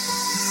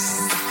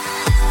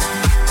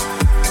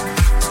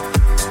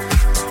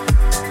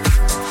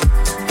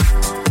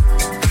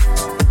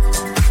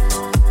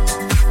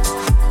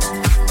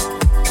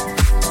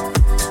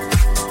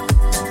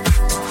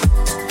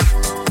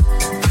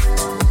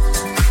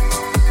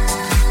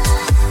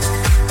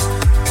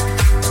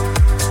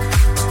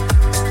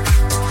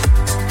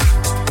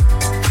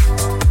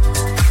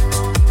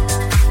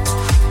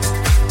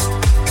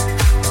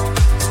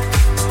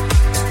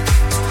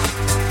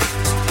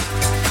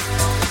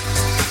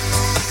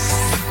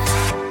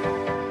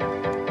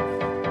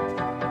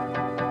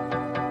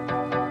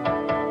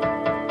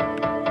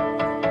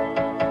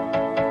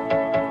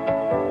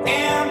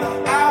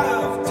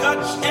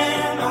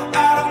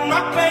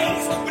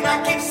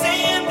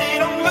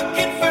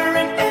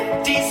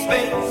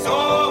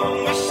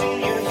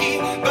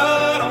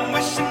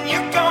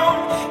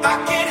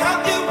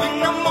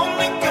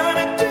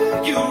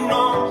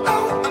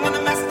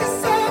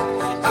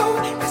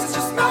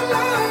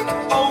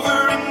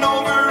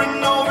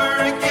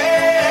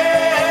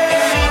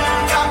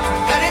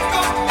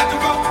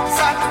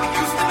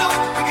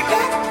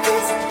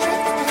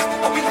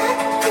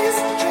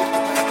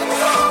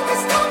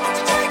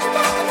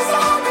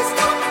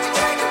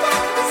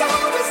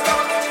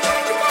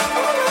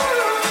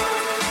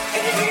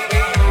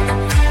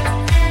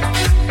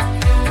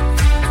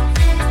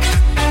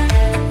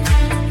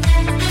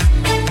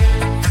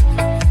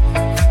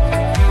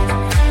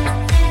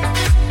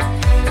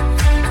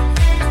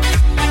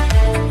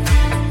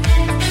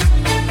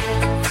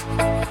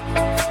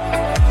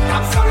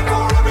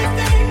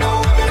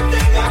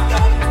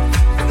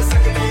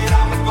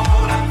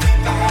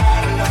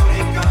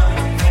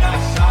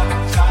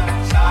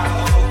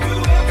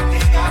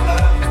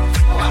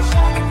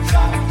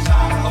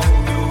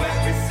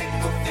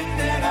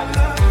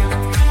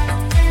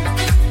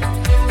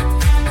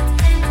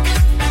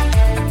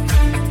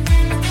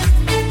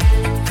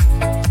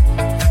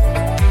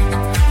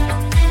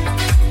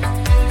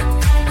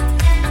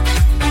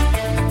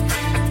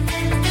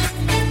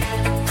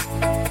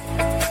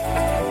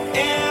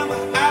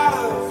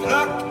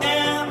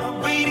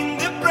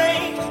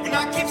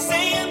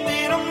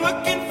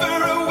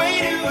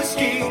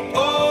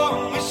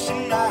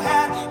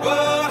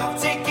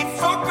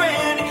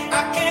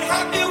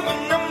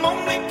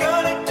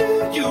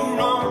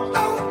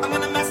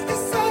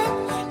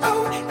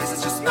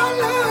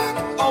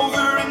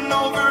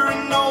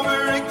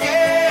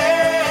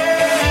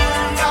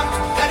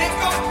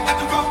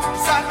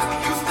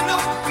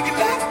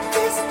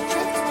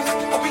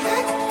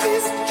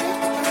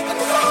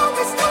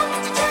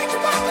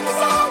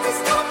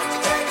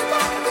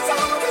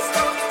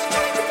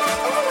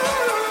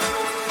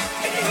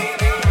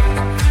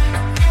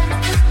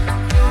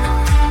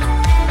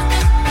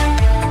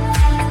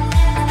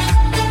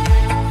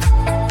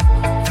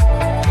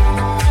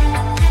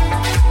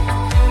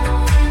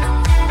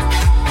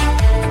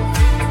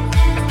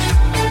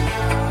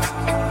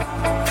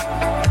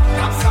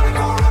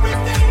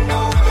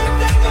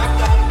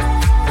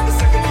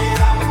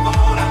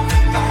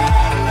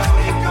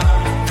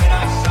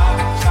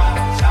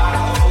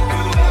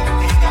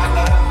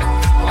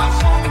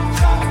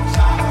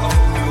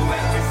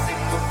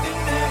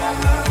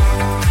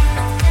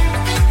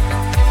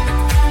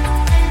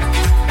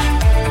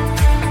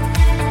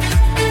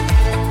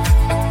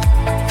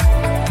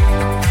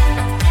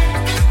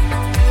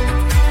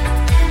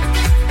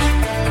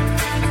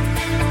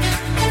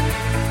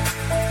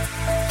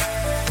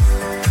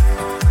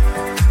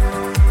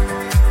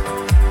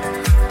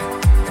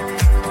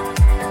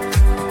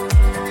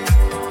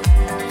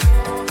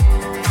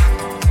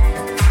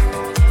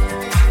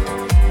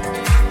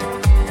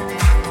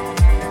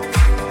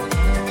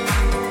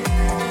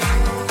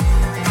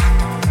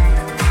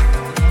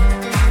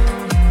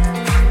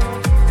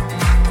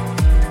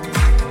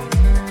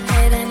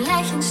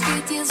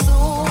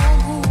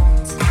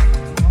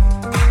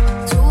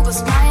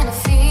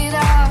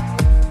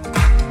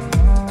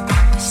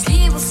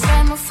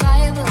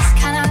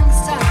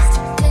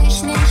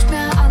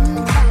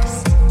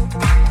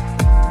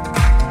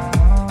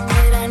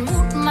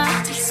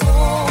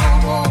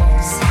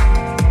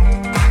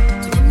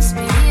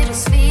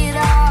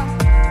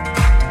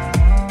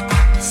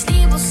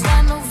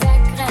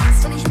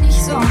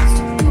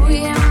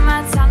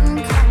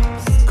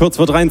 Kurz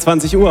vor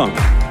 23 Uhr.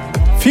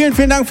 Vielen,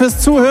 vielen Dank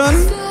fürs Zuhören.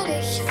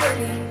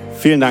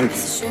 Vielen Dank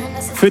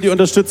für die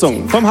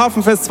Unterstützung vom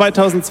Hafenfest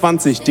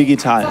 2020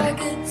 digital.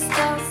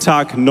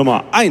 Tag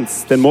Nummer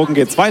 1, denn morgen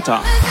geht's weiter.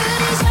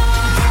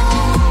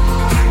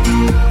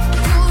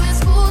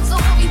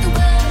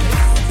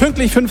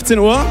 Pünktlich 15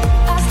 Uhr.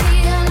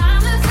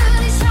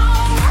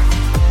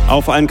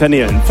 Auf allen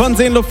Kanälen von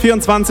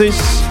Seenluft24,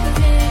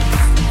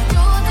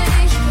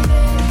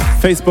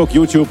 Facebook,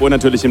 YouTube und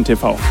natürlich im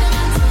TV.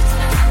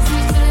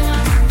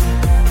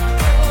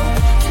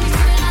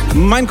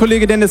 Mein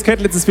Kollege Dennis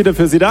Kettlitz ist wieder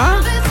für Sie da.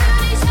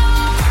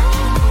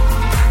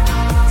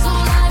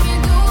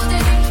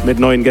 Mit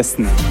neuen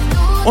Gästen.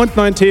 und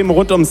neuen Themen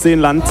rund ums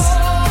Seenland.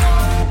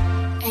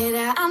 Ey,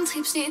 der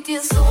Antrieb steht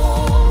dir so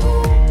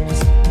gut.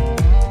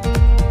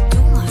 Du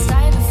machst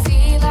deine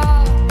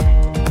Fehler.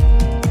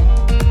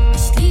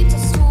 Ich lieb,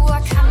 dass du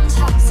erkannt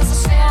hast, dass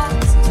es schwer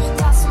ist, doch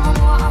das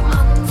nur am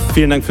Anfang.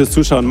 Vielen Dank fürs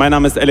Zuschauen. Mein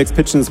Name ist Alex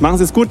Pitchens. Machen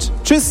Sie es gut.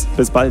 Tschüss,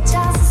 bis bald. Das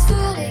ist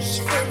für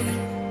dich, Willi.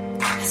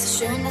 Es ist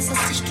schön, dass es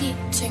dich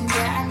gibt. Schenk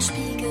dir einen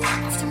Spiegel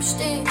auf dem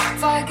Steg.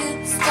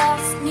 Vergiss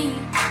das nie.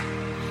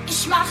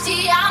 Ich mach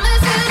die Arme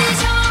für dich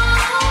auf.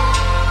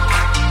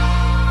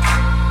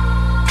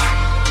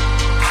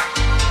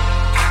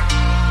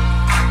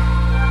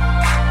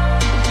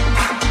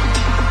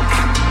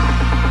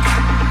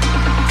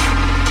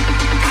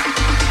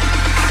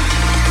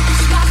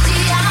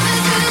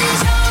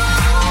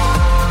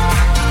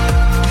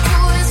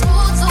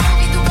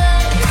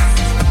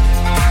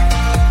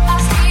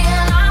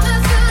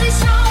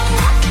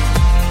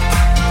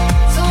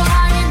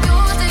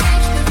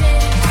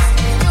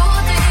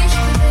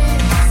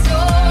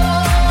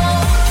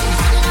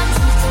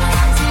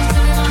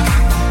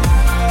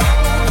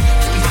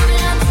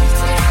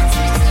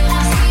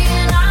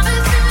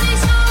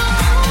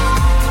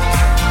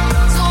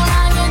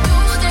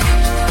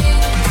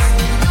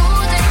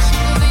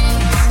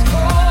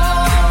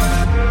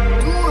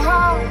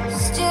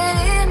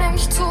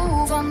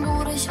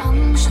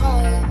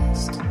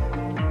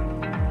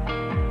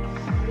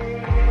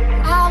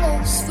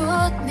 Alles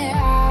wird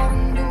mehr,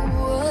 wenn du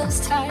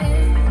es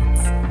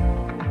teilst.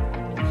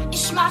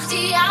 Ich mach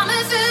die Arme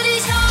für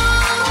dich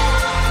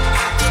auf.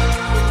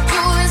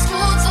 Du bist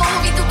gut, so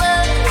wie du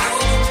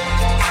bist.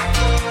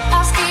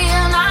 Lass die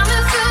Arme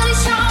für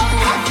dich auf.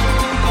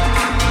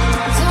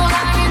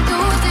 Solange du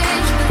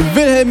dich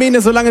Wilhelmine,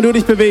 solange du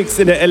dich bewegst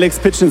in der Alex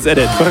Pitchens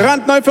Edit.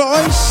 Brandneu für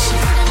euch.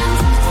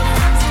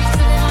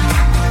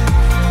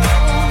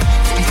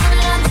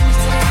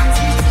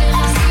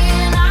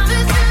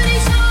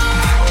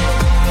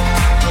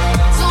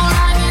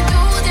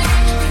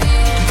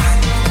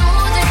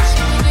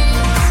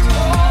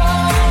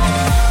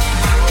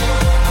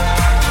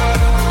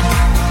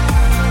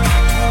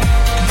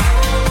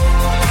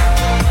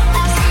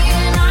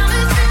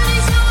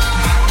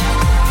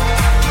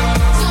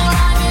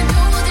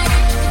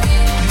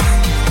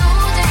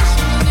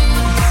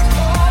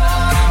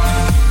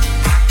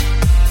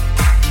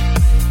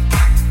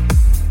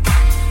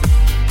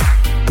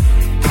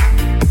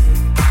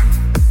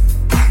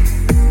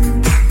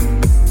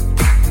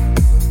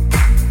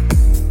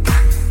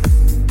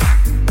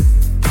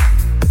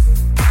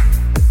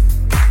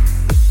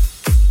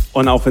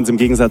 Und auch wenn es im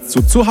Gegensatz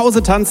zu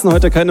Hause tanzen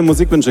heute keine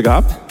Musikwünsche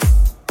gab,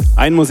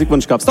 einen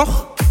Musikwunsch gab es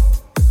doch.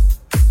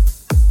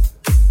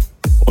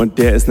 Und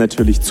der ist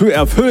natürlich zu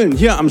erfüllen.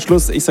 Hier am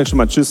Schluss, ich sag schon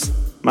mal Tschüss,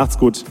 macht's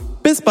gut,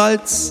 bis bald.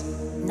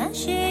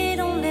 Nager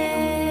dans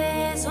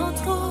les eaux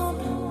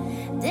troubles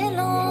des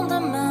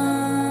lendemains,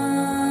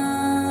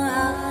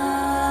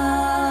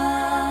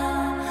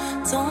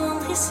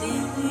 tendre ici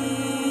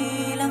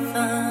la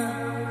fin,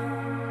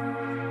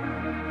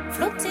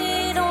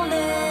 flotter dans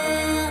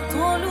l'air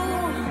trop lourd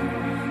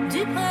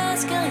du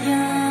presque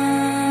rien,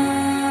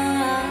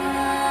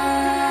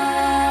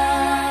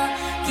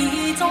 qui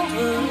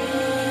tendre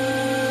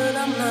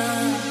la main.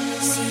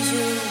 Si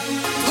je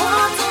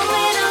dois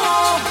tomber de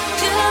haut,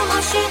 que ma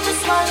chute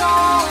soit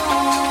lente,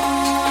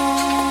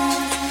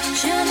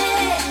 je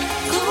n'ai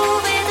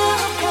trouvé de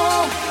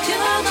repos que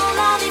dans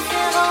la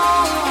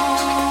différence.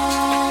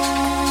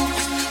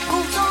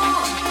 Pourtant,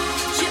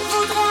 je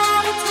voudrais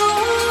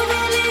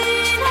retrouver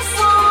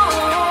l'innocence.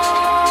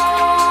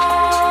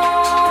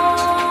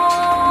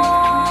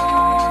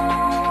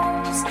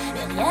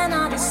 Mais rien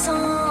n'a de sens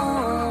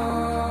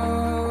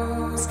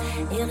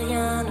et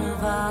rien ne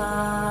va.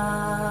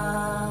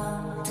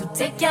 Tout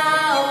est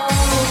chaos.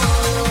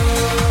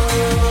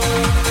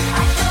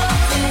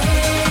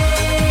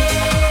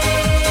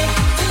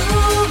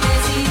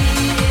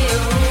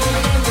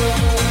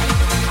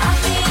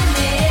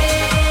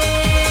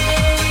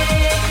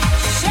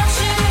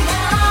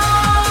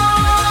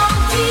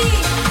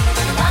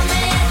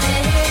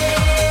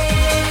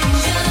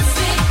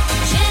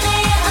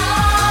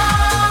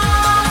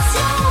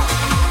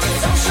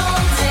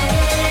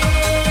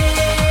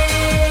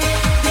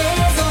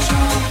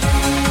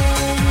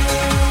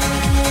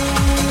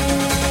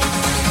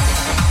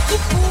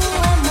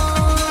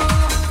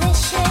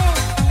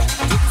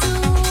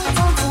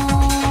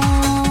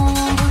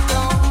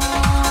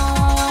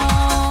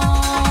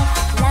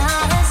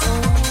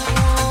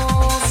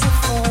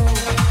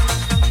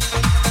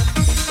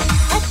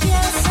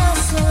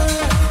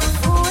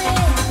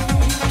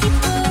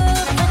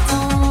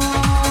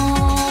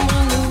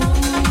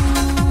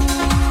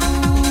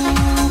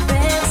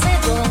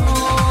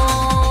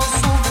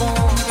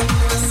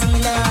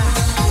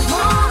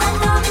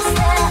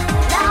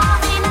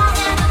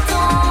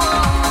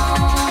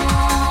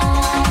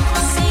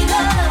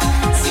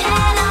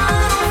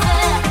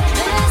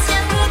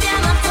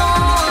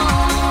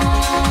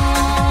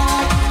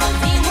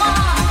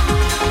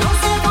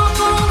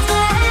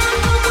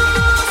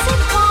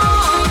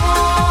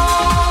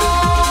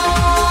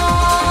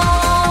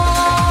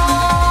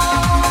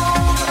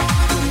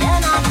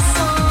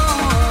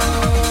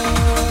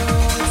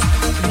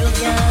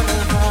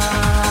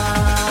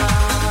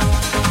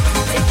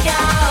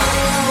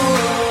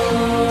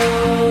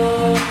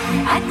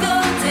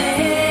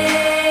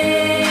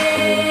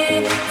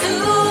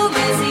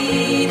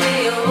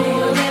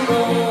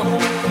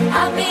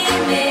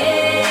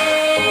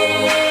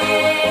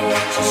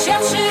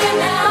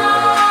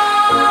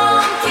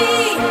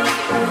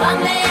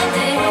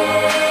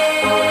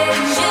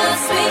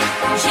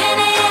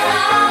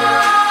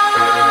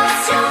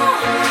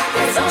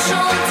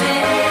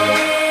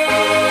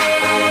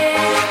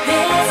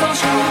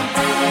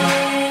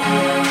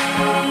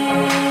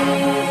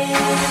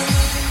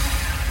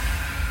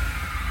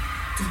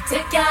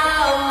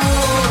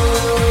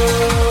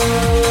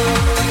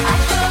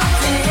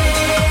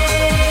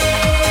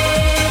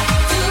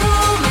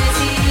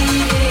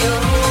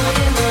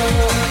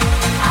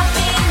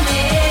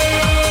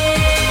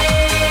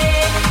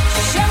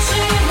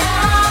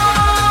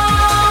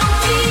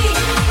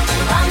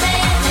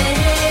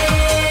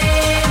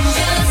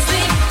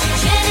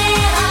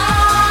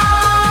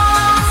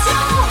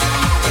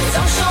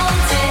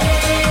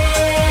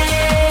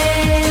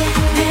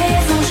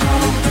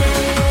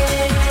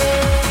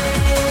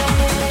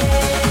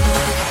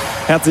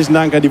 Herzlichen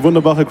Dank an die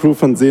wunderbare Crew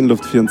von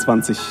Seenluft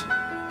 24.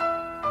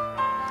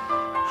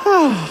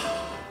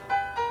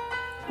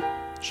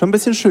 Schon ein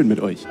bisschen schön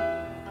mit euch.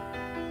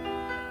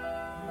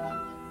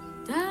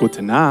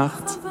 Gute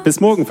Nacht. Bis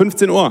morgen,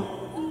 15 Uhr.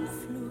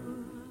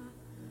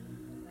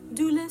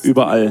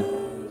 Überall,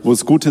 wo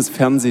es gutes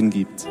Fernsehen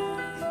gibt.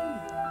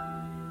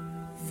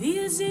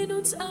 Wir sehen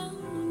uns an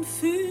und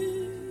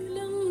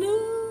fühlen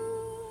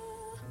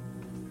nur,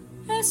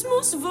 es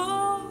muss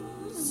wohl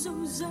so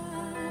sein.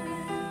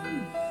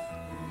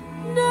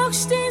 Doch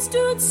stehst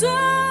du zögernd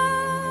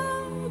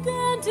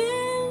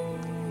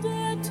in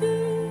der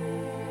Tür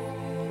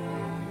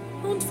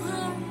und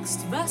fragst,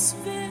 was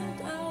wird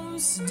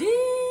aus dir?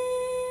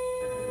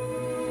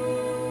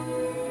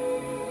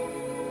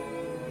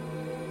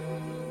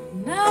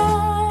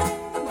 Nein,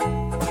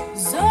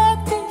 sorg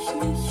dich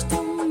nicht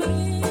um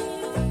mich.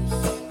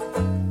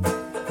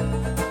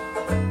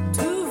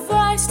 Du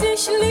weißt,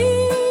 ich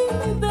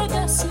liebe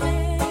das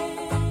Leben.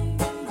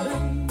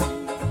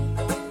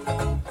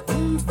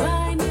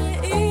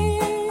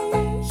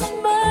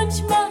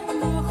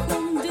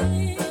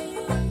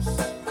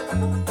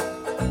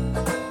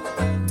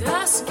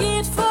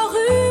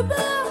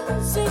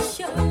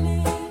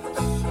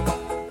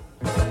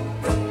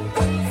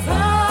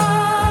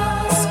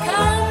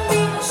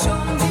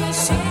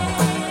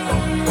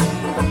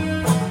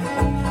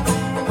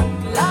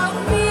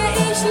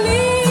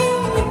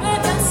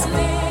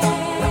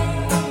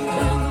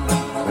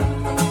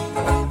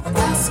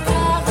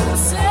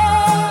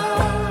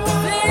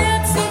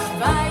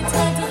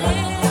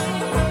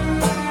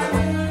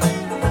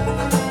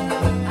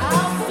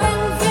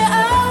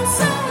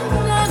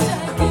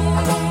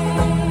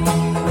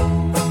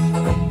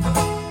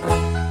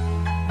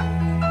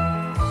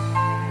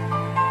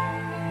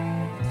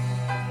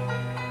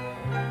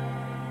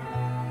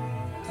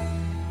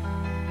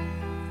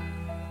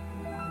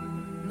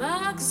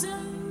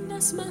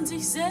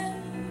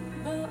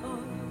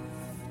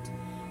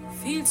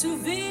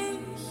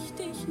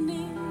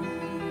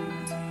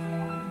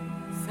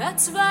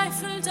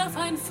 Verzweifelt auf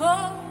ein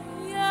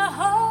Feuer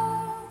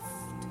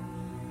hofft,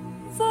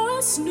 wo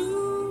es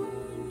nur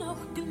noch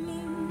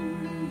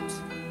glimmt.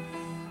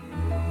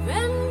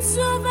 Wenn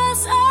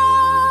sowas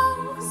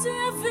auch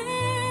sehr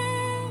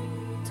weh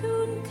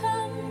tun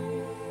kann,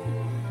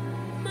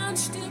 man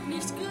stirbt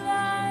nicht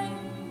gleich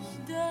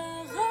daran.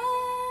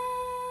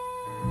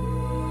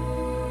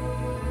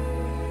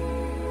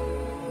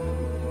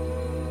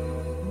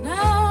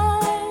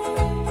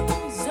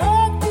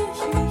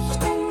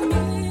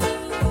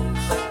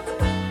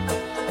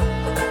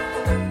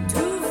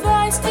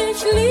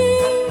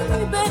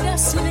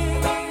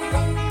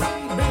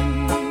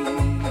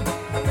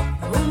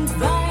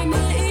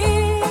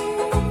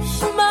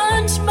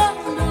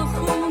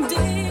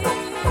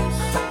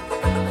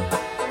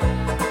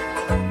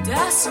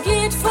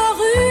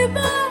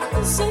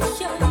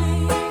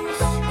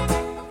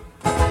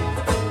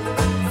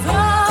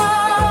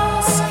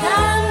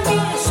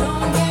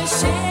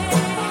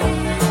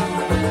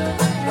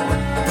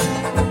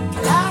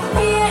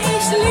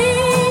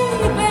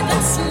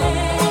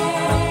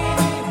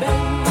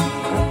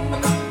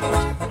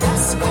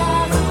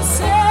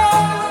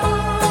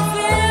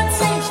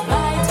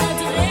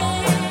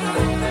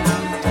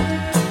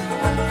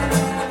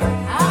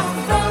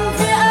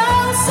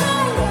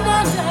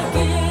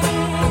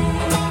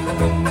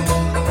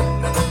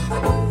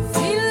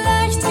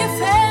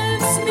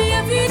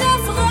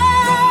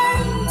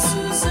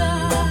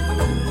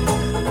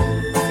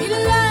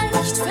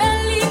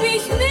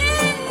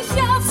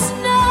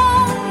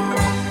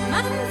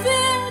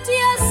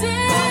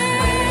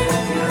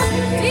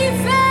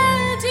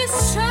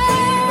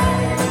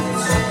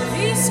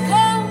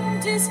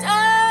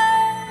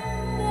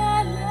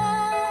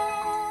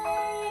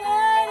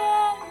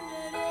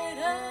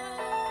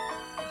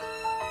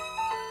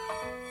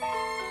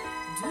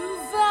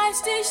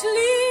 Ich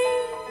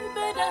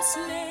liebe das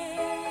Leben.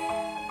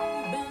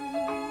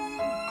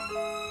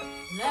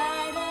 La,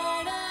 da,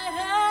 da,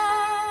 da,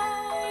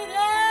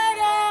 da,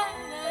 da,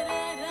 da,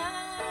 da.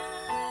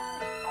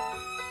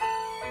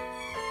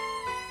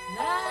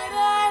 La,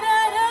 da, da,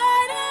 da,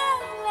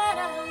 da,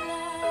 da,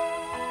 da.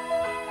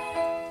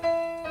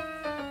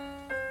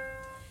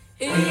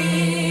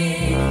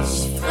 Ich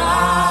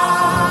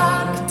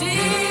frag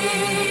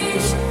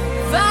dich,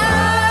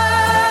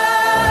 was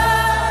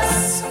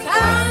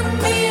kann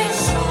mir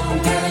schon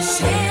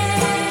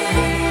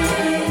geschehen?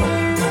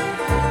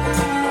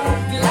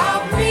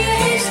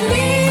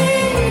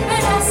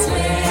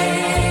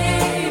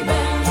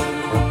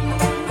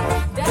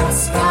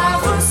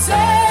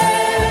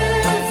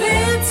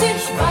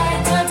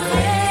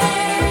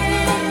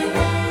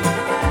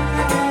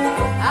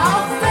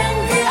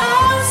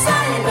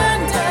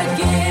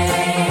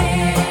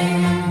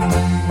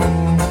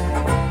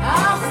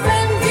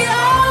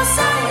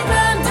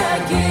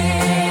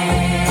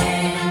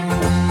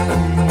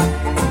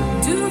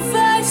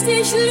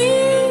 dich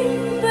lieb.